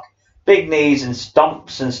chin lock. Big knees and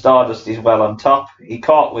stomps, and Stardust is well on top. He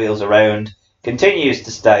cartwheels around, continues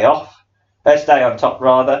to stay on top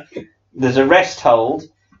rather. There's a rest hold.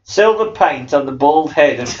 Silver paint on the bald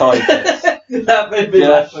head of Titus. That made me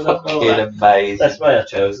laugh. Fucking amazing. That's why I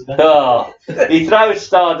chose it. Oh, he throws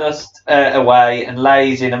Stardust away and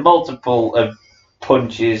lays in a multiple of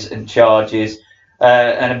punches and charges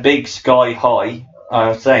and a big sky high. I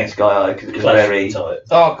was saying sky high because it was very. I Is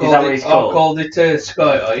that what it's called? called it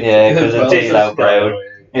Sky High. Yeah, because Well, of D'Lo Brown.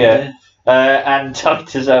 Yeah. And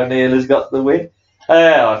Titus O'Neil has got the win.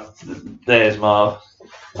 There's my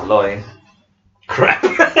line. Crap.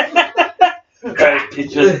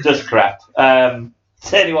 It's just crap.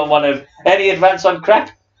 Does anyone want to any advance on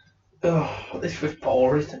crap? Oh, this was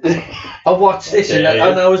boring. I watched this and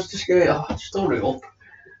I was just going, just hurry up.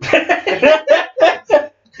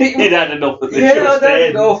 You'd had enough of this. Yeah, I had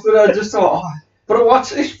enough, and I just thought, but I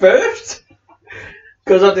watched this first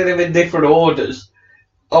because I did them in different orders.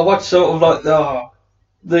 I watched sort of like the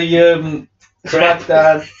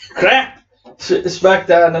SmackDown,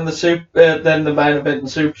 SmackDown, and then the main event and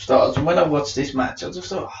Superstars. And when I watched this match, I just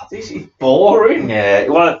thought, this is boring. Yeah, it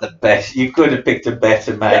wasn't the best. You could have picked a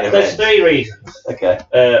better main event. There's 3 reasons. Okay.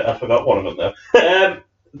 I forgot one of them though.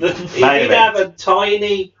 He did have a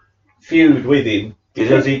tiny feud with him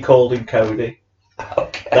because he called him Cody.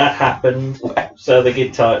 Okay. That happened, so they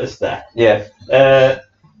give Titus that. Yeah.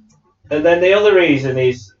 And then the other reason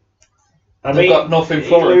is, They've got nothing he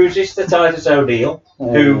for him. loses to Titus O'Neil,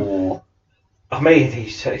 who, I mean,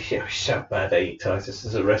 he's so bad at Titus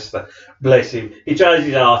as a wrestler. Bless him. He tries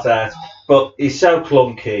his heart out, but he's so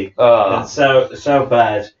clunky and so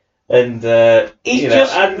bad. And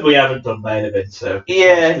and we haven't done main event, so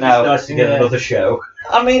it's nice to get another show.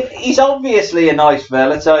 I mean, he's obviously a nice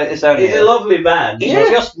fella. It's only He's a lovely man. He's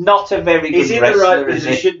just not a very good He's in wrestler. the right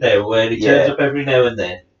position now, where he turns up every now and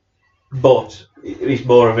then. But he's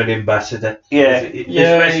more of an ambassador. Yeah.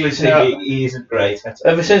 He isn't great at it.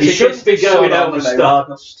 Ever since He shouldn't be going out with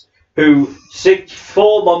Stardust, who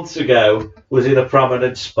 4 months ago was in a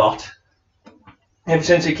prominent spot. Ever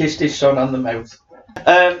since he kissed his son on the mouth.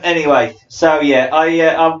 Anyway, so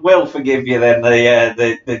I will forgive you then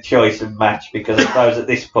the choice of match because I suppose at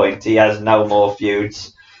this point he has no more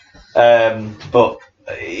feuds. But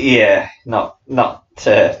yeah, not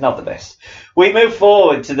the best. We move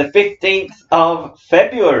forward to the 15th of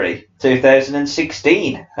February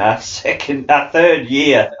 2016, our third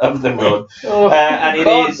year of the run, and it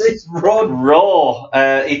is Raw.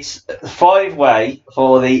 It's 5-way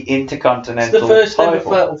for the Intercontinental. It's the first ever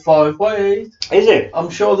title. Fatal 5-way. Is it? I'm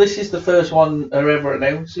sure this is the first one ever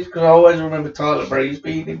announced because I always remember Tyler Breeze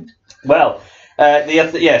being in. Well, so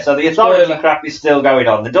the authority crap is still going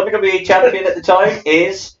on. The WWE champion at the time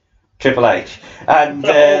is Triple H, and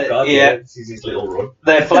this is his little run.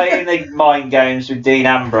 They're playing the mind games with Dean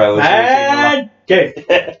Ambrose.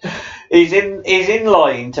 He's in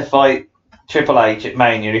line to fight Triple H at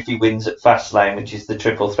Mania if he wins at Fastlane, which is the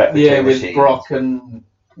triple threat between with machines. Brock and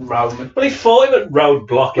Roman. But he fought him at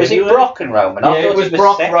Roadblock. Was it Brock and Roman? Yeah, it was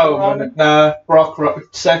Brock Roman. Brock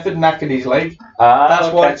Seth had knackered his leg.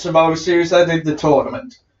 That's why it's Survivor Series. They did the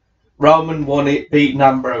tournament. Roman won it, beating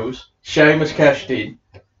Ambrose. Sheamus cashed in.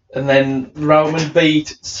 and then Roman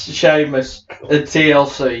beat Sheamus at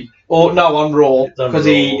TLC. Or no, on Raw, because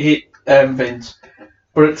he hit Vince.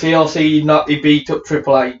 But at TLC, he beat up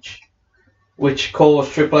Triple H, which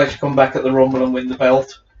caused Triple H to come back at the Rumble and win the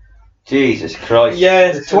belt. Jesus Christ.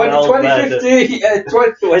 Yeah, 2015.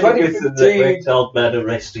 2015. Old man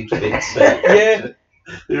arrested Vince. Yeah.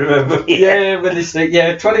 You remember? Yeah, when this thing,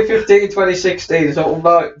 2015, 2016, sort of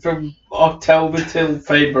like from October till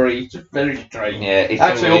February. It's very strange. Yeah, it's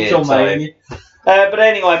actually up till May. But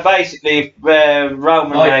anyway, basically, if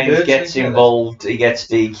Roman Reigns gets involved, he gets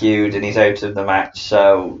DQ'd and he's out of the match.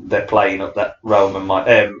 So they're playing up that Roman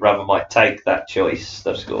might take that choice.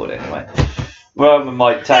 They've scored anyway. Roman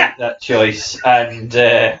might take that choice and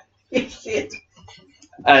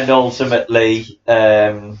ultimately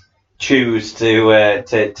choose to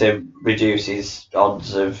reduce his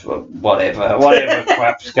odds of whatever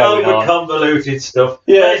crap's going on. Convoluted stuff.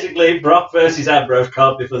 Yeah. Basically, Brock versus Ambrose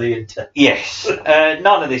can't be for the Inter. Yes.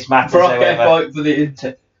 None of this matters, Brock however. fight for the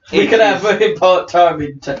Inter. We can have a part-time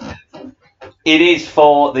Inter. It is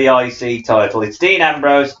for the IC title. It's Dean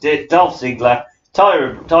Ambrose, Dolph Ziggler,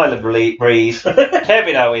 Tyler Breeze,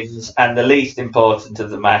 Kevin Owens, and the least important of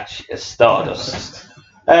the match, Stardust.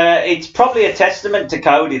 It's probably a testament to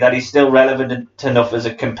Cody that he's still relevant enough as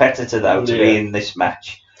a competitor, though, to be in this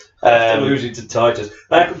match. After losing to Titus.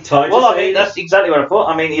 Well, I mean, that's exactly what I thought.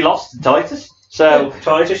 I mean, he lost to Titus. So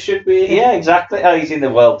Titus should be in. Yeah, exactly. Oh, he's in the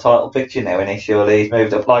world title picture now, isn't he? Surely he's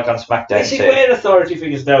moved up like on SmackDown. This is where authority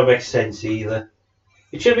figures don't make sense either.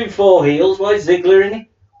 It should have been 4 heels. Why is Ziggler in it?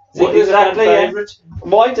 Ziggler's exactly, a fan favourite.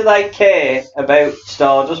 Why do they care about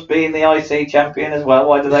Stardust being the IC champion as well?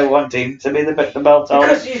 Why do they want him to be the belt holder?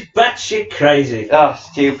 Because he's batshit crazy. Oh,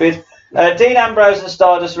 stupid. Dean Ambrose and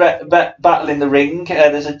Stardust battle in the ring.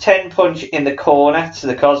 There's a 10 punch in the corner to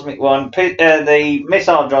the Cosmic one. The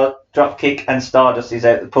missile drop kick, and Stardust is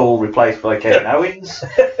out the pool, replaced by Kevin Owens.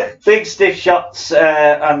 Big stiff shots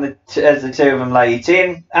as the two of them lay it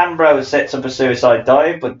in. Ambrose sets up a suicide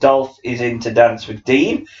dive, but Dolph is in to dance with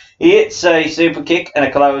Dean. He hits a super kick and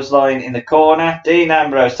a clothesline in the corner. Dean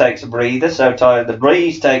Ambrose takes a breather, so Tyler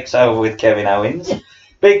Breeze takes over with Kevin Owens.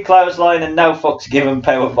 Big clothesline and no fucks given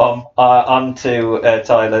powerbomb onto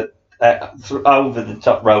Tyler over the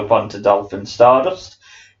top rope onto Dolph and Stardust.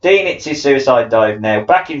 Dean hits his suicide dive now.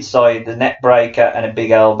 Back inside, the net breaker and a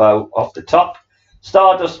big elbow off the top.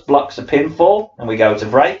 Stardust blocks a pinfall and we go to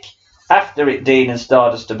break. After it, Dean and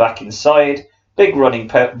Stardust are back inside. Big running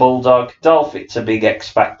bulldog. Dolph hits a big X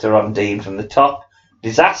Factor on Dean from the top.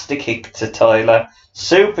 Disaster kick to Tyler.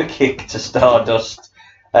 Super kick to Stardust.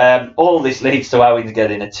 All this leads to Owens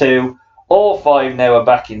getting a 2. All 5 now are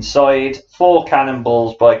back inside. 4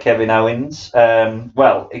 cannonballs by Kevin Owens.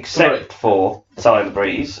 Except for Tyler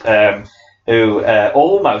Breeze, who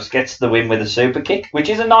almost gets the win with a super kick, which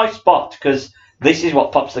is a nice spot because this is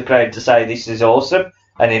what pops the crowd to say this is awesome,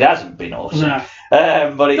 and it hasn't been awesome. No.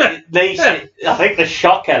 But at least I think the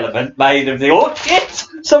shock element made of the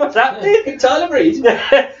shit, something's happening. Tyler Breeze.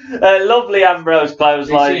 Lovely Ambrose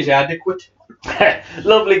clothesline. This is adequate.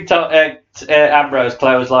 Lovely Ambrose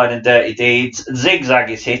clothesline and dirty deeds. Zigzag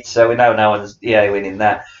is hit, so we know no one's winning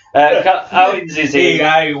that. Owens is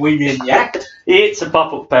in. winning that. He hits a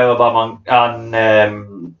pop-up powerbomb on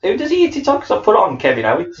who does he hit it on? Because I put it on Kevin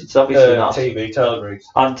Owens. It's obviously not. TV, Tyler Breeze.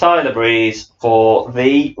 On Tyler Breeze for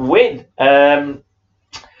the win. Sam,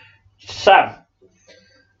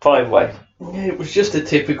 5-way. Yeah, it was just a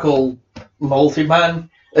typical multi-man.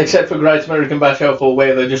 Except for Great American Bash 04,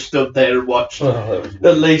 where they just stood there and watched.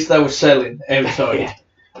 At least they were selling outside.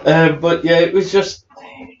 But yeah, it's just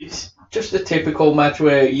a typical match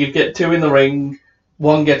where you get 2 in the ring,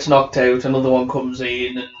 one gets knocked out, another one comes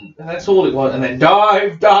in, and that's all it was. And then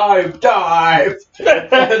dive, and then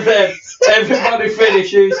everybody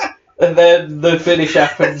finishes, and then the finish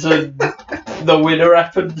happens, and the winner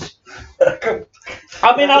happens.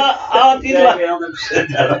 I mean, I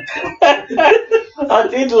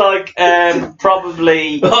did like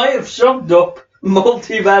probably. I have summed up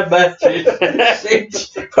multi-man matches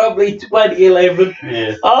since probably 2011.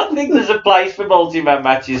 Yeah. I think there's a place for multi-man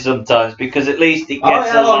matches sometimes because at least it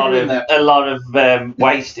gets a lot of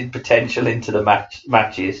wasted potential into the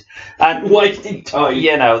matches and wasted time.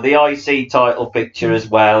 You know, the IC title picture as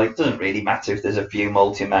well. It doesn't really matter if there's a few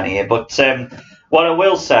multi-man here, but. What I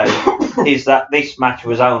will say is that this match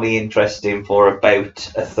was only interesting for about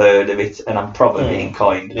a third of it, and I'm probably being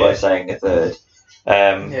kind by saying a third.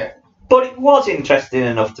 But it was interesting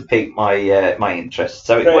enough to pique my interest,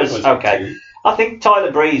 so it was okay. I think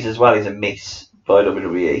Tyler Breeze as well is a miss. by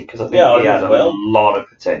WWE because I think Yeah, he had a well. lot of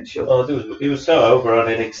potential. Oh, he was so over on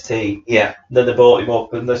NXT. Yeah. Then they brought him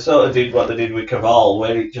up, and they sort of did what they did with Caval,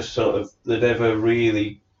 where it just sort of they never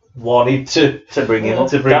really wanted to bring him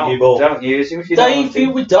up. Don't use him if you They don't.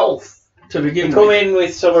 feud with Dolph to begin He come with. in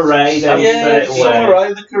with Summer Rae, then Yeah, straight away. Summer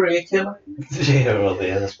Rae, the career killer. Yeah, well,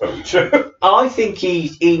 yeah, that's probably true. I think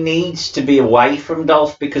he needs to be away from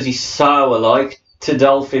Dolph because he's so alike to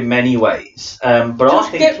Dolph in many ways. But Just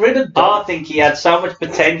I think get rid of Dolph. I think he had so much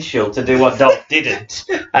potential to do what Dolph didn't,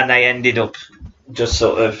 and they ended up just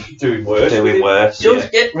sort of doing worse.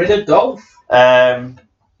 Just get rid of Dolph.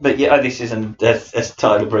 But yeah, this isn't a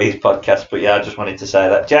Tyler Breeze podcast, but yeah, I just wanted to say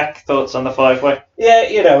that. Jack, thoughts on the 5-way?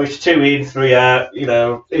 Yeah, it's 2 in, 3 out,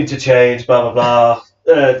 interchange, blah, blah, blah.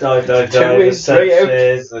 Dive, 2 in, 3 out.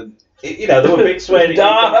 and there were bits where it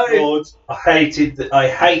got good. I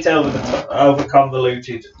hate over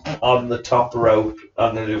convoluted on the top rope.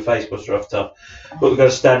 I'm going to do a facebuster off top, but we've got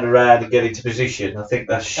to stand around and get into position. I think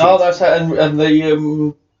that's shit. Oh, that's that, and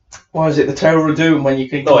the what is it? The Tower of Doom when you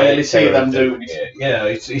can clearly see them doing it. Yeah,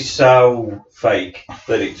 it's so fake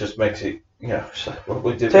that it just makes it. So what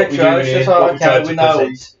we do. Take charge, that's all okay, we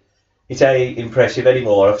know. It ain't impressive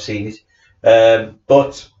anymore. I've seen it,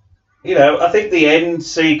 but. I think the end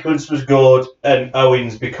sequence was good, and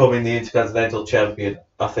Owens becoming the Intercontinental Champion,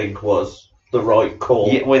 I think, was the right call.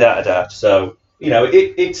 Yeah, without a doubt. So,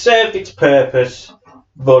 it served its purpose,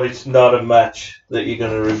 but it's not a match that you're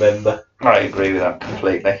going to remember. I agree with that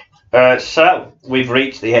completely. So, we've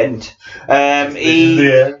reached the end.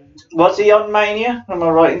 Was he on Mania? Am I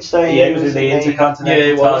right in saying? Yeah, he was in the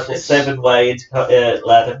Intercontinental title 7-way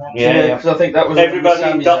ladder match. Yeah, because I think that was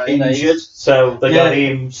everybody got injured, so they got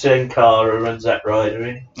Yeah. him, Sin Cara, and Zack Ryder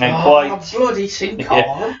in. And bloody Sin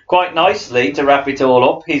Cara. quite nicely, to wrap it all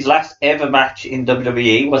up, his last ever match in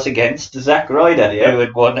WWE was against Zack Ryder, who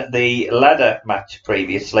had won the ladder match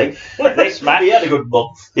previously. This match, He had a good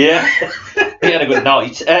month. yeah, he had a good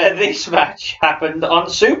night. This match happened on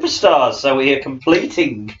Superstars, so we are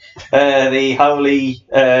completing the holy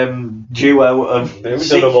duo of We've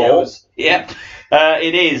six done them all. shows. Yeah.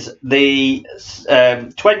 It is the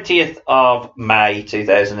 20th of May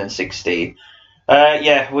 2016.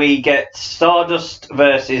 We get Stardust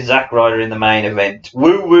versus Zack Ryder in the main event.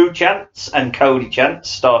 Woo Woo chants and Cody chants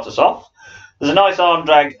start us off. There's a nice arm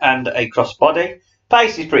drag and a crossbody.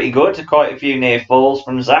 Pace is pretty good, quite a few near falls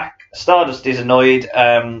from Zack. Stardust is annoyed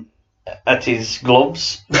at his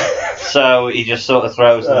gloves, so he just sort of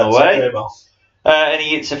throws them away. And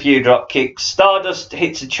he hits a few drop kicks. Stardust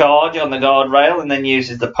hits a charge on the guardrail and then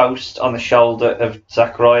uses the post on the shoulder of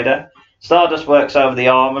Zack Ryder. Stardust works over the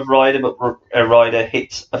arm of Ryder, but Ryder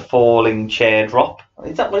hits a falling chair drop.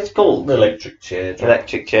 Is that what it's called? Electric chair drop.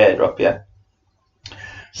 Electric chair drop, yeah.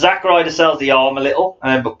 Zack Ryder sells the arm a little,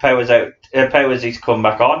 but powers his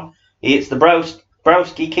comeback on. He hits the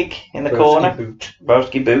Broski kick in the corner.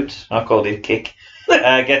 Broski boot. I called it a kick.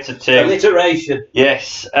 Gets a 2. Alliteration.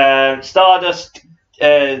 Yes. Stardust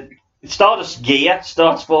gear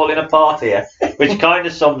starts falling apart here, which kind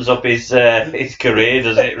of sums up his career,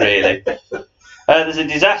 doesn't it, really? There's a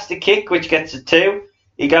disaster kick, which gets a 2.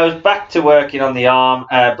 He goes back to working on the arm,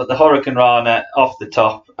 but the Hurricane Rana off the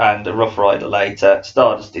top and a Rough Rider later.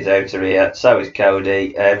 Stardust is out of here, so is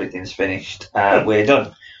Cody. Everything's finished. We're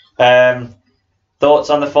done. Thoughts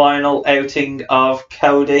on the final outing of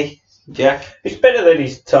Cody, Jack? It's better than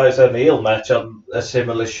his Tyson O'Neill match on a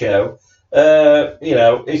similar show.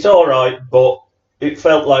 It's alright, but it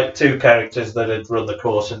felt like two characters that had run the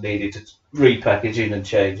course and needed to repackaging and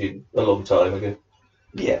changing a long time ago.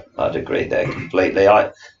 Yeah, I'd agree there completely.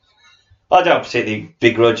 I don't particularly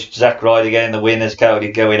begrudge Zack Ryder getting the win as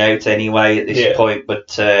Cody going out anyway at this point,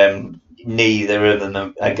 but neither of them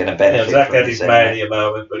are going to benefit Zack from had this his anyway. mania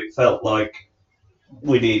moment, but it felt like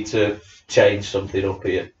we need to change something up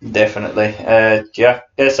here. Definitely. Jack?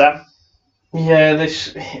 Yes, Sam? Yeah,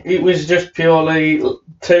 it was just purely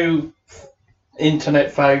two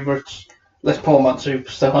internet favourites. Let's put them on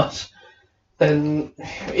Superstars. And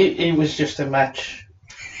it was just a match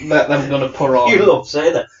that I'm going to put on. You love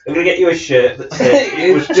saying that. I'm going to get you a shirt that says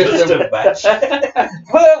it was just a match.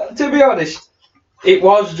 Well, to be honest, it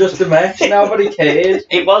was just a match. Nobody cared.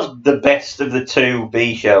 It was the best of the two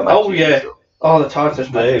B show matches. Oh, yeah. Oh, the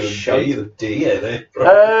Titus match was So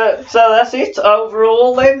that's it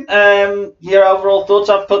overall then. Your overall thoughts?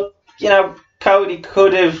 I've put, Cody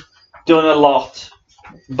could have done a lot,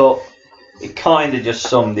 but it kind of just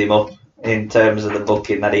summed him up in terms of the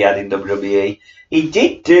booking that he had in WWE. He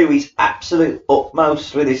did do his absolute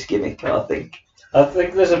utmost with this gimmick, I think. I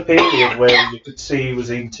think there's a period where you could see he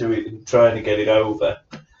was into it and trying to get it over.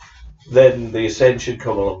 Then the Ascension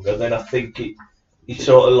come along, and then I think he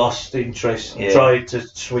sort of lost interest and Yeah. tried to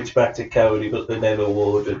switch back to Cody, but they never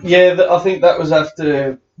would. And Yeah, I think that was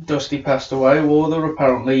after Dusty passed away. Warder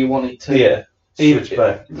apparently wanted to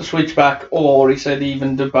switch back, or he said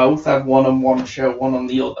even do both, have one on one show, one on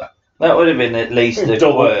the other. That would have been at least a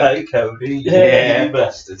double work. pay Cody. Yeah. You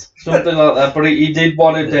bastard. Something like that, but he did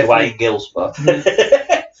want to The definitely. Dwayne Gill spot.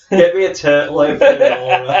 Get me a turtle over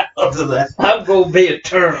there. Onto that. I'm going to be a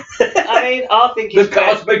turtle. I mean, I think The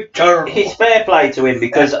cosmic turtle. it's fair play to him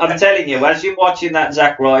because I'm telling you, as you're watching that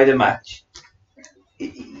Zack Ryder match,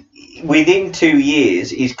 within 2 years,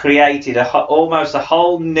 he's created almost a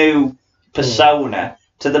whole new persona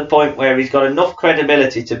to the point where he's got enough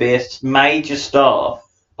credibility to be a major star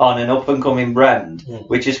on an up-and-coming brand,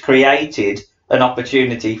 which has created an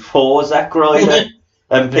opportunity for Zack Ryder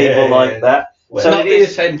and people like that. Well, so not it the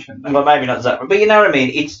is, attention. well, maybe not Zack, but you know what I mean?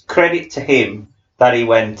 It's credit to him that he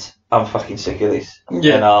went, I'm fucking sick of this,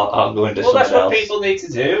 Yeah. and I'll go into Well, that's something what else. people need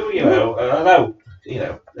to do, you know. And I know, you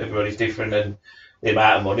know, everybody's different and the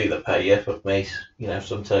amount of money they pay you. Fuck me, you know,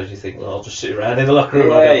 sometimes you think, well, I'll just sit around in the locker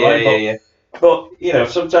room. I don't mind. But, you know,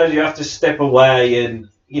 sometimes you have to step away and,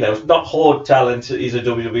 you know, not hoard talent is a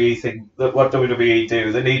WWE thing. That what WWE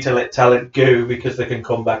do, they need to let talent go because they can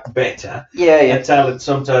come back better. And talent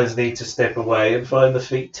sometimes need to step away and find the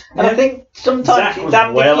feet. And I think sometimes Zack was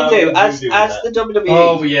damned well if you do, overdue as doing the WWE.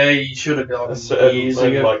 Oh, yeah, he should have gone years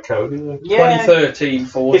ago. Like Cody. Yeah. 2013,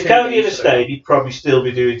 14. If Cody had stayed, he'd probably still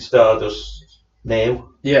be doing Stardust now.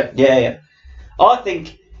 Yeah. I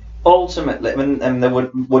think ultimately, and there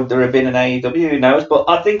would there have been an AEW, who knows? But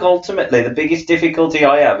I think ultimately the biggest difficulty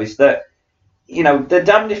I have is that, you know, they're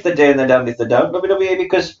damned if they do and they're damned if they don't, WWE,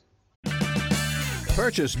 because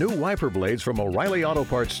Purchase new wiper blades from O'Reilly Auto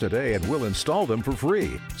Parts today and we'll install them for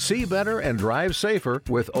free. See better and drive safer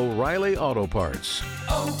with O'Reilly Auto Parts.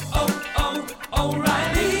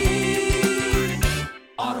 O'Reilly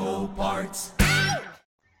Auto Parts.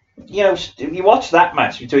 you know, if you watch that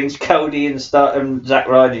match between Cody and Zack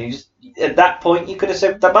Ryder, at that point you could have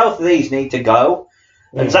said that both of these need to go.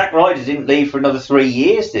 And Zack Ryder didn't leave for another 3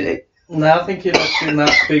 years, did he? No, I think he lost in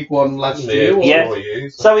that big one last year. Yeah.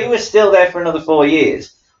 So he was still there for another 4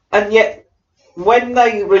 years. And yet, when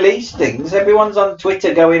they release things, everyone's on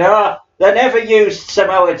Twitter going, they never used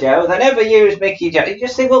Samoa Joe, they never used Mickey Joe. You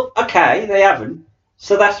just think, well, okay, they haven't.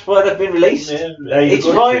 So that's why they've been released. It's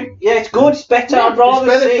fine. Yeah, it's good. It's better. Yeah, I'd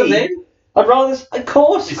rather it's better for see. them. I'd rather, of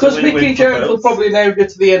course, Because Mickey Jones will probably now get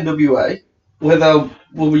to the NWA, where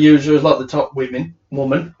we'll use her as like the top woman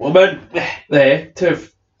there to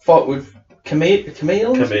fight with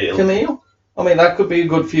Camille. I mean, that could be a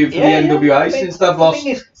good feud for the NWA I mean, since they've lost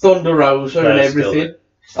Thunder Rosa and everything.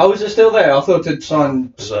 Oh, is it still there? I thought it'd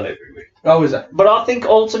signed. It's on every week. Oh, is it? But I think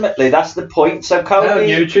ultimately that's the point. So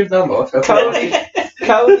Cody, on YouTube, no more.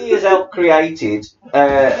 Cody has helped created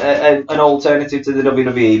an alternative to the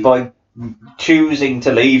WWE by choosing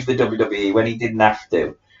to leave the WWE when he didn't have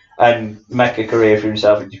to, and make a career for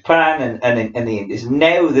himself in Japan and in the Indies.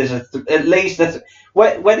 Now there's at least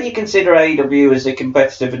whether you consider AEW as a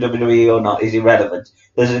competitor for WWE or not is irrelevant.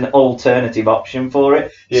 There's an alternative option for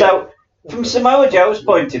it. Yeah. So from Samoa Joe's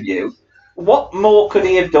point of view, what more could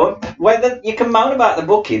he have done? Whether you can moan about the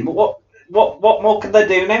booking, but what more could they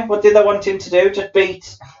do now? What did they want him to do? Just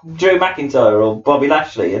beat Drew McIntyre or Bobby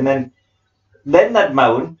Lashley, and then they'd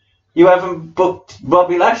moan. You haven't booked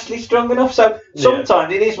Bobby Lashley strong enough. So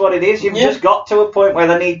sometimes it is what it is. You've just got to a point where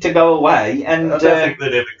they need to go away. And I don't think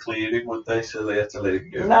they'd ever cleared him, would they? So they had to let him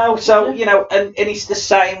go. no, so you know, and it's the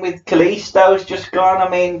same with Kalisto's just gone. I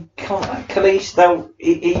mean, come on, Kalisto,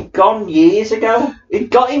 he gone years ago. He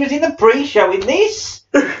was in the pre-show in this.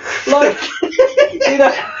 Like, you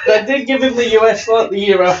know, they did give him the US like the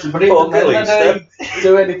year after, but even then they didn't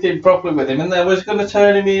do anything properly with him, and they was going to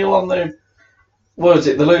turn him heel on the. What was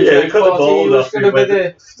it? The Lucha Party. He was going to be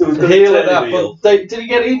the heel of that. But did he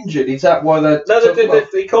get injured? Is that why they? No,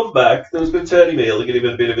 they come back. They was going to turn him heel to give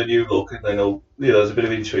him a bit of a new look, and then there's a bit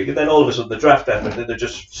of intrigue, and then all of a sudden the draft happened, and they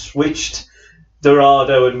just switched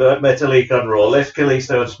Dorado and Metalik on Raw, left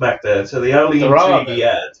Kalisto on SmackDown. So the only intrigue he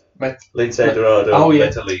had, Lindsay Dorado and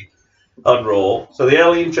Metalik on Raw. So the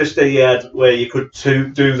only interest he had where you could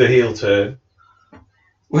do the heel turn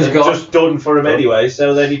was just done for him anyway.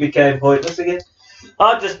 So then he became pointless again.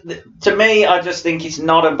 I just think it's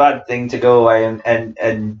not a bad thing to go away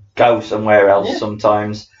and go somewhere else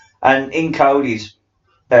sometimes. And in Cody's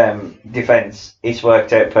defence, it's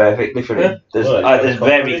worked out perfectly for him. There's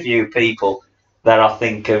very few people that I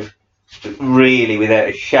think have really, without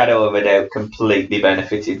a shadow of a doubt, completely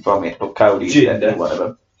benefited from it. But Cody's definitely one of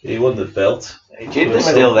them. He won the belt. Jinder's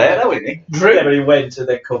still there, though, isn't he? Drew. Yeah, but he went and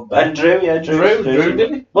then come back. And Drew, Drew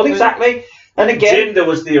did he? Well, exactly. And again, Jinder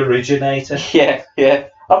was the originator. Yeah.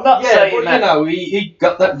 I'm not saying but that. you know, he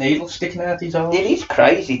got that needle sticking out his arm. It is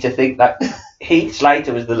crazy to think that Heath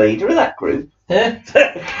Slater was the leader of that group. Yeah. He's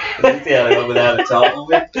the only one without a title.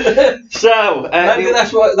 So maybe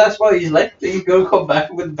that's why he's left. He's going to come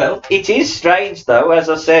back with the belt. It is strange, though, as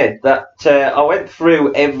I said, that I went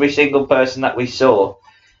through every single person that we saw,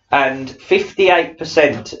 and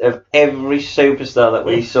 58% of every superstar that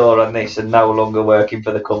we saw on this are no longer working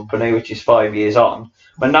for the company, which is 5 years on.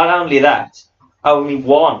 But not only that, only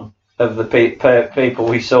one of the people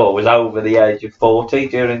we saw was over the age of 40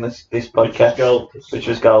 during this podcast, which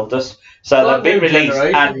was Goldust. So they've been released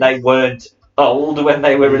and they weren't old when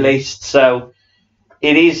they were released. So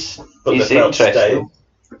it's interesting.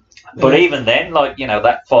 But even then, like, you know,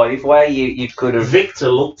 that 5-way, you could have... Victor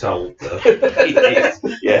looked old, though. He did,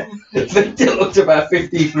 yeah. Victor looked about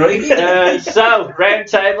 53. So, round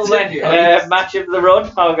table then. Match of the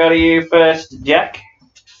run. I'll go to you first, Jack.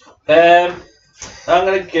 I'm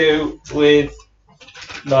going to go with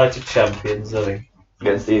Night of Champions, I think.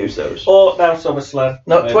 Against the Usos. Or now SummerSlam.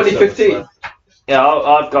 No, 2015. SummerSlam. Yeah,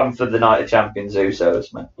 I've gone for the Night of Champions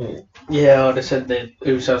Usos, man. Yeah, I'd have said the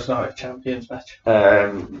Usos Night of Champions match.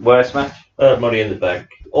 Worst match? Money in the Bank.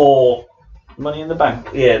 Or Money in the Bank?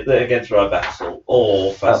 Yeah, against Ryback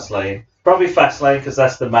or Fastlane. Probably Fastlane because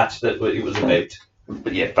that's the match that it was about.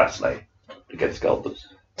 But yeah, Fastlane against Goldust.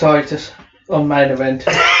 Titus on main event.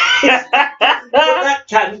 That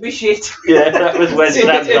can be shit. Yeah, that was when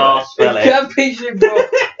Sam's arse fell It can be shit, bro.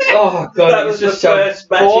 Oh god, That it was was just the so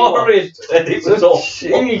first match boring. it was awful.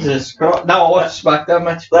 Jesus Christ. No, I watched SmackDown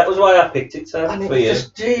match. That was why I picked it, Sam, And it for was you.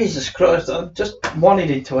 just, Jesus Christ, I just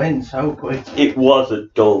wanted it to end so quick. It was a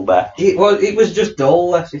dull match. It was just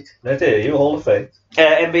dull, that's it. No, dear, you're Hall of Fame.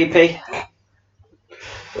 MVP?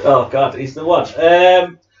 Oh god, he's the one.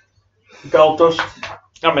 Goldust.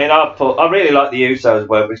 I mean, I really like the Usos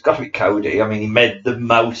work, but it's got to be Cody. I mean, he made the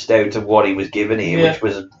most out of what he was given here, Yeah. which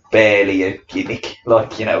was barely a gimmick.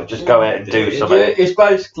 Like, you know, just go out and do something. Yeah, it's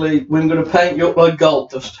basically, we're going to paint you up like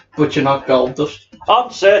Goldust, but you're not Goldust.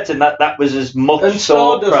 I'm certain that was as much And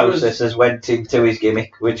thought Stardust process as went into his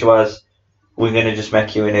gimmick, which was, we're going to just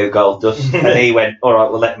make you a new Goldust. And he went, all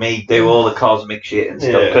right, well, let me do all the cosmic shit and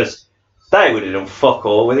stuff, Yeah. because they would have done fuck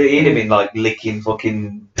all with it. He'd have been, like, licking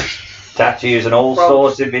fucking tattoos and all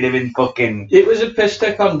sorts. He'd have been fucking... It was a piss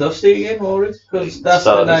take on Dusty again, or it? Because that's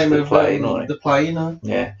Stardust the name the of plane, right? the plane. Huh?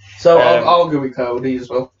 Yeah. So Um, I'll go with Cody as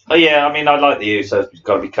well. Oh, yeah, I mean, I like the Usos. It's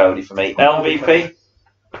got to be Cody for me. LVP?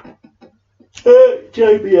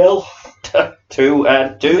 JBL. 2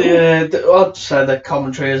 and 2? Yeah, I'd say the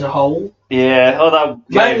commentary as a whole. Yeah, although...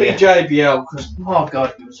 Mainly JBL, because, my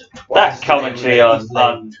God, he was a twat. That commentary on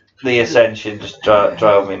the Ascension just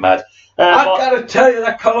drove me mad. I gotta tell you,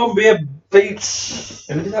 that Colombia beats...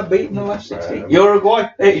 Who did that beat in the last 16? Uruguay?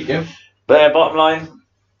 There you go. Bottom line,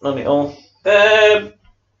 on it all.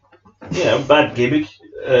 You know, bad gimmick.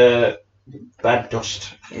 Bad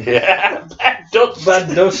dust. Yeah, bad dust.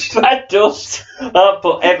 Bad dust. Bad dust. I'll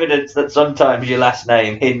put evidence that sometimes your last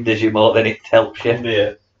name hinders you more than it helps you.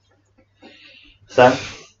 Yeah. Sam?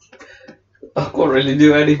 I couldn't really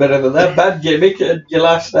do any better than that. Bad gimmick and your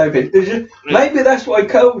last name in, did you? Maybe that's why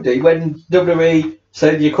Cody, when WWE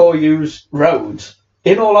said you can't use Rhodes,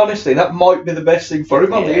 in all honesty, that might be the best thing for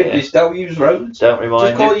him on the Indies. Don't use Rhodes. Don't remind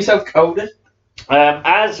Just call me. yourself Cody.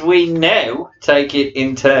 As we now take it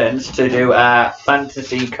in turns to do our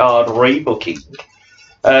fantasy card rebooking.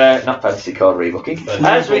 Not fantasy card rebooking.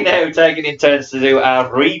 As we now take it in turns to do our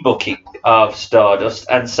rebooking of Stardust,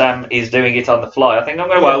 and Sam is doing it on the fly. I think I'm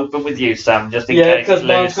going to open with you, Sam, just in Yeah, case because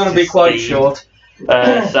mine's going to be quite short.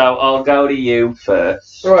 So I'll go to you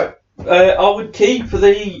first. Right. I would keep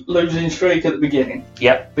the losing streak at the beginning.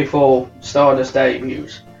 Yep. Before Stardust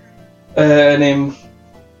debuts.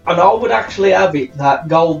 And I would actually have it that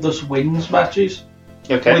Goldust wins matches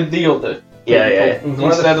with the other. Yeah. people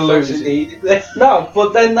Instead of losing. No,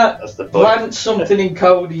 but then That's the point. plants something in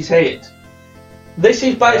Cody's head. This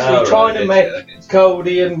is basically trying to make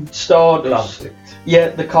Cody and Stardust. Yeah,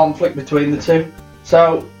 the conflict between the two.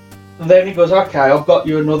 So then he goes, okay, I've got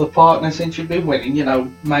you another partner since you've been winning, you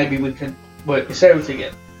know, maybe we can work this out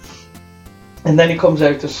again. And then he comes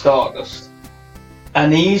out to Stardust.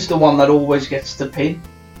 And he's the one that always gets the pin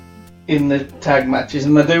in the tag matches.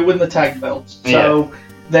 And they do win the tag belts. So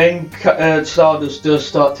then Stardust does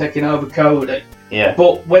start taking over Cody. Yeah.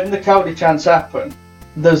 But when the Cody chants happen,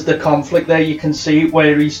 there's the conflict there. You can see it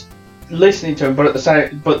where he's listening to him, but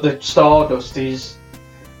the Stardust is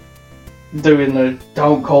doing the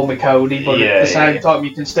 "Don't call me Cody," but at the same time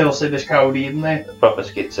you can still see there's Cody in there. Proper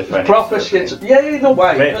schizophrenic. Proper schizophrenic. Yeah, in a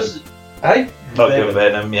way. Really? Because, hey, Like a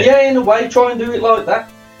Venom, yeah. Yeah, in a way, try and do it like that.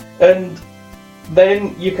 And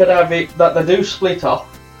then you could have it that they do split off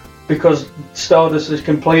because Stardust has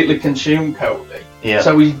completely consumed Cody. Yeah.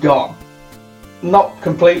 So he's gone. Not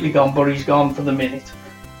completely gone, but he's gone for the minute.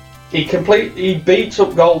 He beats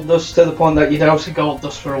up Goldust to the point that you don't see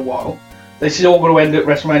Goldust for a while. This is all going to end at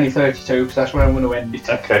WrestleMania 32 because that's where I'm going to end it.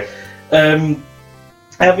 Okay.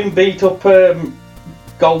 Having beat up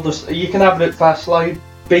Goldust, you can have it at Fastlane.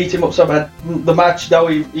 Beat him up so bad. The match, though,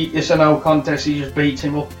 it's a no contest. He just beats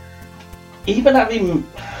him up. Even have him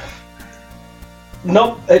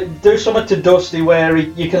not do something to Dusty where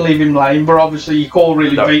you can leave him lame, but obviously you can't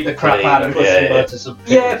really beat the crap out of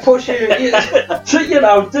him. Push him.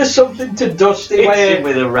 So there's something to Dusty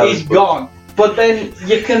where he's gone. But then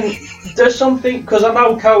you can do something because I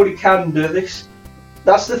know Cody can do this.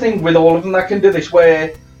 That's the thing with all of them that can do this.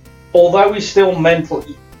 Where although he's still mental,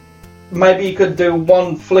 maybe he could do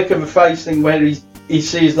one flick of a face thing where he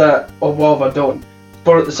sees that, oh, what have I done?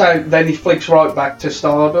 But at the same, then he flicks right back to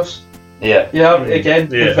Stardust. Yeah. Again,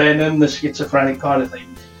 the Venom, the schizophrenic kind of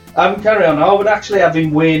thing. Carry on. I would actually have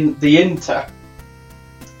him win the Inter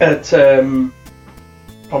at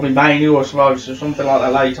probably Mania or Survivor or something like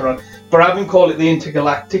that later on. But have him call it the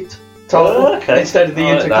Intergalactic title instead of the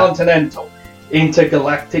Intercontinental.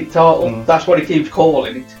 Intergalactic title. That's what he keeps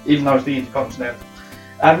calling it, even though it's the Intercontinental.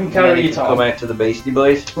 Have him carry it on. Come out to the Beastie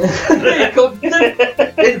Boys. It's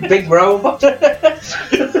a big robot. But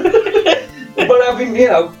have him,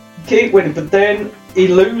 keep winning. But then he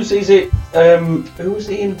loses it. Who was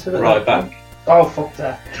he into? Right back. Oh, fuck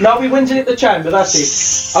that. No, he wins it at the Chamber, that's it.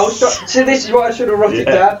 See, this is why I should have wrote it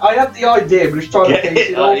down. I had the idea, but I was trying to piece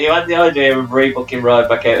it all. You had the idea of rebooking right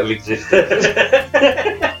back out of existence.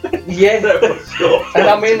 Yeah. And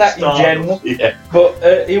I mean that in general. Yeah.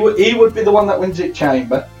 But he would be the one that wins it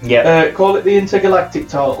Chamber. Yeah. Call it the Intergalactic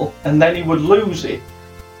title, and then he would lose it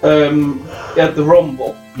at the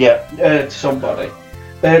Rumble. Yeah. To somebody.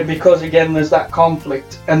 Because again, there's that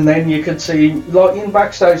conflict, and then you could see, like in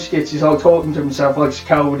backstage skits, he's like talking to himself, like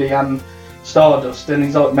Cody and Stardust, and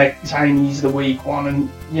he's like saying he's the weak one,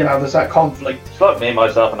 and there's that conflict. It's like me,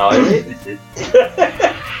 myself, and I.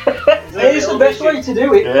 It's the best way to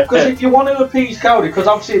do it, because if you want to appease Cody, because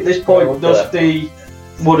obviously at this point Dusty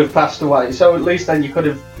would have passed away, so at least then you could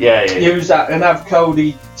have used that and have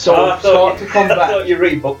Cody start to come back. I thought you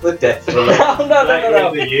rebooked the death. No,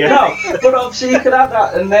 but obviously you could have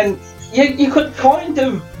that, and then you could kind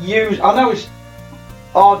of use. I know it's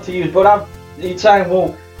hard to use, but he's saying,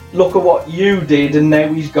 well, look at what you did, and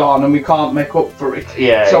now he's gone, and we can't make up for it.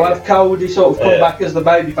 So have Cody sort of come back as the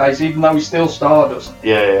babyface, even though he's still Stardust. Do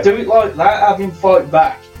it like that, have him fight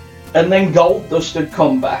back, and then Goldust would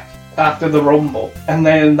come back after the Rumble, and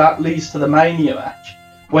then that leads to the Mania match,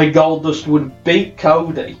 where Goldust would beat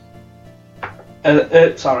Cody.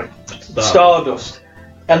 Stardust.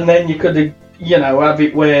 And then you could, have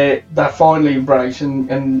it where they finally embrace,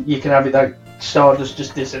 and you can have it that Stardust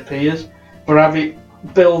just disappears, but have it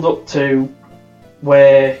build up to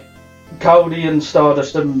where Cody and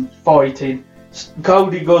Stardust are fighting.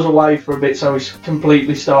 Cody goes away for a bit, so he's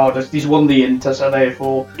completely Stardust. He's won the Inter, so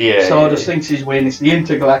therefore Stardust thinks he's winning. It's the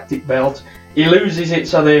Intergalactic belt. He loses it,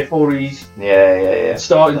 so therefore he's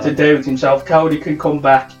starting to doubt himself. Cody can come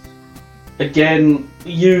back again,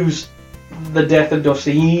 use the death of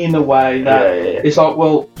Dusty in a way that it's like,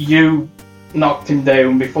 well, you knocked him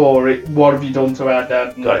down before it. What have you done to our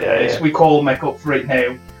dad? We call make up for it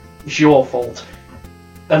now. It's your fault.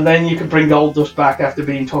 And then you could bring Goldust back after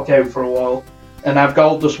being took out for a while, and have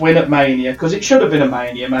Goldust win at Mania, because it should have been a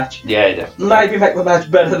Mania match. Maybe make the match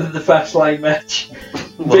better than the Fastlane match.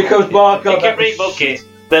 Because my God, you can rebook it,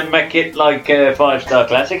 then make it like a 5-star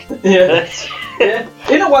classic.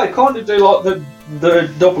 In a way, kind of do like the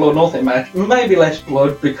Double or Nothing match. Maybe less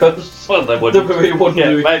blood, because they wouldn't. WWE wouldn't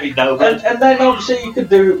do it. Maybe no blood. And then obviously you could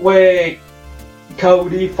do it where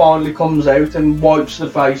Cody finally comes out and wipes the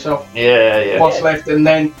face off what's left, and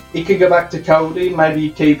then he could go back to Cody, maybe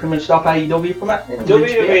keep him and stop AEW from happening.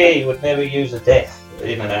 WWE would never use a death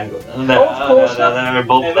in an angle. No, of course not.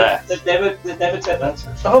 They'd never take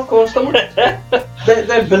that. Of course they wouldn't.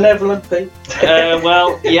 They're benevolent people.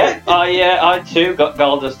 I too got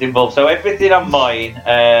Goldust involved. So everything on mine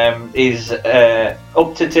is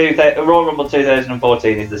up to Royal Rumble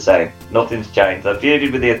 2014 is the same. Nothing's changed. I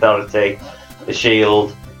feuded with the Authority, the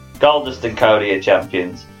Shield, Goldust and Cody are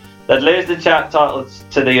champions. They'd lose the titles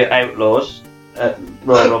to the Outlaws at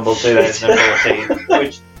Royal Rumble 2014,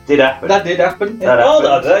 which did happen. That did happen. They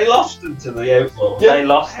lost them to the Outlaws. They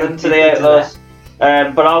lost them to the Outlaws.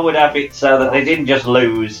 But I would have it so that they didn't just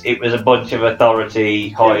lose, it was a bunch of Authority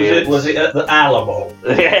hired. Was it at the Alamo?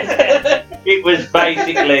 It It was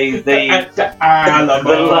basically the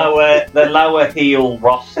lower heel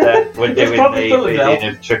roster were doing the bidding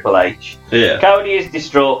of Triple H. Yeah. Cody is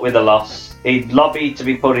distraught with a loss. He'd lobbied to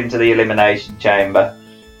be put into the Elimination Chamber,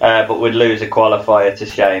 but would lose a qualifier to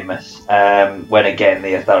Sheamus. When again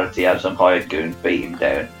the Authority have some hired goons beat him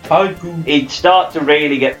down. He'd start to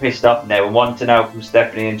really get pissed off now and want to know from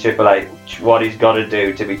Stephanie and Triple H what he's got to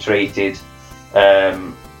do to be treated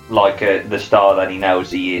like the star that he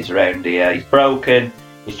knows he is around here. He's broken.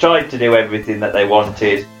 He's tried to do everything that they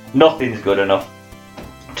wanted. Nothing's good enough.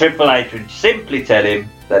 Triple H would simply tell him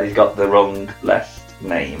that he's got the wrong last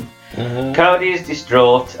name. Cody is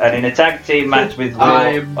distraught, and in a tag team match with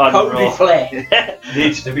Cody Flair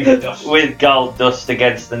needs to be dust. with Goldust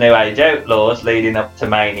against the New Age Outlaws, leading up to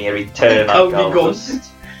Mania, he turned on Goldust.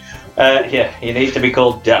 He needs to be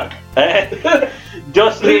called Doug.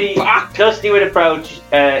 Dusty would approach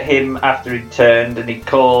him after he turned, and he'd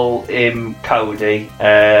call him Cody,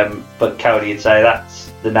 but Cody would say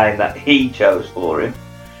that's the name that he chose for him.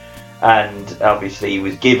 And obviously he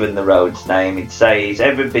was given the Rhodes name. He'd say he's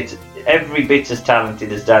every bit as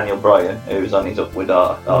talented as Daniel Bryan, who's on his upward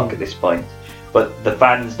arc at this point. But the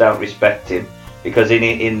fans don't respect him because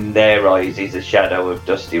in their eyes he's a shadow of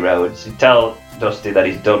Dusty Rhodes. He'd tell Dusty that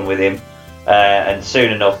he's done with him, and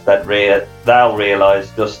soon enough that they'll realise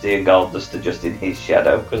Dusty and Goldust are just in his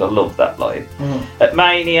shadow, because I love that line. At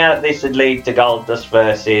Mania, this would lead to Goldust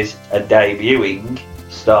versus a debuting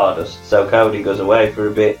Stardust. So Cody goes away for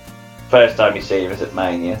a bit. First time you see him is at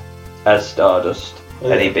Mania as Stardust,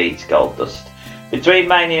 and he beats Goldust. Between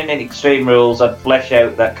Mania and Extreme Rules, I'd flesh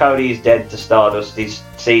out that Cody is dead to Stardust. He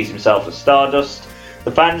sees himself as Stardust.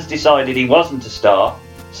 The fans decided he wasn't a star,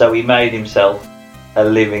 so he made himself a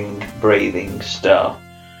living, breathing star.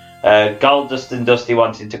 Goldust and Dusty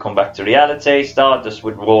wanted to come back to reality. Stardust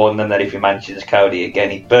would warn them that if he mentions Cody again,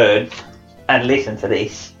 he'd burn. And listen to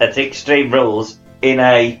this: at Extreme Rules, in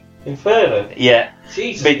a Inferno. Yeah.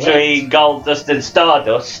 Jesus between Goldust and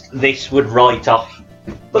Stardust, this would write off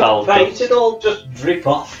But the paint Goldust. would all just drip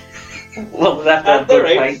off. Well, they'd have to have good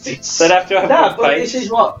paint. They'd have to have Nah, good but paint. this is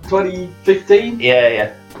what, 2015?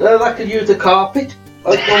 Yeah. I could use the carpet.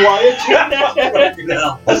 Like the wire.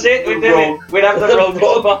 That's it, we'd have the rug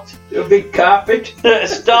spot. A big carpet.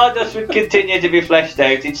 Stardust would continue to be fleshed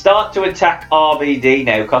out. He'd start to attack RVD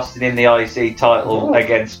now, costing him the IC title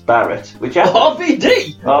against Barrett. Which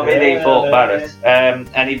RVD? RVD fought Barrett.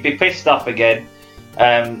 And he'd be pissed off again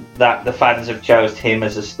that the fans have chosen him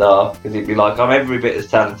as a star, because he'd be like, I'm every bit as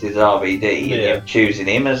talented as RVD, and you're choosing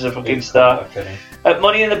him as a fucking star. At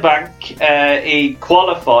Money in the Bank, he'd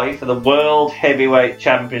qualify for the World Heavyweight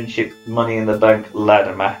Championship Money in the Bank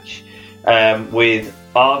ladder match, with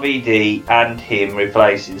RVD and him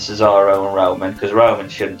replacing Cesaro and Roman, because Roman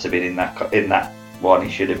shouldn't have been in that one.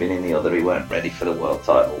 He should have been in the other. He weren't ready for the world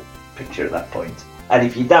title picture at that point. And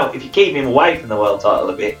if you keep him away from the world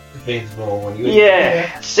title a bit,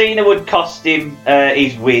 Cena would cost him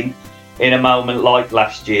his win in a moment like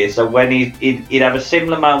last year. So when he'd have a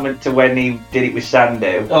similar moment to when he did it with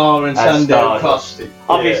Sandow. Oh, and Sandow cost him.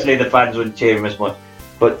 Obviously the fans wouldn't cheer him as much,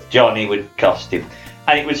 but Johnny would cost him.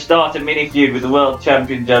 And it would start a mini feud with the world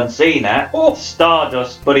champion John Cena,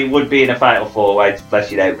 Stardust, but he would be in a fatal four-way to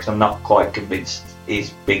flesh it out, because I'm not quite convinced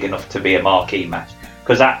he's big enough to be a marquee match.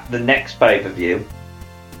 Because at the next pay-per-view,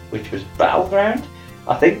 which was Battleground,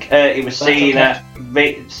 I think, it was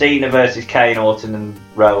Cena versus Kane, Orton and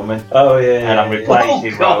Roman. Oh, yeah. And I'm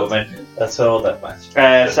replacing Roman. That's all that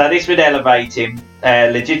match. So this would elevate him.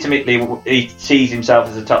 Legitimately, he sees himself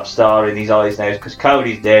as a top star in his eyes now, because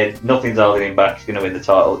Cody's dead, nothing's holding him back, he's going to win the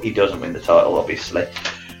title. He doesn't win the title, obviously.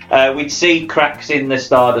 We'd see cracks in the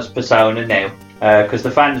Stardust persona now, because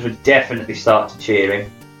the fans would definitely start to cheer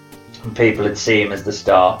him, and people would see him as the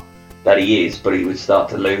star that he is, but he would start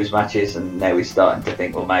to lose matches, and now he's starting to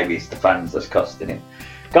think, well, maybe it's the fans that's costing him.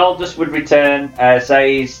 Goldust would return,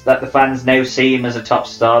 says that the fans now see him as a top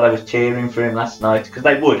star. They was cheering for him last night, because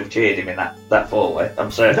they would have cheered him in that four-way, I'm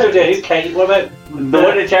certain. No, dude, Kane, what about... They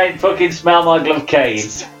would have changed fucking Smell My Glove Kane,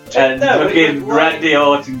 and fucking Randy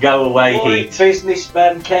Orton Go Away Heat.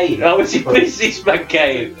 Businessman Kane. Oh, was he Businessman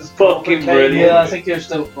Kane? Fucking brilliant. Yeah, I think he was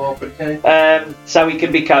still corporate Kane. So he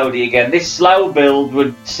can be Cody again. This slow build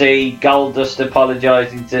would see Stardust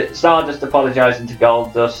apologising to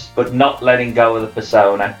Goldust, but not letting go of the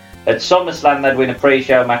persona. At SummerSlam, they'd win a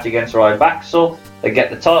pre-show match against Ryback. They'd get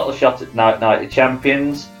the title shot at Night of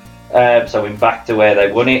Champions. So we're back to where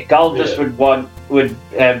they won it. Goldust would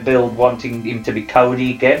build wanting him to be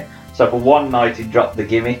Cody again. So for one night he'd drop the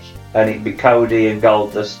gimmick, and it'd be Cody and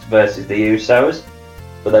Goldust versus the Usos.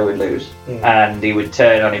 but they would lose. And he would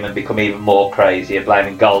turn on him and become even more crazy,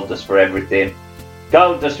 blaming Goldust for everything.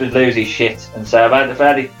 Goldust would lose his shit and say, "I've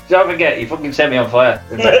had it. Don't forget, you fucking set me on fire."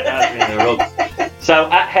 And that's me in the rug. So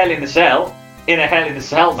at Hell in a Cell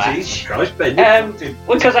match,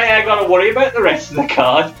 because I ain't got to worry about the rest of the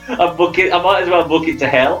card, I might as well book it to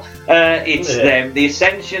Hell. It's them. The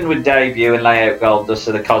Ascension would debut and lay out Goldust,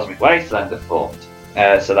 so the Cosmic Wasteland are formed.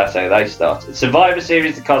 So that's how they started. Survivor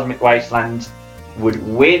Series, the Cosmic Wasteland would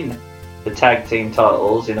win the tag team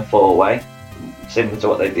titles in a 4-way, similar to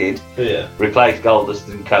what they did. Replace Goldust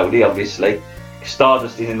and Cody, obviously.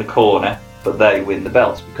 Stardust is in the corner, but they win the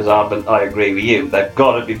belts, because I agree with you. They've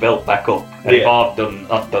got to be built back up. And if I've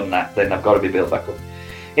not done that, then they've got to be built back up.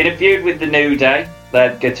 In a feud with the New Day,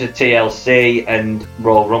 they'd get to TLC and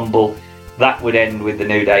Royal Rumble. That would end with the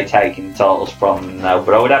New Day taking the titles from them now.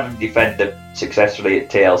 But I would have them defend them successfully at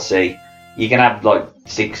TLC. You can have like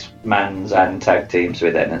 6-mans and tag teams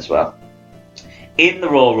with them as well. In the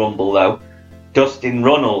Royal Rumble, though, Dustin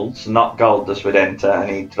Runnels, not Goldust, would enter and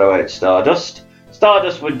he'd throw out Stardust.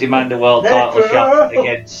 Stardust would demand a world title shot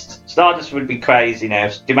against... Stardust would be crazy now.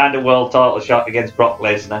 Demand a world title shot against Brock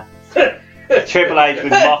Lesnar. Triple H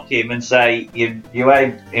would mock him and say, you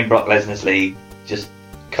ain't in Brock Lesnar's league, just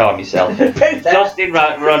calm yourself. Dustin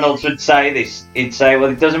Runnels would say this. He'd say,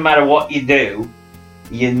 well, it doesn't matter what you do,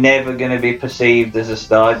 you're never going to be perceived as a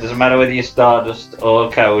star. It doesn't matter whether you're Stardust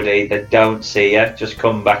or Cody, they don't see you, just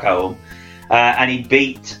come back home. And he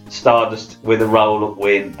beat Stardust with a roll-up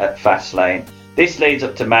win at Fastlane. This leads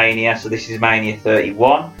up to Mania, so this is Mania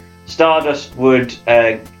 31. Stardust would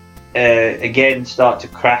again start to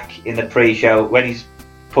crack in the pre-show when he's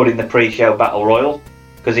put in the pre-show Battle Royal,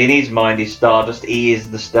 because in his mind he's Stardust, he is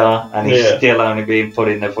the star, and he's still only being put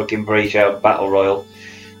in the fucking pre-show Battle Royal.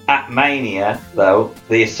 At Mania, though,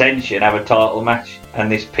 the Ascension have a title match, and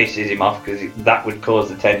this pisses him off because that would cause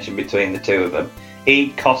the tension between the two of them.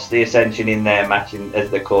 He'd cost the Ascension in their match as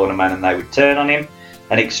the corner man, and they would turn on him.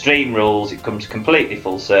 And Extreme Rules, it comes completely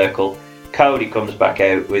full circle. Cody comes back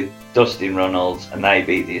out with Dustin Runnels, and they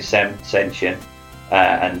beat the Ascension,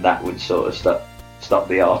 and that would sort of stop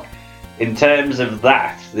the arc. In terms of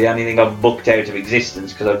that, the only thing I've booked out of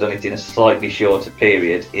existence, because I've done it in a slightly shorter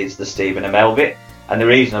period, is the Stephen Amell bit. And the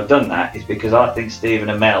reason I've done that is because I think Stephen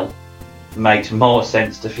Amell makes more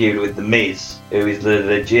sense to feud with The Miz, who is the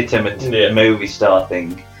legitimate movie star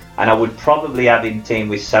thing. And I would probably have him team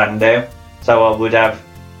with Sandow. So I would have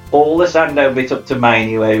all the Sandow bit up to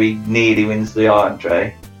Mania where he nearly wins the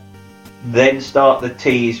entree. Then start the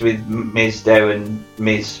tease with Mizdow and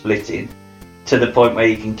Miz splitting to the point where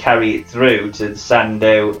you can carry it through to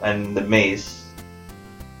Sandow and The Miz.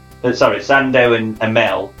 Sandow and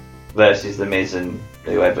Amell versus The Miz and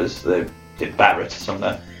whoever's the Barrett or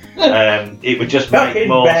something. It would just make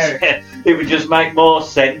more. It would just make more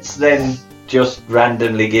sense than just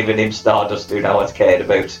randomly giving him Stardust who no one's cared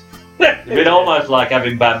about. It'd been almost like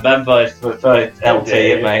having Bam Bam for LT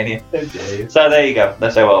at Mania. So there you go.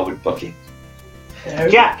 That's how I would book it.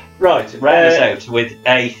 Jack, right, round us out with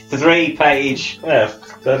a 3-page.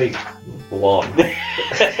 31.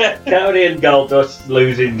 Cody and Goldust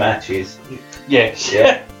losing matches. Yes.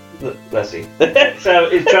 Yeah. Let's see.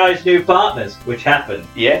 So he tries new partners, which happened.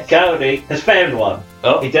 Yes. Cody has found one.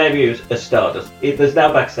 Oh. He debuts as Stardust. There's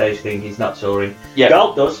no backstage thing. He's not soaring. Yeah.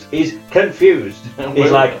 Goldust is confused.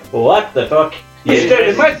 He's like, what the fuck? You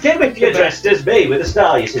dressed as me with a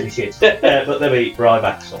star, you silly shit. But they beat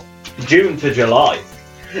Ryback. June to July.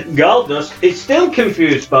 Goldust is still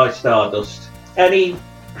confused by Stardust, and he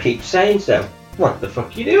keeps saying so. What the fuck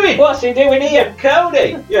are you doing? What's he doing here?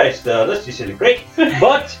 Cody! Yeah, Stardust, you silly prick.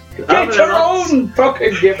 But get your own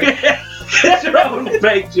fucking gimmick. Get your own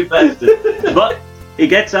fake, you bastard. But he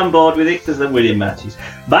gets on board with it because they're winning matches.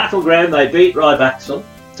 Battleground, they beat Ryback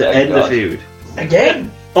to end the feud. Again?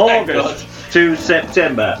 August to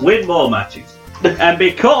September, win more matches. And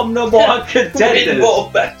become number one contenders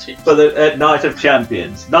for the Night of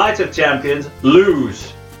Champions. Night of Champions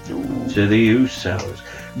lose to the Usos.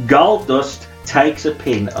 Goldust takes a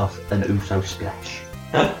pin off an Uso splash.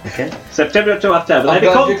 Okay. September to October. I'm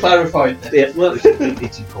glad you clarified that. Yeah, well,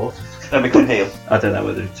 it's important. They become heel. I don't know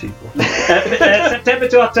whether it's important. September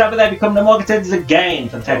to October, they become number one contenders again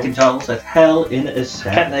for the tag team titles at Hell in a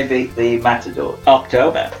Cell. Can they beat the Matador?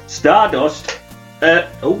 October. Stardust.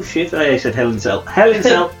 Oh shit! I said Hell in a Cell. Hell in a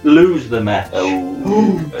Cell lose the match.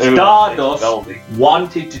 Stardust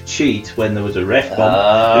wanted to cheat when there was a ref bump,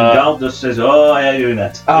 and Goldust says, "Oh, I ain't doing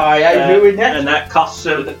that." I ain't doing that, and that costs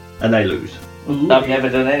them, and they lose. I've never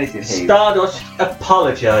done anything here. Stardust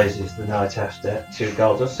apologises the night after to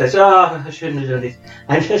Goldust. Says, "Oh, I shouldn't have done it.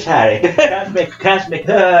 I'm so sorry. Cosmic,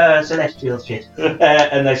 celestial shit."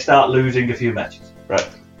 And they start losing a few matches. Right.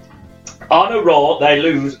 On a Raw, they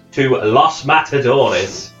lose to Los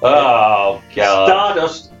Matadores. Oh, God.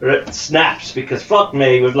 Stardust snaps because fuck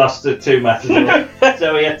me, we've lost to 2 Matadores.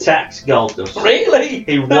 So he attacks Goldust. Really?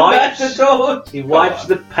 He wipes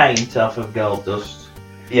the paint off of Goldust.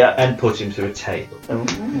 Yeah. And puts him through a table.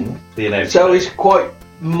 So he's quite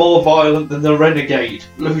more violent than the Renegade,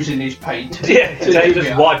 losing his paint. Yeah, he's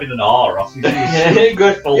just wiping an R off.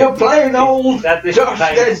 You're playing old. Had this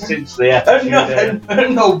paint since the episode.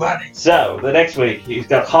 And nobody. So the next week he's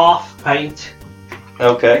got half paint.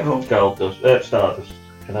 Okay. Goldust, Stardust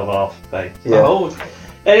can have half paint. Yeah. Oh.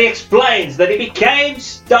 And he explains that he became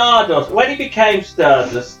Stardust. When he became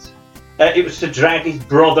Stardust, it was to drag his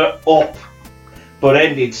brother up, but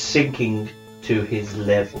ended sinking to his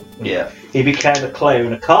level. Yeah. He became a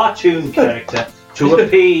clown, a cartoon character, to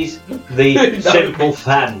appease the simple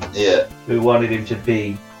fans who wanted him to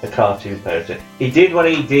be a cartoon character. He did what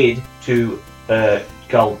he did to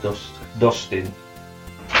Goldust, Dustin,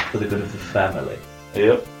 for the good of the family.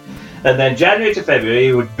 Yep. And then January to February,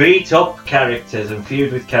 he would beat up characters and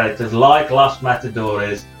feud with characters like Los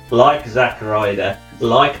Matadores, like Zack Ryder,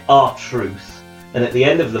 like R-Truth. And at the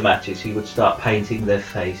end of the matches, he would start painting their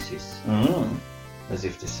faces. As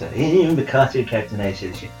if to say, I'm the cartoon character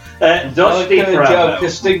nation. Dusty Promo. Joker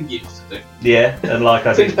Sting used to do. Yeah, and like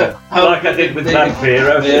I did with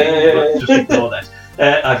Vampiro. Just ignore that.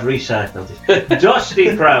 I've recycled it. Dusty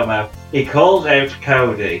Promo, he calls out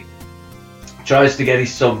Cody, tries to get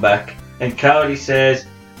his son back, and Cody says,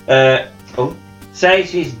 says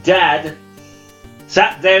his dad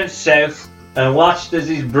sat down south and watched as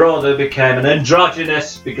his brother became an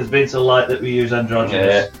androgynous, because Vince will like that we use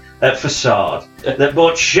androgynous, facade, that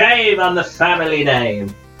brought shame on the family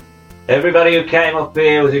name. Everybody who came up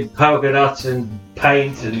here was in polka dots and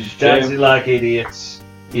paint and dancing like idiots.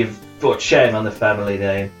 You've brought shame on the family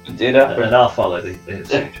name. Did I? And I'll follow the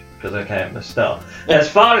suit, because I came at the start. As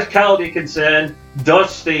far as Cody is concerned,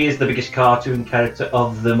 Dusty is the biggest cartoon character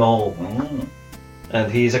of them all.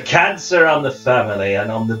 And he's a cancer on the family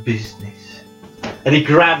and on the business. And he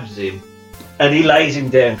grabs him and he lays him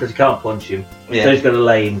down because he can't punch him. Yeah. So he's got to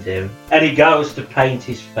lay him down. And he goes to paint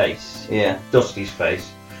his face. Yeah. Dusty's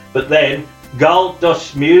face. But then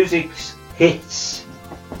Goldust music hits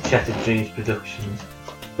Shattered Dreams Productions.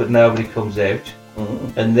 But nobody comes out.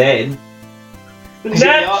 And then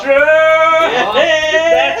Natural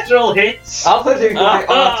hits. I thought it was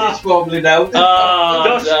the artist wobbling out.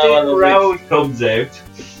 Dustin Road comes out.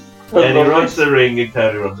 And he runs the ring and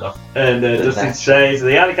Cody runs off. And Dustin says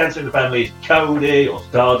the only cancer in the family is Cody, or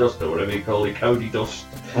Stardust, or whatever you call it, Cody Dust,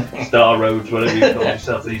 Star Roads, whatever you call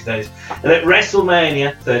yourself these days. And at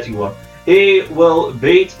WrestleMania 31, he will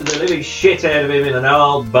beat the living shit out of him in an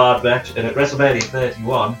old bar match. And at WrestleMania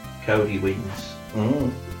 31, Cody wins.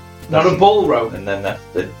 Not a bull rope. And then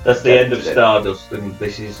that's the end of Stardust, and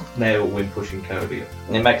this is now Win pushing Cody up.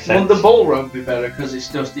 And it makes sense. Wouldn't the bull rope be better because it's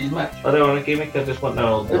Dusty's match? I don't want a gimmick, I just want no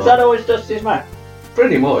old Is that always Dusty's match?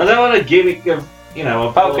 Pretty much. I don't want a gimmick of,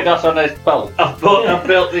 a polka dot on his belt. I've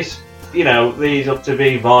built this, these up to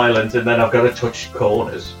be violent, and then I've got to touch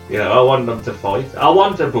corners. I want them to fight. I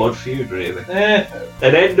want a blood feud, really. An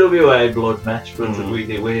NWA blood match, but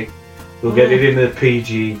we'll get it in the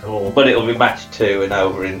PG hall. But it'll be match 2 and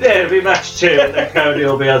over in. Yeah, it'll be match 2, and then Cody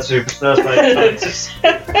will be on Superstars.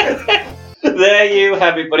 There you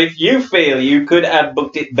have it. But if you feel you could have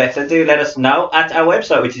booked it better, do let us know at our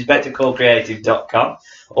website, which is bettercallcreative.com,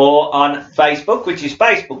 or on Facebook, which is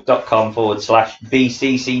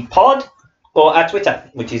facebook.com/BCCpod, or at Twitter,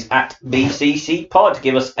 which is @BCCpod.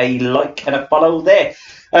 Give us a like and a follow there.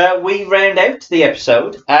 We round out the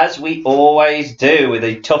episode, as we always do, with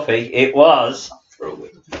a toughie. It was...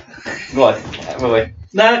 What?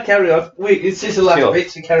 No, carry on. It's just the last bit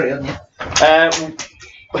to carry on.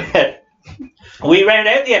 We round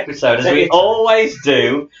out the episode, as we always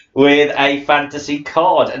do, with a fantasy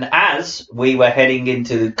card. And as we were heading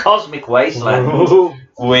into the cosmic wasteland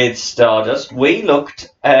with Stardust, we looked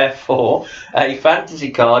for a fantasy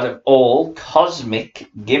card of all cosmic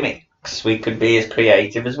gimmicks. We could be as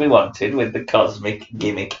creative as we wanted with the cosmic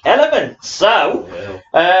gimmick elements. So,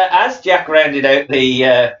 as Jack rounded out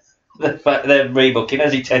the rebooking,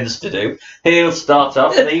 as he tends to do, he'll start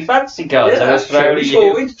off the fantasy cards. Yeah, that's true. He's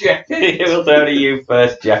always Jack. He'll throw to you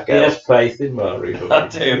first, Jack. He has faith in my rebooking. I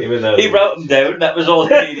do. He wrote them down. That was all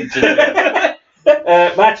he needed to do.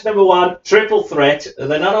 match number 1, triple threat.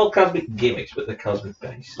 They're not all cosmic gimmicks, but they're cosmic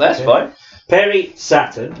based. That's fine. Perry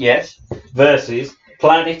Saturn. Yes. Versus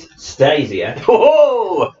Planet Stasia.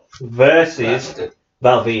 Whoa! Versus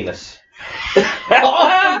Val Venus.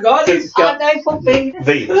 Oh, God, it's got name for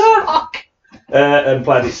Venus. And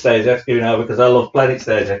Planet Stasia giving over because I love Planet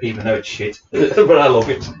Stasia, even though it's shit. But I love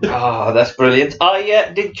it. Oh, that's brilliant.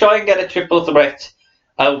 I did try and get a triple threat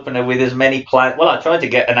opener with as many planets. Well, I tried to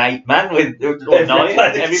get an 8-man with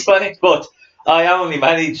every planet, but I only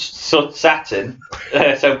managed Saturn,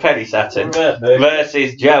 so Perry Saturn,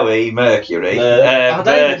 versus Joey Mercury,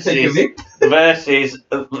 versus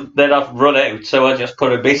then I've run out, so I just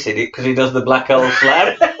put Abyss in it because he does the black hole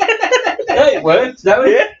slam. It worked, no?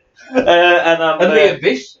 Yeah. And the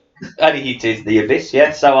Abyss? And it is the Abyss,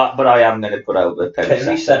 yeah. So, but I am going to put over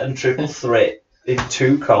Perry Saturn triple threat in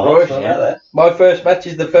 2 cards. Right. Yeah. My first match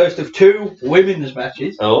is the first of 2 women's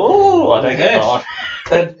matches. Oh, I don't get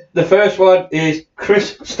And the first one is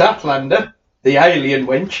Chris Statlander, the alien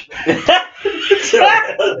wench.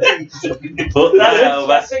 Put that over.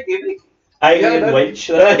 That's a gimmick. Alien wench.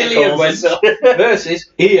 Alien wench versus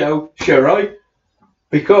Io Shirai,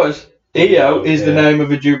 because Io is the name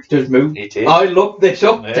of a Jupiter's moon. It is. I looked this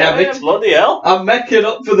up, damn it. Bloody hell. I'm making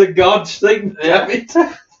up for the gods thing, damn it.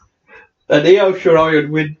 And Io Shirai would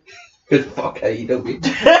win, because fuck AEW.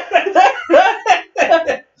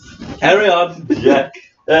 Carry on. Yeah.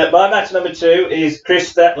 My match number 2 is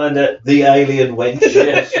Chris Statlander, the alien wench.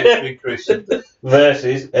 Yes, she's been christened.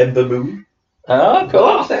 Versus Ember Moon. Oh,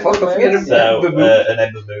 cool. So, an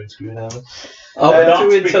Ember Moon's going over. Not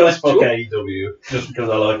because fuck AEW, just because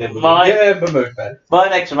I like Ember Moon. Ember Moon, man. My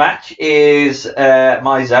next match is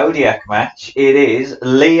my Zodiac match. It is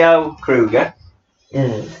Leo Kruger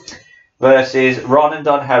versus Ron and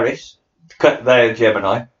Don Harris. They're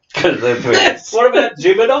Gemini, because they're twins. What about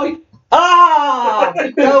Gemini? Ah!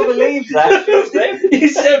 I don't believe that. You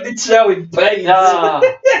sounded so in pain.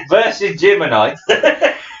 Versus Gemini.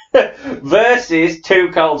 Versus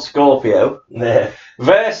Too Cold Scorpio. Yeah.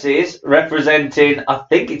 Versus representing, I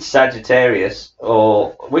think it's Sagittarius,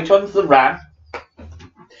 or which one's the Ram?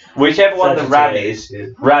 Whichever one the Ram is,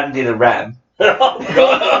 Randy the Ram. Oh,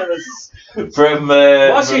 God. From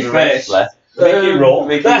What's from his the face? wrestler. Mickey Raw.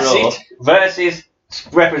 That's Raw. it. Versus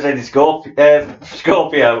representing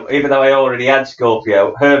Scorpio, even though I already had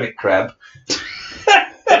Scorpio, Hermit Crab.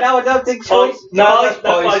 No, I don't think so. No, that's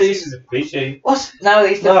Pisces. Fishy. No,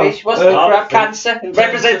 he's the fish. What's the crab? Cancer.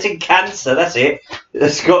 Representing Cancer, that's it.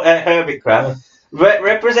 Hermit Crab.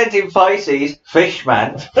 Representing Pisces,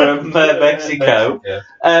 Fishman from Mexico.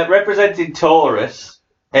 Representing Taurus,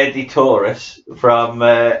 Eddie Taurus from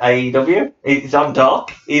AEW. He's on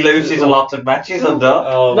Dark. He loses a lot of matches on Dark.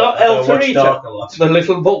 Oh, Not El Torito, the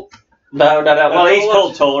little bull. No. Well, he's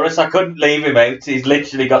called Taurus. I couldn't leave him out. He's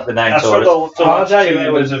literally got the name That's Taurus. what 2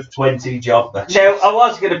 hours of 20 job matches. Now, I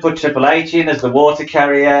was going to put Triple H in as the water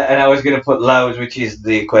carrier, and I was going to put Lowe's, which is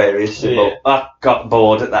the Aquarius. Yeah. But I got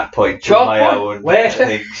bored at that point with my own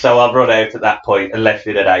thing, so I run out at that point and left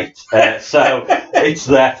it at 8. So it's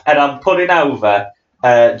that, and I'm putting over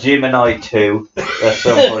Gemini 2. That's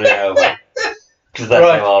what I'm putting over, because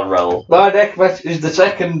that's how I'll roll. My next match is the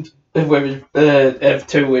second of women's, of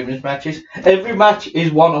 2 women's matches. Every match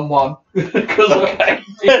is 1-on-1 because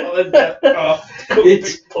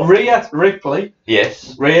it's Rhea Ripley.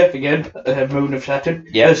 Yes. Rhea again, Moon of Saturn.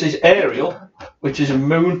 Versus Ariel, which is a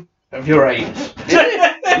moon of Uranus.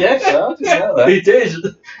 Yes, I didn't know that. it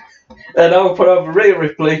is. And I'll put over Rhea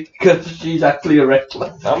Ripley because she's actually a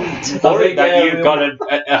wrestler. I'm worried that you've got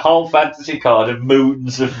a whole fantasy card of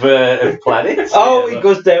moons of planets. Oh, it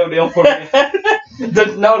goes downhill for me.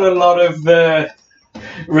 There's not a lot of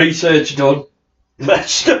research done.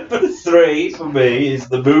 Match number 3 for me is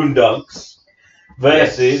the Moondogs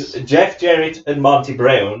versus Jeff Jarrett and Monty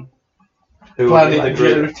Brown, who Planet are in the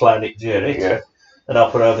group Jarrett. Planet Jarrett. Yeah. And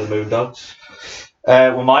I'll put over the Moondogs.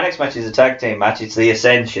 Well, my next match is a tag team match. It's the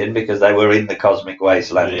Ascension, because they were in the Cosmic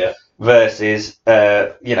Wasteland, versus,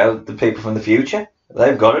 the people from the future.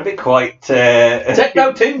 They've got to be quite...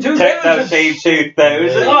 Techno Team 2000! Techno Team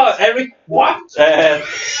 2000. Oh, Eric, what?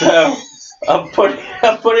 So, I'm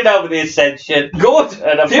putting over the Ascension. Good!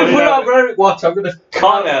 And I'm if you put over Eric Watts, I'm going to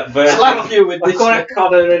Connor versus... slap you with this. I've got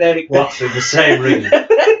Connor and Eric Watts in the same ring.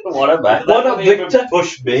 What a man. What a Victor.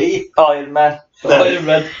 Push me. Iron Man. Iron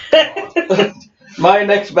Man. My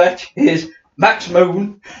next match is Max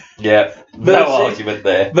Moon. Yeah, no argument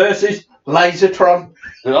there. Versus Lasertron.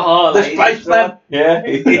 Oh, the spaceman. Yeah,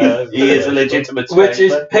 he is a legitimate spaceman. Which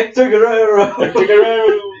is Hector Guerrero.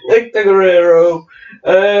 Hector Guerrero.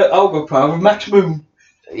 I'll go proud with Max Moon.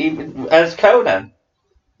 Even as Conan.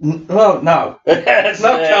 Well, no. It's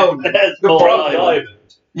not Conan. That's The Paul Bronco. Diamond.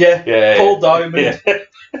 Yeah, Paul Diamond.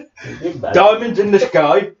 Yeah. Diamonds in the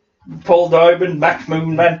sky. Paul Diamond, Max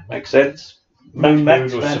Moonman. Makes sense. Moon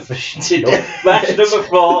Max Moon was sufficient enough. Match number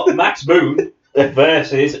 4, Max Moon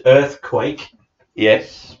versus Earthquake.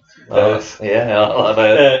 Yes. Earth. Yeah, I'll have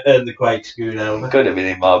Earth. And the Quake's going over. Could have been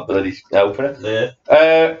in my bloody opener.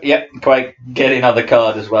 Yeah. Yep, Quake getting on the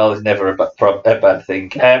card as well is never a bad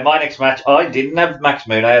thing. My next match, I didn't have Max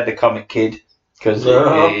Moon, I had the Comic Kid. Because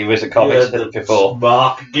he was a comic before.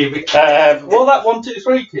 Mark gimmick. Well, that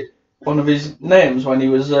 1-2-3 Kid. One of his names when he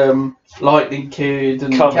was Lightning Kid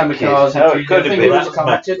and Comic Kid. Kamikaze. Oh, it could have been. That was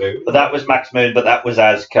Comic Kid. But that was Max Moon, but that was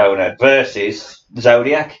as Conan versus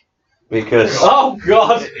Zodiac. Because Oh,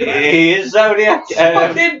 God. he is Zodiac.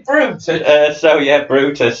 Fucking Brutus. So yeah,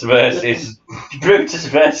 Brutus versus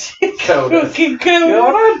Conan. fucking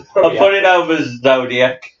Conan. I'm putting over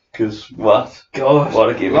Zodiac because what? God. What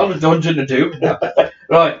a A gimmick. lot of Dungeon to do.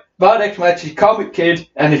 Right, my next match is Comic Kid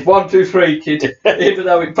and it's 1-2-3 Kid, even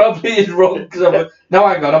though it probably is wrong. No,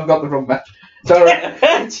 hang on, I've got the wrong match. Sorry.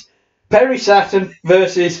 It's Perry Saturn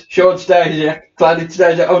versus Sean Stasiak. Glad it's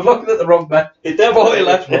Stasiak. I was looking at the wrong match.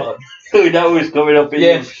 Spoiler. Who knows coming up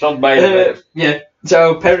in some main event? Yeah,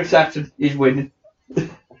 so Perry Saturn is winning.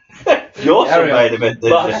 Your some main event,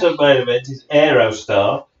 then. My some main event is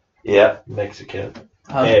Aerostar. Yeah. Mexican.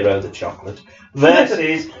 Aero the chocolate.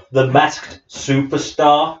 Versus the Masked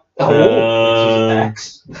Superstar. Which is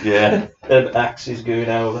Axe. Yeah. And Axe is going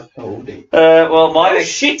over. Oh, dear. Well, my next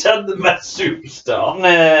shit on the Masked Superstar.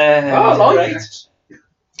 I like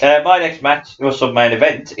it. My next match, or some main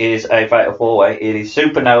event, is a Fatal 4-Way. It is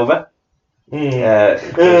Supernova.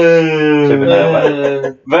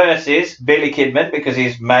 Supernova versus Billy Kidman because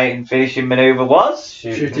his main finishing maneuver was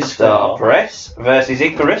Shooting Star Press versus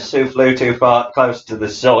Icarus, who flew too far close to the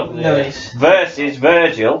sun. Nice. Versus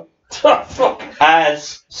Virgil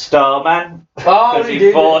as Starman Oh, because he he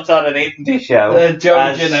did. fought on an indie show Joe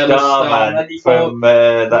as Janela Starman Starman. from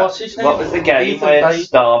What's his name? what was the game Ethan where Page.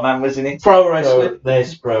 Starman was in it? Pro Wrestling.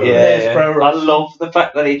 There's Pro Yeah, There's yeah. Pro I Wrestling. love the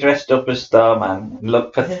fact that he dressed up as Starman.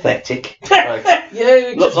 Looked pathetic. Like,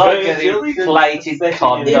 Yeah, looked like an Virgil. inflated He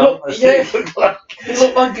condom. looked, yeah, he looked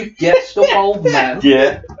like a guessed up old man.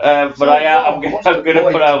 Yeah, but I'm going to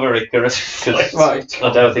put over Icarus because Right.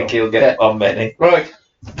 I don't think he'll get on many. Right.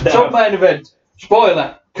 Top main event.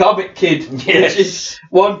 Spoiler. Comic Kid. Yes. Which is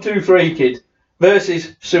 1-2-3 Kid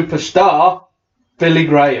versus Superstar Billy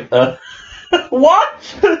Graham. What?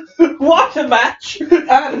 What a match!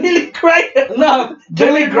 And Billy Graham. no,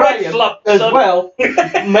 Billy Graham Wrestler, as son. well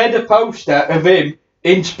made a poster of him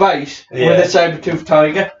in space Yeah. with a saber-toothed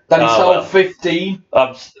tiger that he Oh, sold well. 15.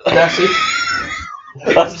 I'm That's it.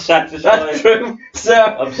 satisfied. That's true. So,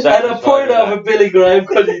 I'm and I satisfied point with over Billy Graham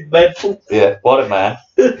because he's mental. Yeah, what a man.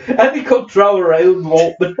 And he could throw around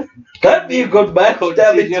Waltman. That'd be a good match,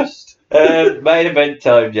 damn it. Just main event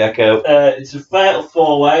time, Jacko. It's a Fatal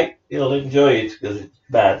 4-Way. You'll enjoy it because it's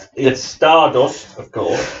bad. It's Stardust, of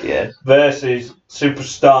course, Yeah. versus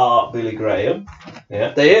Superstar Billy Graham.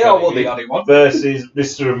 Yeah. They are the only one. Versus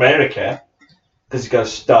Mr. America because he's got a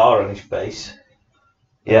star on his face.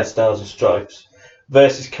 Yeah. Stars and stripes.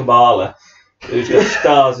 Versus Kamala, who's got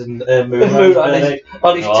stars and moon Moon on on his his,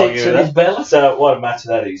 on his Oh, tits yeah. and his belly. So what a match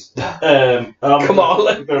that is.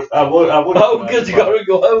 Kamala. I would. Oh, because you got to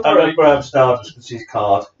go I'm over going to it. grab Stardust because he's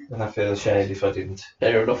card, and I feel ashamed if I didn't.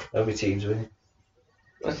 Fair enough. Every team's winning.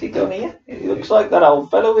 What's he done here? He looks like that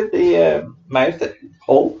old fellow with the mouth that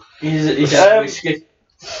hole. He's had whiskey.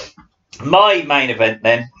 My main event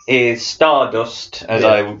then is Stardust, as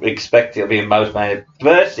I expect it'll be in most main events,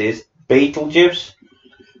 versus Beetlejuice,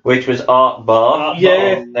 which was Art Bar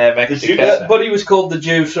Yeah. in Mexico. Yeah, but he was called the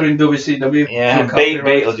Juicer in WCW. Yeah, and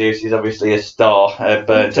Beetlejuice is obviously a star, a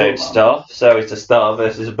burnt out star. So it's a star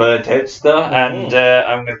versus a burnt out star, and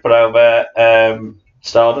I'm going to put over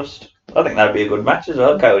Stardust. I think that'd be a good match as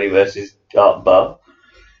well. Cody versus Art Bar.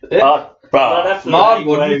 Yeah. Art Bar. Mine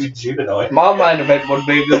wouldn't. My main event would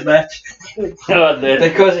be a good match.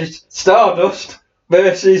 Because it's Stardust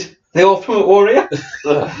versus the Ultimate Warrior.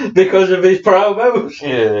 Because of his promos.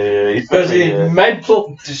 Yeah, Because he's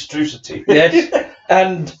mental. Distrusity. Yes.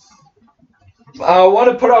 And I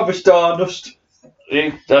want to put over Stardust.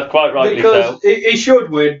 Quite rightly Because so. he should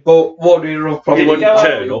win, but Warrior probably wouldn't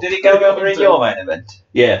turn up. Did he go over in your main event?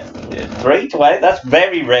 Yeah. 3-8. That's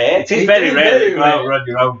very rare. It is very rare that you go out and run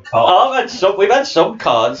your own card. We've had some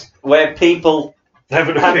cards where people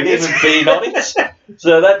haven't even been on it,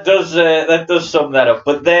 so that does sum that up.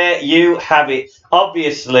 But there you have it.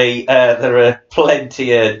 Obviously, there are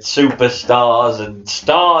plenty of superstars and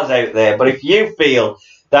stars out there. But if you feel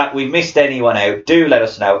that we missed anyone out, do let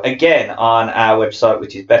us know. Again, on our website,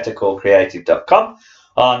 which is bettercallcreative.com,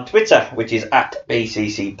 on Twitter, which is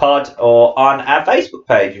 @BCCPod, or on our Facebook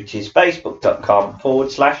page, which is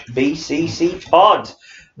facebook.com/BCCPod.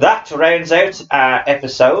 That rounds out our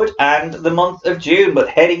episode and the month of June, but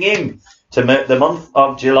heading in to the month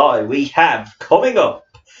of July, we have coming up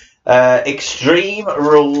Extreme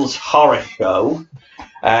Rules Horror Show,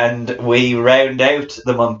 and we round out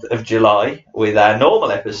the month of July with our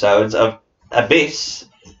normal episodes of Abyss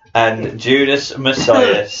and Judas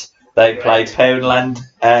Messias. They play Poundland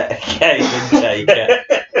Cave and Shaker.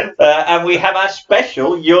 And we have our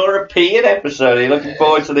special European episode. Are you looking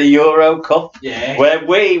forward to the Euro Cup? Yeah. Where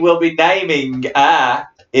we will be naming our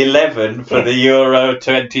 11 for the Euro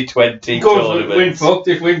 2020 tournament. We're fucked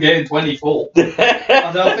if we get 24.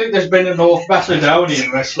 I don't think there's been a North Macedonian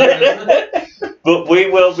wrestler, has there? But we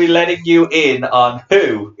will be letting you in on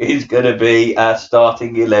who is going to be our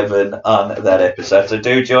starting 11 on that episode. So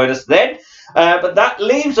do join us then. But that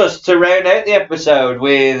leaves us to round out the episode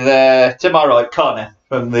with, to my right, Connor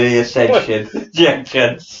from the Ascension,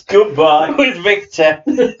 Jenkins. Goodbye. With Victor,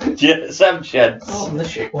 Sam Chance. Oh, the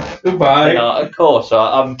shit one. Goodbye. Yeah, of course,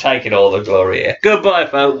 I'm taking all the glory here. Goodbye,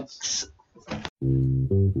 folks.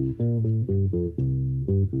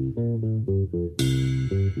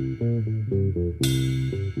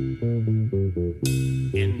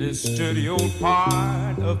 In this dirty old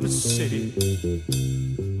part of the city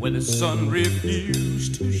where the sun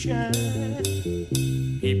refused to shine,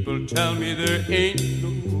 people tell me there ain't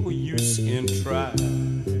no use in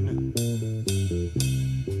trying.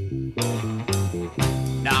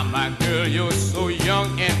 Now, my girl, you're so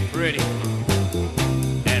young and pretty,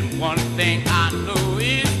 and one thing I know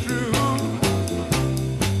is true: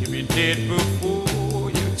 you'll be dead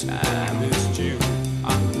before your time is due.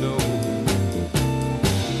 I know.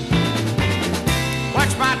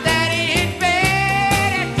 Watch my daddy in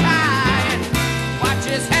bed at times. Watch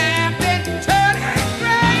his hand been turning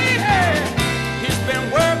gray. He's been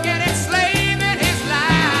working and slaving his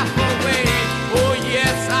life away. Oh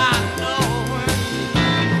yes, I know.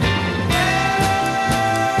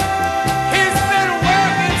 He's been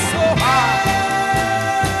working so hard.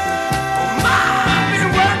 Oh, I've been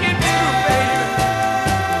working too, baby.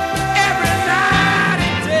 Every night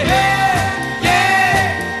and day.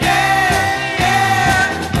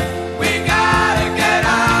 We gotta get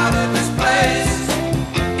out of this place.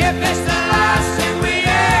 If it's the last thing we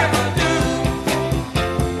ever do,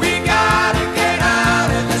 we gotta get out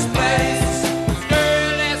of this place. 'Cause girl,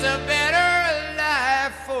 there's a better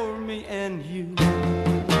life for me and you.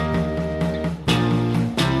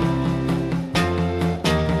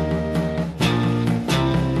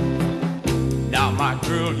 Now, my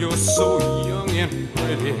girl, you're so young and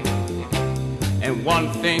pretty, and one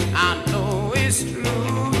thing I know is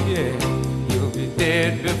true, yeah, you'll be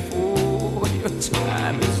dead before your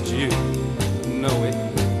time is due. Know it.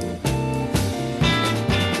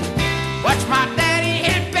 Watch my daddy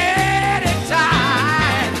in bed at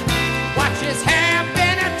times. Watch his hair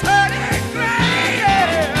been a turning gray.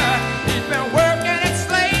 He's been working and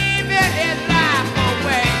slaving his life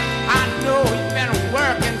away. I know he's been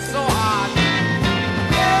working so hard.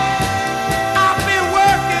 I've been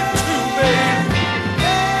working too, baby.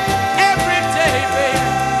 Every day, baby.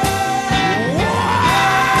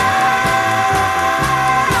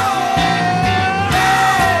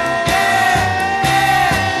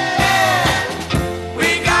 We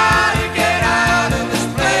gotta get out of this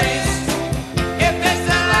place. If it's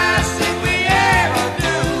the last thing we ever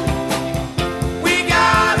do, we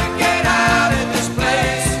gotta get out of this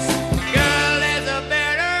place. Girl, there's a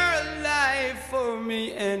better life for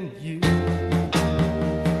me and you.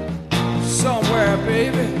 Somewhere,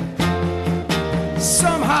 baby.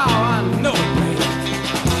 Somehow I know it, baby.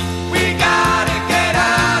 We gotta get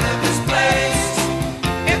out of this place.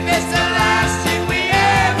 If it's the last thing we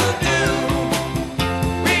ever do,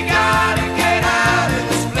 we gotta get out of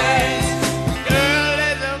this place. Girl,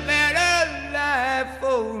 there's a better life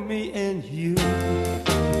for me and you.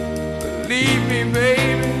 Believe me,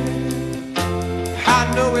 baby. I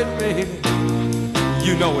know it, baby.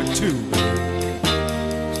 You know it too.